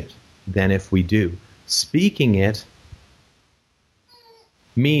speak it than if we do. Speaking it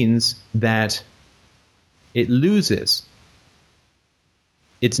means that it loses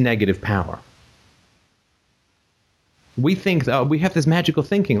its negative power. We think, we have this magical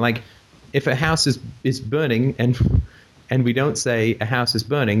thinking, like if a house is burning and we don't say a house is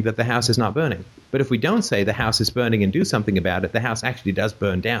burning, that the house is not burning. But if we don't say the house is burning and do something about it, the house actually does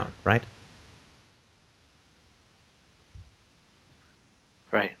burn down, right?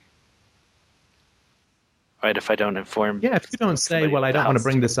 Right. Right, if I don't inform... Yeah, if you don't say, well, I don't want to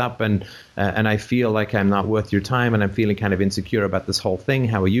bring this up, and I feel like I'm not worth your time, and I'm feeling kind of insecure about this whole thing,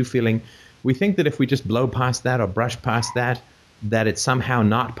 how are you feeling? We think that if we just blow past that or brush past that, that it's somehow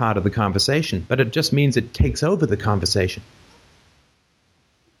not part of the conversation, but it just means it takes over the conversation.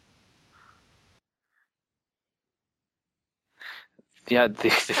 Yeah, the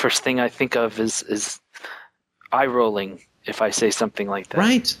first thing I think of is eye rolling if I say something like that.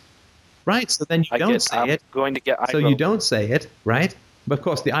 Right. So then you don't say it. I'm going to get eye So rolling. you don't say it, right? But of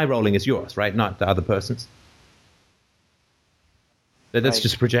course, the eye rolling is yours, right? Not the other person's. That's Right.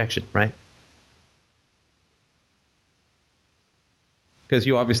 just projection, right? Because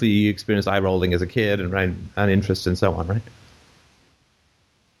you obviously experienced eye rolling as a kid and right, uninterest and so on, right?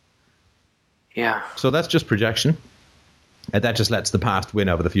 Yeah. So that's just projection. And that just lets the past win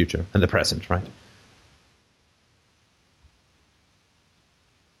over the future and the present, right?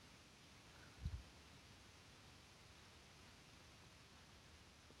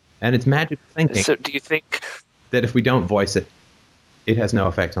 And it's magic thinking So do you think... that if we don't voice it, it has no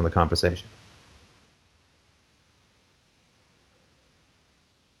effect on the conversation.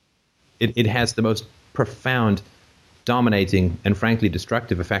 It has the most profound, dominating, and frankly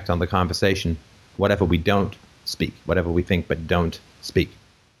destructive effect on the conversation, whatever we don't speak, whatever we think but don't speak.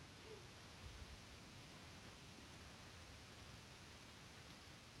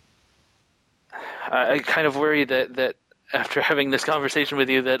 I kind of worry that after having this conversation with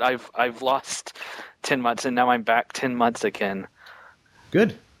you that I've lost 10 months and now I'm back 10 months again.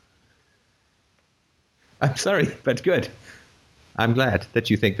 Good. I'm sorry, but good. I'm glad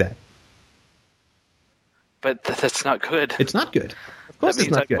that you think that. But that's not good. It's not good. Of course That it's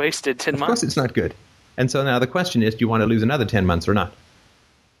means not I've good. wasted 10 Of months. course it's not good. And so now the question is, do you want to lose another 10 months or not?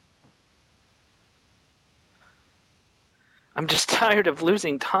 I'm just tired of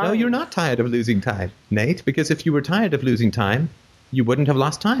losing time. No, you're not tired of losing time, Nate, because if you were tired of losing time, you wouldn't have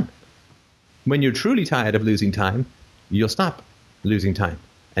lost time. When you're truly tired of losing time, you'll stop losing time,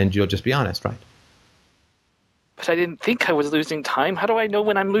 and you'll just be honest, right? But I didn't think I was losing time. How do I know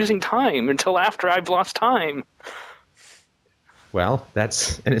when I'm losing time until after I've lost time? Well,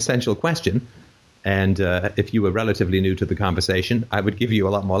 that's an essential question, and if you were relatively new to the conversation, I would give you a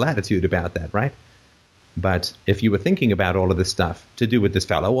lot more latitude about that, right? But if you were thinking about all of this stuff to do with this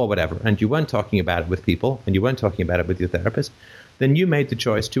fellow or whatever, and you weren't talking about it with people, and you weren't talking about it with your therapist, then you made the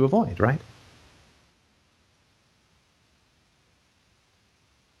choice to avoid, right?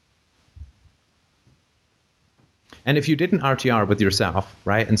 And if you didn't RTR with yourself,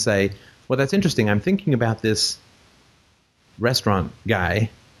 right, and say, well, that's interesting, I'm thinking about this restaurant guy,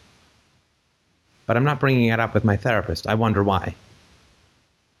 but I'm not bringing it up with my therapist. I wonder why.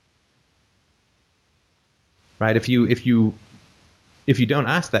 Right? If you don't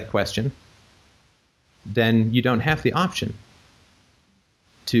ask that question, then you don't have the option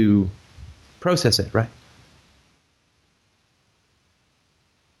to process it, right?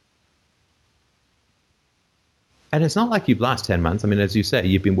 And it's not like you've lost 10 months. I mean, as you say,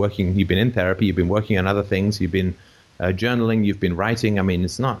 you've been in therapy, you've been working on other things, you've been journaling, you've been writing. I mean,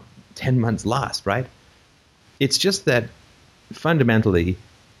 it's not 10 months lost, right? It's just that fundamentally,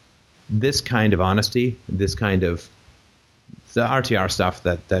 this kind of honesty, this kind of the RTR stuff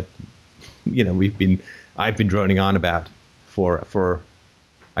that you know I've been droning on about for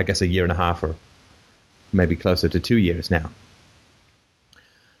I guess a year and a half or maybe closer to 2 years now.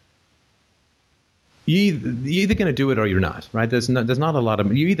 You're either going to do it or you're not, right? There's not a lot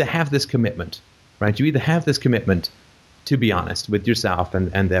of you either have this commitment, right? You either have this commitment to be honest with yourself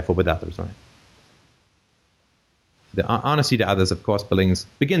and therefore with others, right? The honesty to others, of course,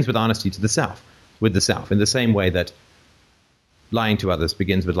 begins with honesty to the self, with the self, in the same way that lying to others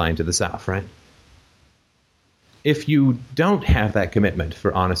begins with lying to the self, right? If you don't have that commitment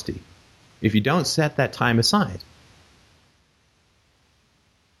for honesty, if you don't set that time aside,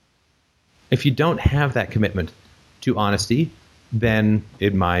 if you don't have that commitment to honesty, then,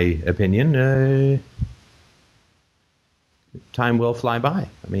 in my opinion, time will fly by.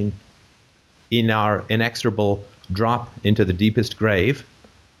 I mean, in our inexorable drop into the deepest grave,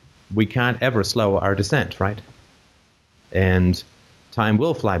 we can't ever slow our descent, right? And time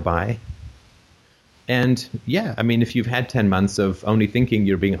will fly by. And yeah, I mean, if you've had 10 months of only thinking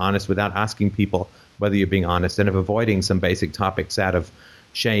you're being honest without asking people whether you're being honest and of avoiding some basic topics out of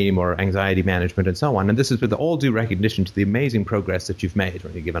shame or anxiety management and so on, and this is with all due recognition to the amazing progress that you've made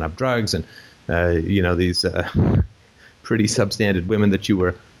when you've given up drugs and, these pretty substandard women that you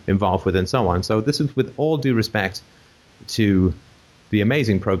were involved with and so on. So this is with all due respect to the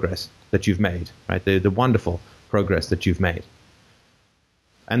amazing progress that you've made, right? The wonderful progress that you've made.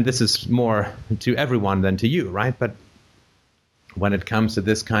 And this is more to everyone than to you, right? But when it comes to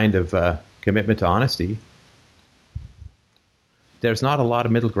this kind of commitment to honesty, there's not a lot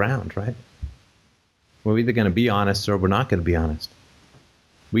of middle ground, right? We're either going to be honest or we're not going to be honest.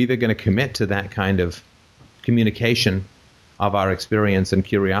 We're either going to commit to that kind of communication of our experience and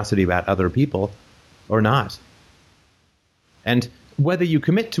curiosity about other people or not. And whether you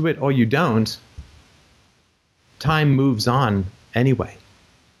commit to it or you don't, time moves on anyway.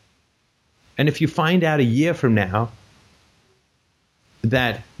 And if you find out a year from now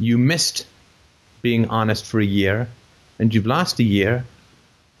that you missed being honest for a year and you've lost a year,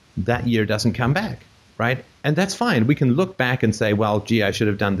 that year doesn't come back, right? And that's fine. We can look back and say, well, gee, I should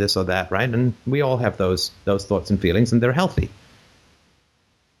have done this or that, right? And we all have those thoughts and feelings, and they're healthy.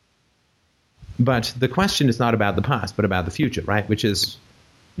 But the question is not about the past, but about the future, right? Which is,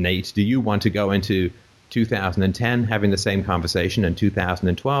 Nate, do you want to go into 2010 having the same conversation, and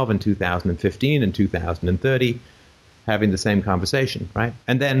 2012 and 2015 and 2030 having the same conversation, right?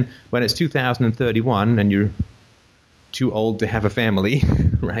 And then when it's 2031 and you're too old to have a family,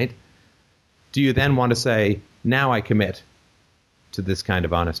 right? Do you then want to say, now I commit to this kind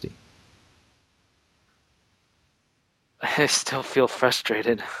of honesty? I still feel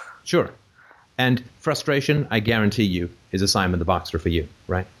frustrated. Sure. And frustration, I guarantee you, is a Simon the Boxer for you,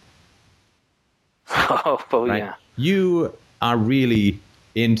 right? Oh, right? Yeah. You are really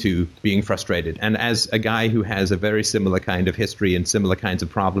into being frustrated. And as a guy who has a very similar kind of history and similar kinds of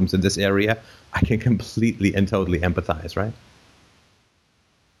problems in this area, I can completely and totally empathize, right?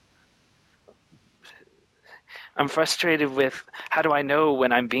 I'm frustrated with, how do I know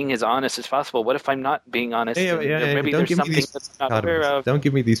when I'm being as honest as possible? What if I'm not being honest? Maybe there's something that's not aware of. Don't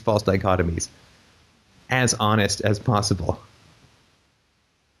give me these false dichotomies. As honest as possible.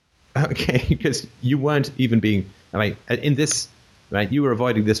 Okay, because you weren't even being, in this, right, you were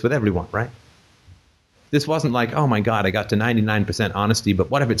avoiding this with everyone, right? This wasn't like, oh my God, I got to 99% honesty, but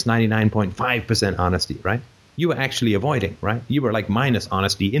what if it's 99.5% honesty, right? You were actually avoiding, right? You were like minus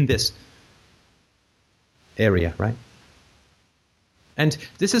honesty in this area, right? And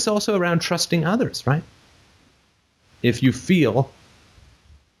this is also around trusting others, right? If you feel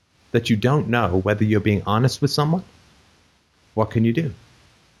that you don't know whether you're being honest with someone, what can you do?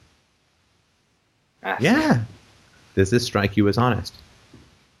 Yeah. Does this strike you as honest?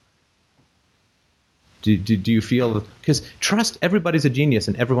 Do you feel... Because trust, everybody's a genius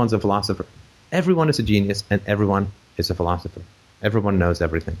and everyone's a philosopher. Everyone is a genius and everyone is a philosopher. Everyone knows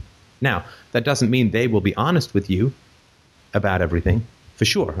everything. Now, that doesn't mean they will be honest with you about everything, for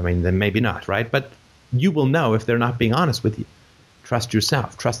sure. I mean, then maybe not, right? But you will know if they're not being honest with you. Trust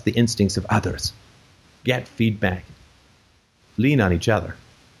yourself. Trust the instincts of others. Get feedback. Lean on each other.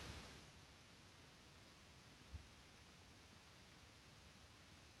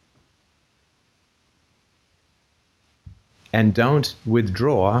 And don't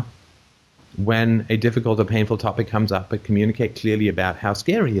withdraw when a difficult or painful topic comes up, but communicate clearly about how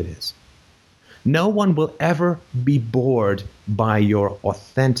scary it is. No one will ever be bored by your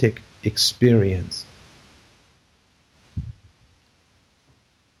authentic experience.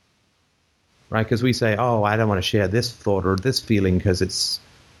 Right? Because we say, oh, I don't want to share this thought or this feeling because it's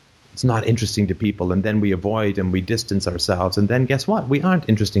not interesting to people. And then we avoid and we distance ourselves. And then guess what? We aren't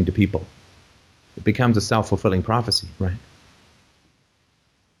interesting to people. It becomes a self-fulfilling prophecy, right?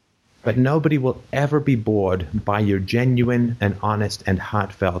 But nobody will ever be bored by your genuine and honest and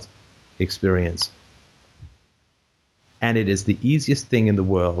heartfelt experience. And it is the easiest thing in the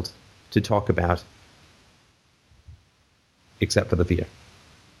world to talk about, except for the fear.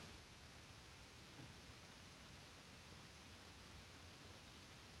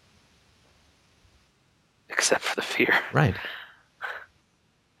 Except for the fear. Right.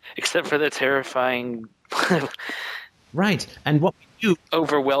 Except for the terrifying... Right. And what we do...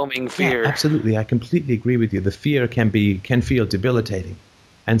 overwhelming fear. Yeah, absolutely. I completely agree with you. The fear can feel debilitating.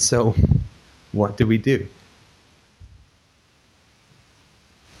 And so, what do?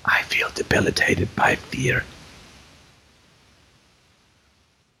 I feel debilitated by fear.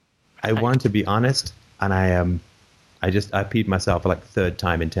 I want to be honest, and I peed myself for like the third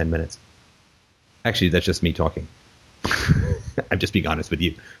time in 10 minutes. Actually, that's just me talking. I'm just being honest with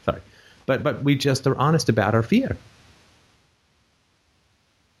you. Sorry. But we just are honest about our fear.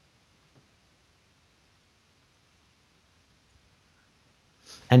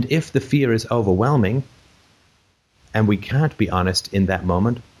 And if the fear is overwhelming and we can't be honest in that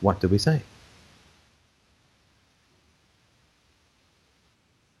moment, what do we say?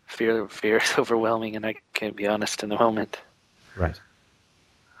 Fear is overwhelming and I can't be honest in the moment. Right.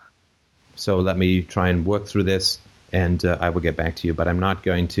 So let me try and work through this and I will get back to you. But I'm not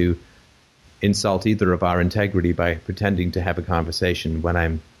going to insult either of our integrity by pretending to have a conversation when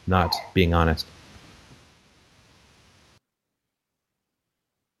I'm not being honest.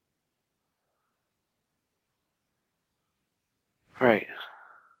 Right.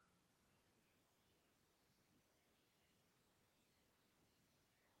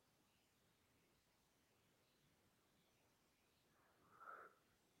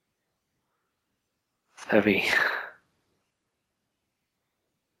 It's heavy.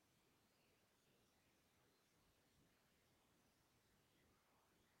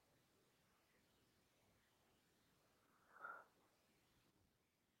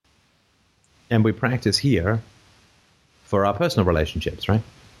 And we practice here for our personal relationships, right?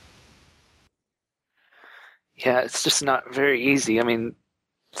 Yeah, it's just not very easy. I mean,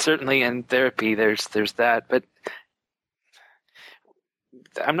 certainly in therapy, there's that, but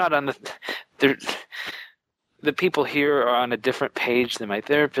I'm not on there. The people here are on a different page than my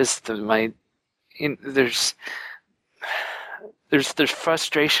therapist. There's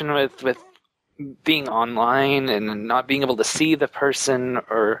frustration with being online and not being able to see the person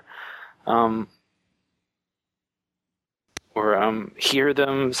or hear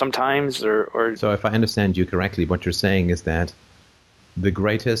them sometimes or So if I understand you correctly, what you're saying is that the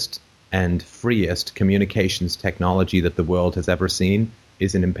greatest and freest communications technology that the world has ever seen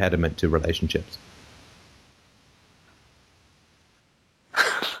is an impediment to relationships.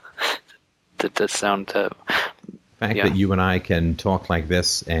 that does sound The fact yeah. that you and I can talk like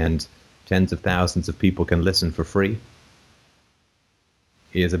this and tens of thousands of people can listen for free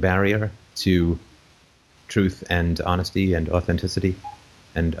is a barrier to truth and honesty and authenticity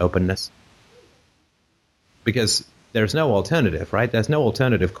and openness. Because there's no alternative, right? There's no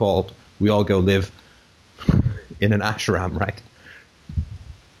alternative called we all go live in an ashram, right?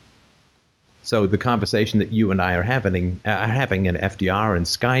 So the conversation that you and I are having in FDR and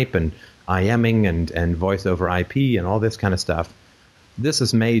Skype and IMing and voice over IP and all this kind of stuff, this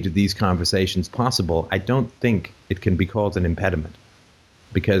has made these conversations possible. I don't think it can be called an impediment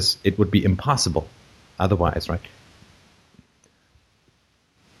because it would be impossible otherwise, right?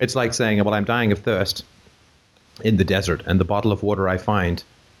 It's like saying, well, I'm dying of thirst in the desert, and the bottle of water I find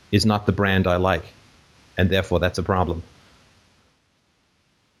is not the brand I like, and therefore that's a problem.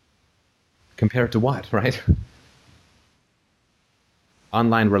 Compared to what, right?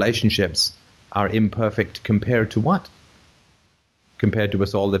 Online relationships are imperfect compared to what? Compared to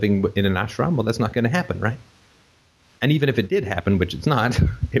us all living in an ashram? Well, that's not going to happen, right? And even if it did happen, which it's not,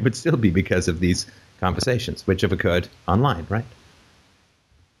 it would still be because of these conversations, which have occurred online, right?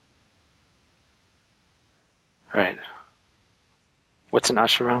 Right. What's an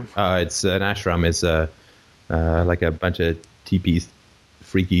ashram? It's an ashram is like a bunch of teepees,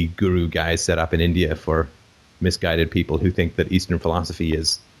 freaky guru guys set up in India for misguided people who think that Eastern philosophy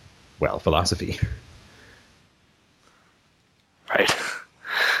is, well, philosophy. Right.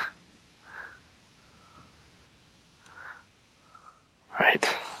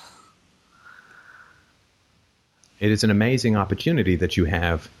 Right. It is an amazing opportunity that you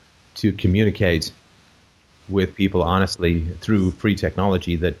have to communicate with people honestly through free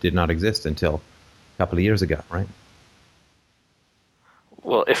technology that did not exist until a couple of years ago, right?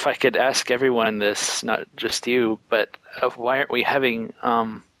 Well, if I could ask everyone this, not just you, but why aren't we having?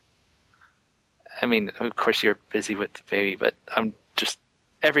 I mean, of course you're busy with the baby, but I'm just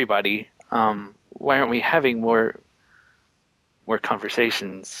everybody. Why aren't we having more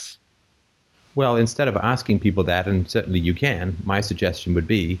conversations? Well, instead of asking people that, and certainly you can, my suggestion would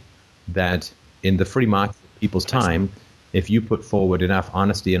be that in the free market of people's time, if you put forward enough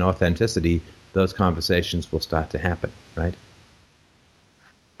honesty and authenticity, those conversations will start to happen, right?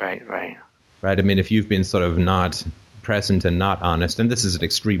 Right. Right. I mean, if you've been sort of not present and not honest, and this is an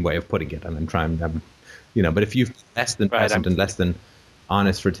extreme way of putting it, and but if you've been less than present and less than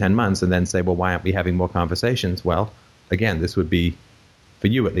honest for 10 months and then say, well, why aren't we having more conversations? Well, again, this would be, for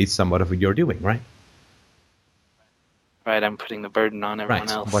you at least, somewhat of your doing, right? Right, I'm putting the burden on everyone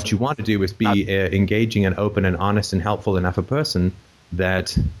else. What you want to do is be engaging and open and honest and helpful enough a person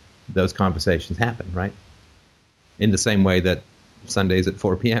that those conversations happen, right? In the same way that Sundays at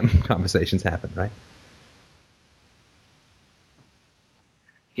 4 p.m. conversations happen, right?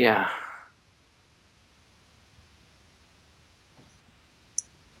 Yeah.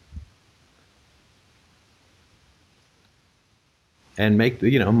 And make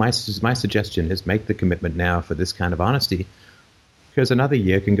my suggestion is make the commitment now for this kind of honesty, because another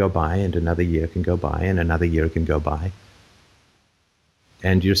year can go by and another year can go by and another year can go by,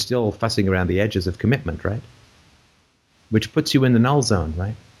 and you're still fussing around the edges of commitment, right? Which puts you in the null zone,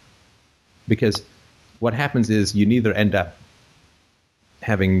 right? Because what happens is you neither end up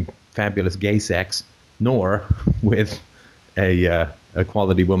having fabulous gay sex nor with a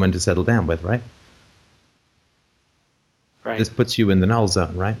quality woman to settle down with, right? Right. This puts you in the null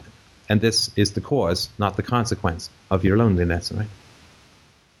zone, right? And this is the cause, not the consequence, of your loneliness, right?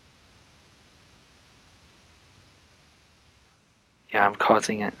 Yeah, I'm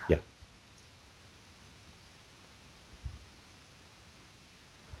causing it. Yeah.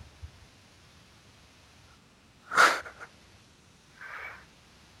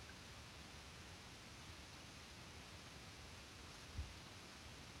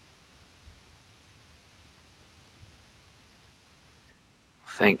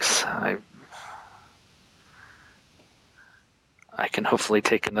 Thanks. I can hopefully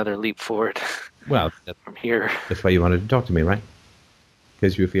take another leap forward Well, from here. that's why you wanted to talk to me, right?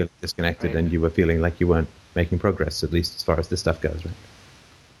 Because you were feeling disconnected, Right. and you were feeling like you weren't making progress, at least as far as this stuff goes, right?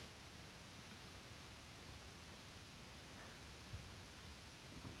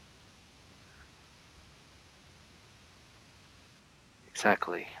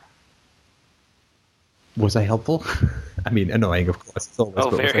 Exactly. Was I helpful? I mean, annoying, of course. It's always,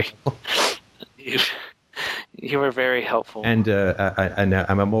 Oh, but was I very. helpful? You were very helpful. And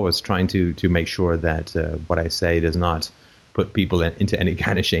I'm always trying to make sure that what I say does not put people into any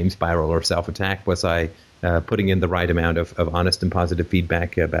kind of shame spiral or self-attack. Was I putting in the right amount of honest and positive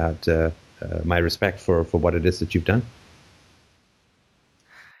feedback about my respect for what it is that you've done?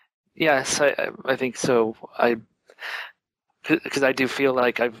 Yes, I think so. Because I do feel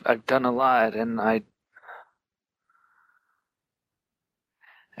like I've done a lot, and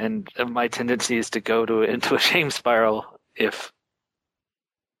my tendency is to go into a shame spiral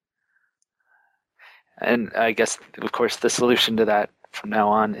and I guess, of course, the solution to that from now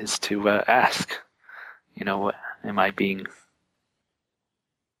on is to ask, am I being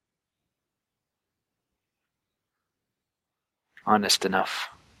honest enough?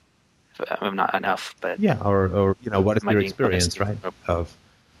 I'm not enough, but Yeah, or what is am I your being honest? experience, right?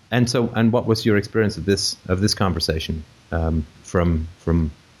 And what was your experience of this conversation from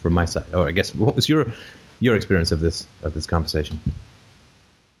my side? Or I guess what was your experience of this conversation?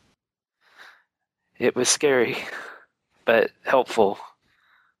 It was scary, but helpful.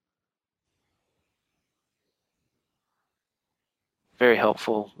 Very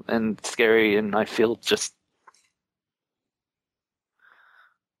helpful and scary, and I feel just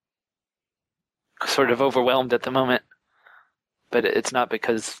sort of overwhelmed at the moment. But it's not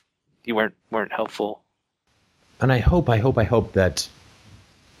because you weren't helpful. And I hope that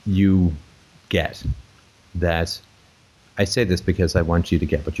you get that. I say this because I want you to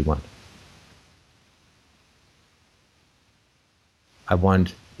get what you want. I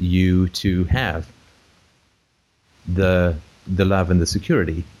want you to have the love and the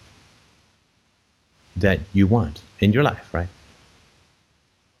security that you want in your life, right?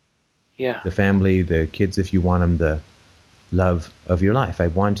 Yeah. The family, the kids, if you want them, the love of your life. I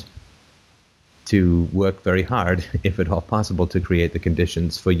want to work very hard, if at all possible, to create the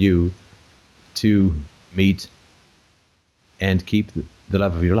conditions for you to meet and keep the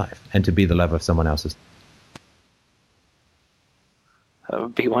love of your life and to be the love of someone else's. That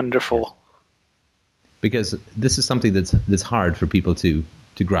would be wonderful. Yes. Because this is something that's hard for people to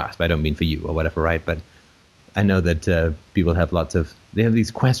grasp. I don't mean for you or whatever, right? But I know that people have they have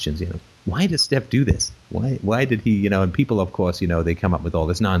these questions, why does Steph do this? Why did he, and people, of course, they come up with all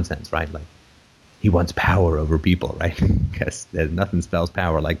this nonsense, right? Like, he wants power over people, right? Because nothing spells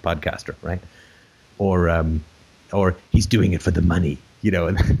power like podcaster, right? Or he's doing it for the money,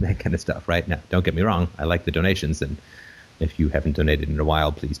 and that kind of stuff, right? Now, don't get me wrong. I like the donations, and if you haven't donated in a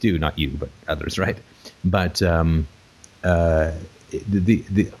while, please do. Not you, but others, right? But the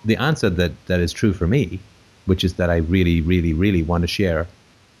answer that is true for me, which is that I really, really, really want to share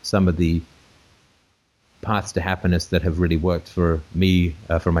some of the paths to happiness that have really worked for me,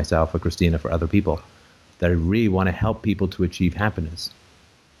 for myself, for Christina, for other people, that I really want to help people to achieve happiness.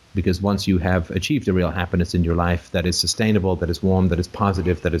 Because once you have achieved a real happiness in your life that is sustainable, that is warm, that is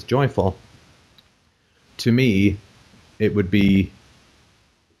positive, that is joyful, to me, it would be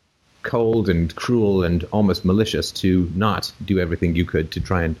cold and cruel and almost malicious to not do everything you could to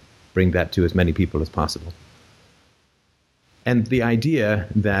try and bring that to as many people as possible. And the idea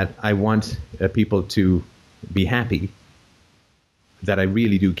that I want people to be happy, that I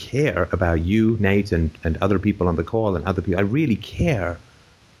really do care about you, Nate, and other people on the call and other people, I really care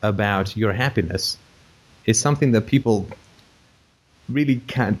about your happiness, is something that people really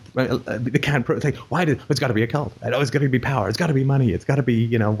can't like, it's got to be a cult, right? Oh, it's got to be power, it's got to be money, it's got to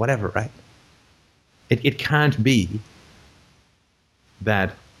be, whatever, right? It can't be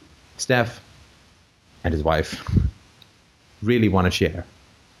that Steph and his wife really want to share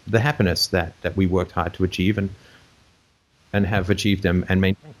the happiness that we worked hard to achieve and have achieved and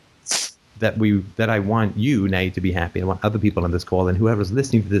maintained. That I want you, Nate, to be happy. I want other people on this call and whoever's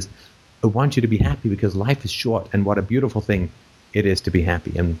listening to this I want you to be happy because life is short, and what a beautiful thing it is to be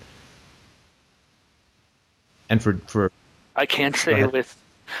happy. And for I can say with,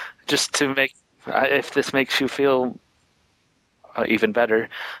 just to make, if this makes you feel even better,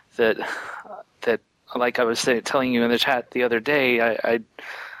 that like I was telling you in the chat the other day,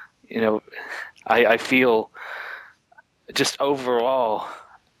 I feel just overall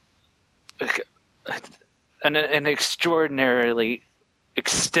an extraordinarily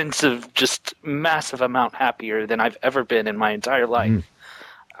extensive, just massive amount happier than I've ever been in my entire life.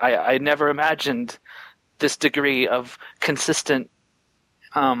 I never imagined this degree of consistent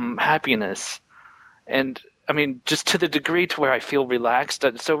happiness. And I mean, just to the degree to where I feel relaxed,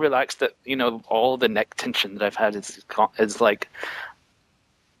 so relaxed that, all the neck tension that I've had is like,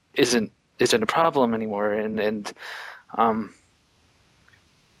 isn't a problem anymore. And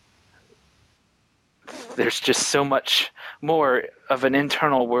there's just so much more of an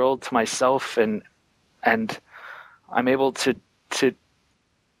internal world to myself, and I'm able to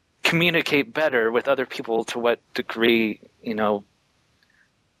communicate better with other people to what degree,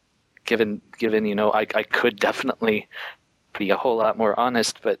 given I could definitely be a whole lot more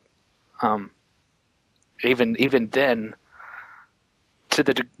honest, but even then, to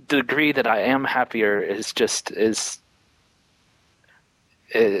the degree that I am happier is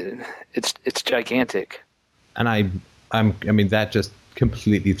it's gigantic. And I mean, that just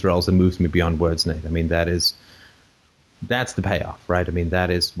completely thrills and moves me beyond words, Nate. I mean, that's the payoff, right? I mean, that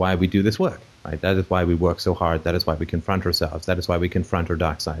is why we do this work, right? That is why we work so hard. That is why we confront ourselves. That is why we confront our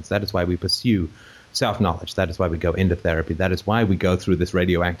dark sides. That is why we pursue self-knowledge. That is why we go into therapy. That is why we go through this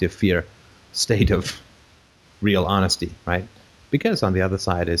radioactive fear state of real honesty, right? Because on the other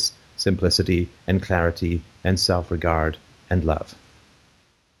side is simplicity and clarity and self-regard and love.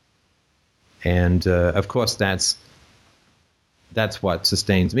 And of course, that's what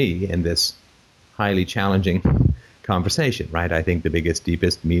sustains me in this highly challenging conversation, right? I think the biggest,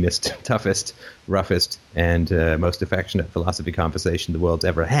 deepest, meanest, toughest, roughest, and most affectionate philosophy conversation the world's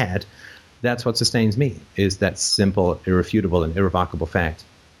ever had, that's what sustains me, is that simple, irrefutable, and irrevocable fact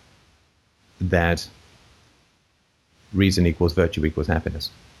that reason equals virtue equals happiness.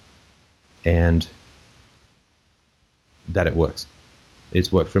 And that it works.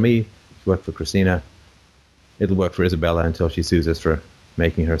 It's worked for me, it's worked for Christina, it'll work for Isabella until she sues us for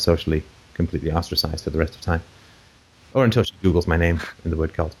making her socially completely ostracized for the rest of time. Or until she Googles my name in the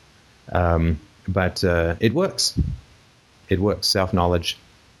word cult. But it works. It works. Self-knowledge,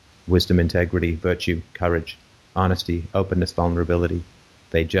 wisdom, integrity, virtue, courage, honesty, openness, vulnerability.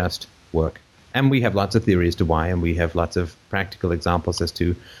 They just work. And we have lots of theories as to why, and we have lots of practical examples as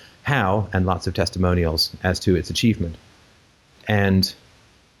to how, and lots of testimonials as to its achievement. And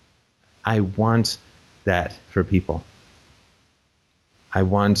I want that for people. I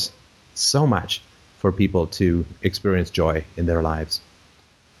want so much for people to experience joy in their lives.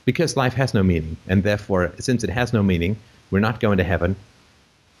 Because life has no meaning, and therefore, since it has no meaning, we're not going to heaven.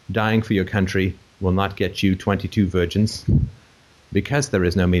 Dying for your country will not get you 22 virgins. Because there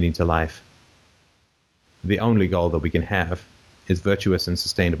is no meaning to life, the only goal that we can have is virtuous and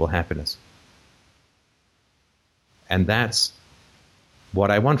sustainable happiness. And that's what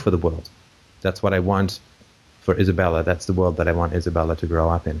I want for the world. That's what I want for Isabella. That's the world that I want Isabella to grow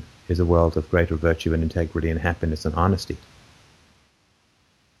up in, is a world of greater virtue and integrity and happiness and honesty.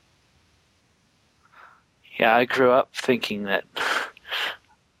 Yeah, I grew up thinking that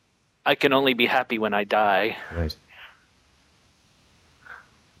I can only be happy when I die. Right.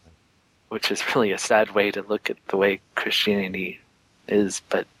 Which is really a sad way to look at the way Christianity is,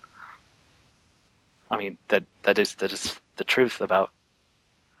 but I mean that is the truth about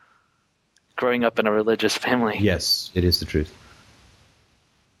growing up in a religious family. Yes, it is the truth.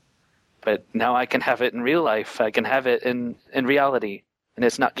 But now I can have it in real life. I can have it in reality, and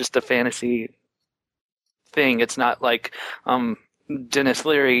it's not just a fantasy thing. It's not like Dennis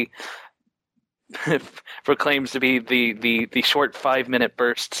Leary proclaims to be the short 5-minute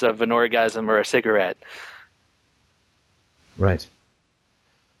bursts of an orgasm or a cigarette. Right.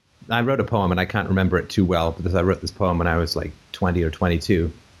 I wrote a poem, and I can't remember it too well, because I wrote this poem when I was like 20 or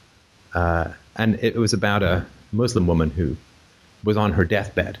 22. And it was about a Muslim woman who was on her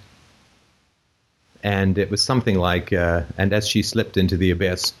deathbed. And it was something like, and as she slipped into the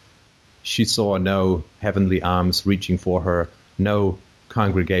abyss, she saw no heavenly arms reaching for her, no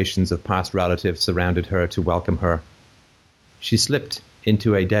congregations of past relatives surrounded her to welcome her. She slipped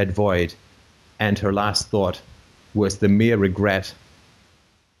into a dead void, and her last thought was the mere regret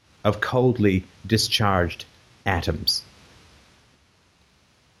of coldly discharged atoms.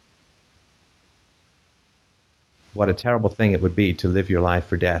 what a terrible thing it would be to live your life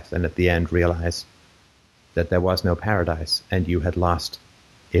for death and at the end realize that there was no paradise and you had lost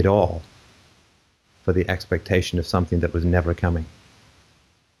it all for the expectation of something that was never coming.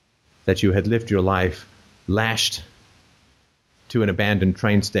 That you had lived your life lashed to an abandoned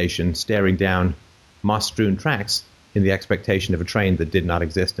train station, staring down moss-strewn tracks in the expectation of a train that did not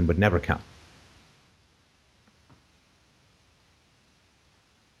exist and would never come.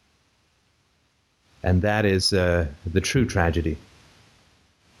 And that is the true tragedy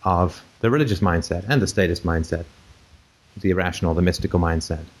of the religious mindset and the statist mindset, the irrational, the mystical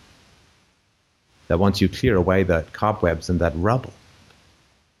mindset. That once you clear away the cobwebs and that rubble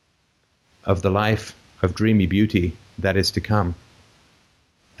of the life of dreamy beauty that is to come,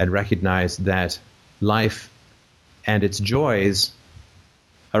 and recognize that life and its joys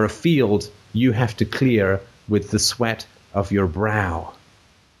are a field you have to clear with the sweat of your brow,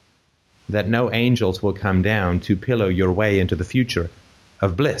 that no angels will come down to pillow your way into the future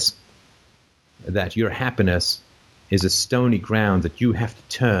of bliss, that your happiness is a stony ground that you have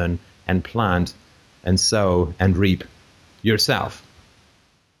to turn and plant and sow and reap yourself.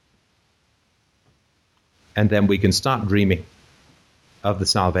 And then we can start dreaming of the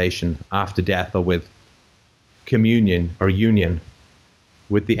salvation after death, or with communion or union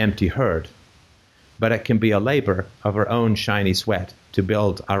with the empty herd. But it can be a labor of our own shiny sweat to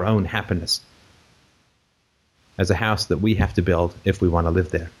build our own happiness as a house that we have to build if we want to live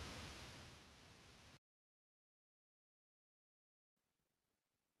there.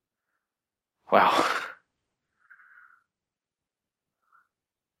 Wow.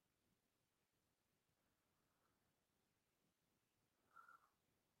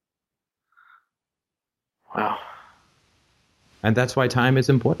 Wow. And that's why time is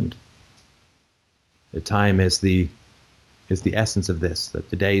important. The time is the essence of this, that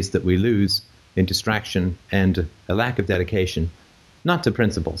the days that we lose in distraction and a lack of dedication, not to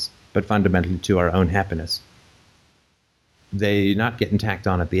principles, but fundamentally to our own happiness, they're not getting tacked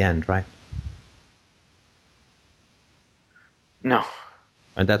on at the end, right? No.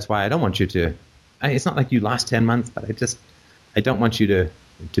 And that's why I don't want you to, it's not like you lost 10 months, but I don't want you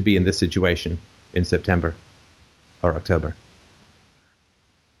to be in this situation in September or October.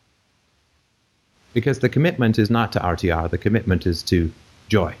 Because the commitment is not to RTR, the commitment is to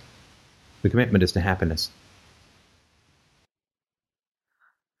joy. The commitment is to happiness.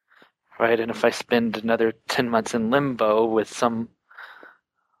 Right, and if I spend another 10 months in limbo with some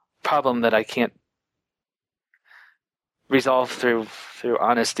problem that I can't resolve through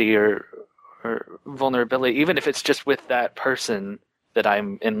honesty or vulnerability, even if it's just with that person that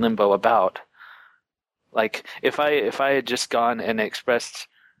I'm in limbo about. Like if I had just gone and expressed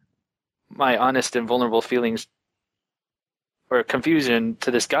my honest and vulnerable feelings or confusion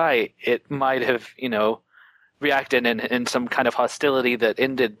to this guy, it might have, reacted in some kind of hostility that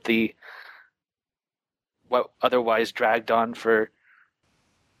ended what otherwise dragged on for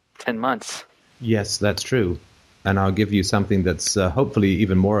 10 months. Yes, that's true. And I'll give you something that's hopefully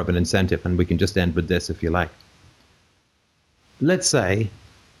even more of an incentive, and we can just end with this if you like. Let's say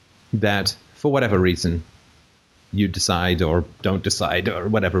that for whatever reason, you decide or don't decide or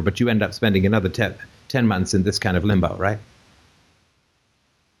whatever, but you end up spending another 10 months in this kind of limbo, right?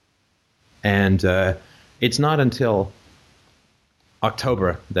 And it's not until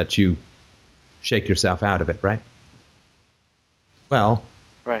October that you shake yourself out of it, right? Well,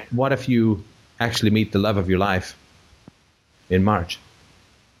 right. What if you actually meet the love of your life in March?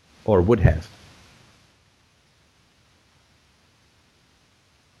 Or would have?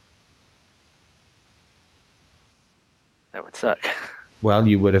 That would suck. Well,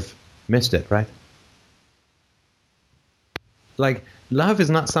 you would have missed it, right? Like, love is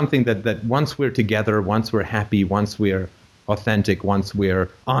not something that once we're together, once we're happy, once we're authentic, once we're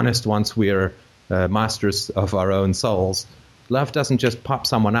honest, once we're masters of our own souls, love doesn't just pop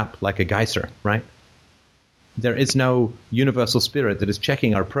someone up like a geyser, right? There is no universal spirit that is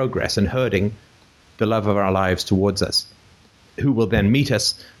checking our progress and herding the love of our lives towards us, who will then meet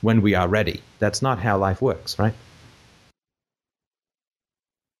us when we are ready. That's not how life works, right?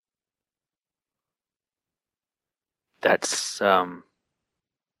 That's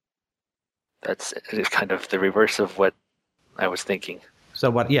kind of the reverse of what I was thinking.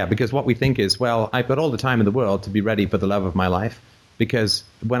 So because what we think is, well, I've got all the time in the world to be ready for the love of my life, because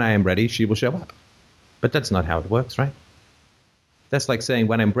when I am ready, she will show up. But that's not how it works, right? That's like saying,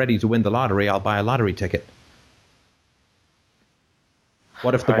 when I'm ready to win the lottery, I'll buy a lottery ticket.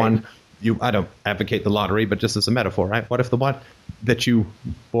 What if the one I don't advocate the lottery, but just as a metaphor, right? What if the one that you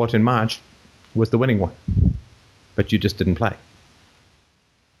bought in March was the winning one, but you just didn't play?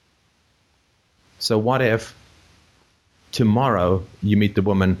 So what if tomorrow you meet the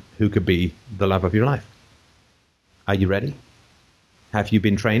woman who could be the love of your life. Are you ready? Have you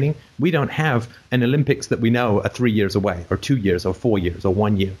been training? We don't have an Olympics that we know are 3 years away, or 2 years, or 4 years, or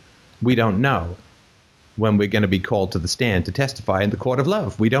 1 year. We don't know when we're going to be called to the stand to testify in the court of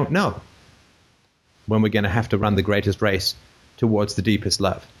love. We don't know when we're going to have to run the greatest race towards the deepest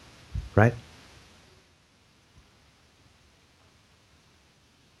love, right?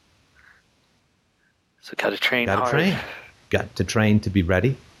 So got to train Got to hard. train. Got to train to be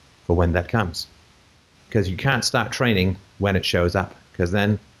ready for when that comes. Because you can't start training when it shows up, because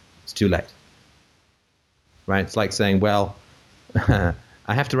then it's too late. Right? It's like saying, well, I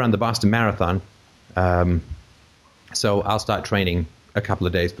have to run the Boston Marathon, so I'll start training a couple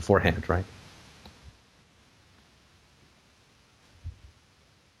of days beforehand, right?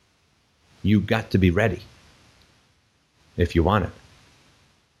 You got to be ready if you want it.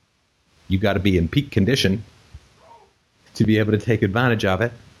 You got to be in peak condition to be able to take advantage of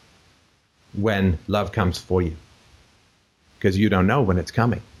it when love comes for you. Because you don't know when it's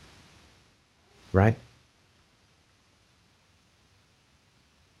coming. Right?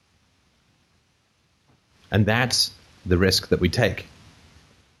 And that's the risk that we take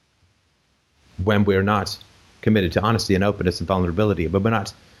when we're not committed to honesty and openness and vulnerability, but we're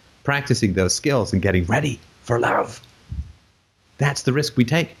not practicing those skills and getting ready for love. That's the risk we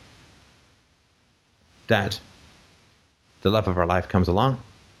take. That the love of our life comes along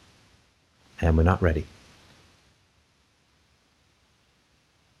and we're not ready.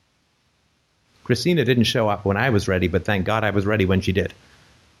 Christina didn't show up when I was ready, but thank God I was ready when she did.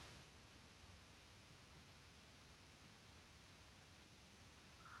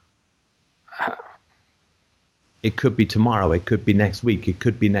 It could be tomorrow, it could be next week, it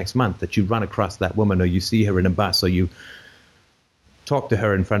could be next month that you run across that woman, or you see her in a bus, or you talk to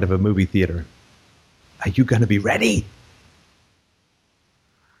her in front of a movie theater. Are you going to be ready?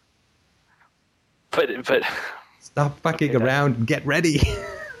 But Stop fucking around and get ready.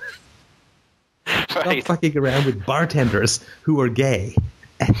 Stop right. fucking around with bartenders who are gay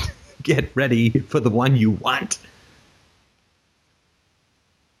and get ready for the one you want.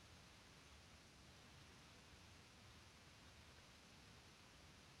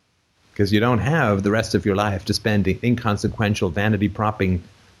 Because you don't have the rest of your life to spend in inconsequential, vanity-propping,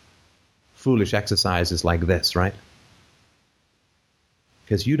 foolish exercises like this, right?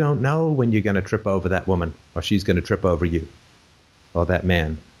 Because you don't know when you're going to trip over that woman, or she's going to trip over you, or that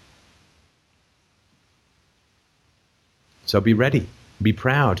man. So be ready, be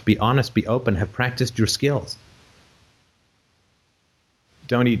proud, be honest, be open, have practiced your skills.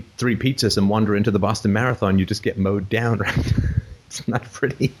 Don't eat 3 pizzas and wander into the Boston Marathon, you just get mowed down, right? It's not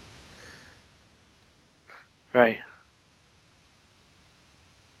pretty. Right.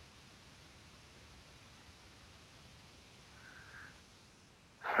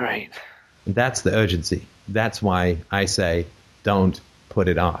 Right. That's the urgency. That's why I say don't put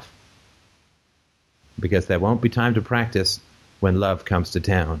it off. Because there won't be time to practice when love comes to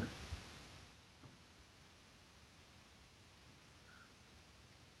town.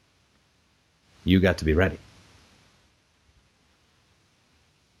 You got to be ready.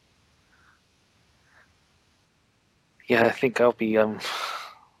 Yeah, I think I'll be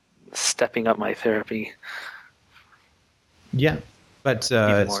stepping up my therapy. Yeah, but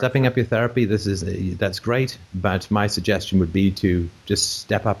stepping up your therapy, that's great. But my suggestion would be to just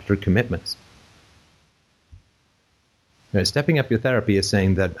step up your commitments. Stepping up your therapy is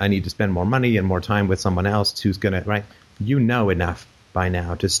saying that I need to spend more money and more time with someone else who's going to, right? You know enough by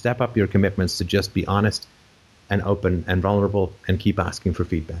now to step up your commitments to just be honest and open and vulnerable and keep asking for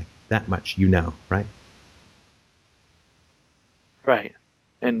feedback. That much you know, right? Right.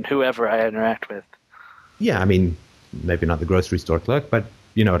 And whoever I interact with. Yeah, I mean, maybe not the grocery store clerk, but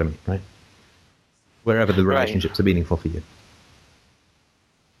you know what I mean, right? Wherever the relationships are meaningful for you.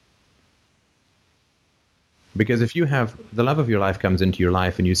 Because if you have the love of your life comes into your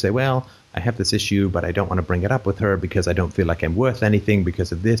life and you say, well, I have this issue, but I don't want to bring it up with her because I don't feel like I'm worth anything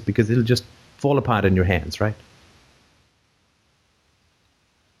because of this, because it'll just fall apart in your hands, right?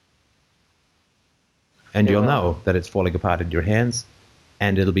 And you'll know that it's falling apart in your hands,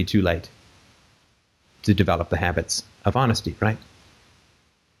 and it'll be too late to develop the habits of honesty, right?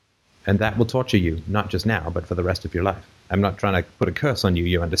 And that will torture you, not just now, but for the rest of your life. I'm not trying to put a curse on you,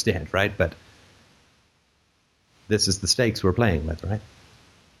 you understand, right? But this is the stakes we're playing with, right?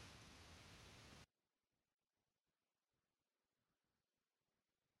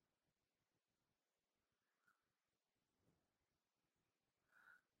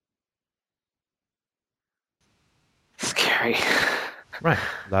 Scary. Right.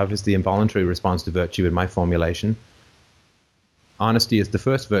 Love is the involuntary response to virtue in my formulation. honesty is the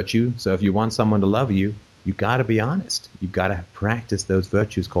first virtue. So if you want someone to love you, you got to be honest. You got to practice those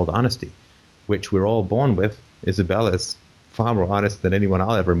virtues called honesty, which we're all born with. Isabella's far more honest than anyone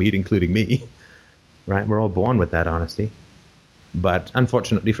I'll ever meet, including me. Right? We're all born with that honesty. But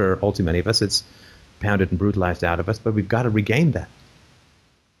unfortunately for all too many of us, it's pounded and brutalized out of us. But we've got to regain that,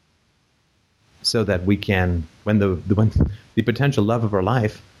 so that we can, when the potential love of our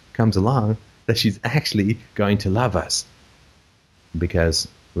life comes along, that she's actually going to love us because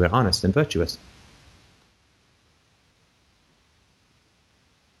we're honest and virtuous.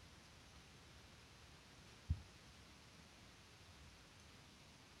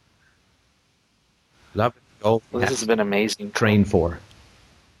 Love is the goal. Well, this has been amazing. Train for.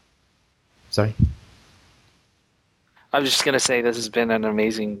 Sorry? I was just going to say this has been an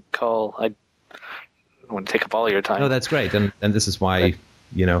amazing call. I don't want to take up all your time. No, that's great. And this is why,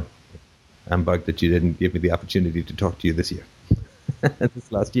 I'm bugged that you didn't give me the opportunity to talk to you this year.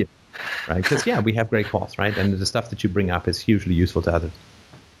 This last year. Right? Because, we have great calls, right? And the stuff that you bring up is hugely useful to others.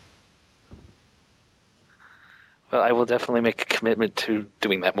 Well, I will definitely make a commitment to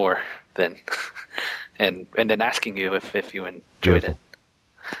doing that more then. and then asking you if you enjoyed it.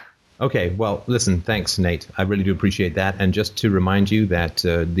 Okay, well, listen, thanks, Nate. I really do appreciate that. And just to remind you that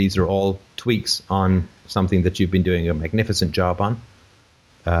these are all tweaks on something that you've been doing a magnificent job on.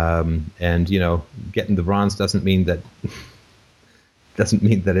 And, getting the bronze doesn't mean that it's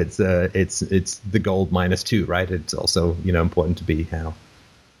the gold -2, right? It's also, important to be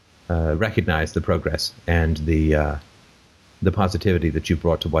recognize the progress and the positivity that you've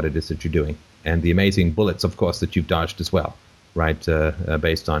brought to what it is that you're doing. And the amazing bullets, of course, that you've dodged as well. Right,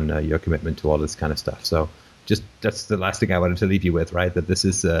 based on your commitment to all this kind of stuff. So that's the last thing I wanted to leave you with, right? That this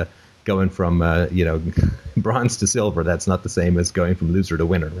is going from, bronze to silver. That's not the same as going from loser to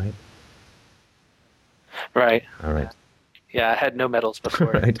winner, right? Right. All right. Yeah, I had no medals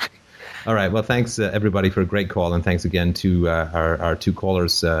before. Right. All right. Well, thanks, everybody, for a great call. And thanks again to our two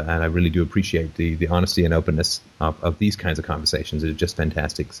callers. And I really do appreciate the honesty and openness of these kinds of conversations. It's just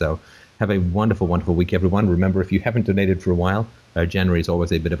fantastic. So have a wonderful, wonderful week, everyone. Remember, if you haven't donated for a while, January is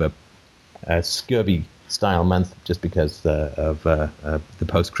always a bit of a scurvy-style month just because of the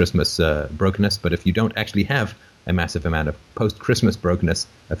post-Christmas brokenness. But if you don't actually have a massive amount of post-Christmas brokenness,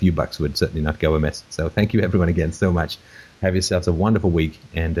 a few bucks would certainly not go amiss. So thank you, everyone, again so much. Have yourselves a wonderful week.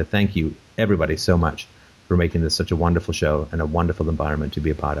 And thank you, everybody, so much for making this such a wonderful show and a wonderful environment to be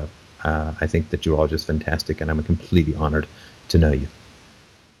a part of. I think that you're all just fantastic, and I'm completely honored to know you.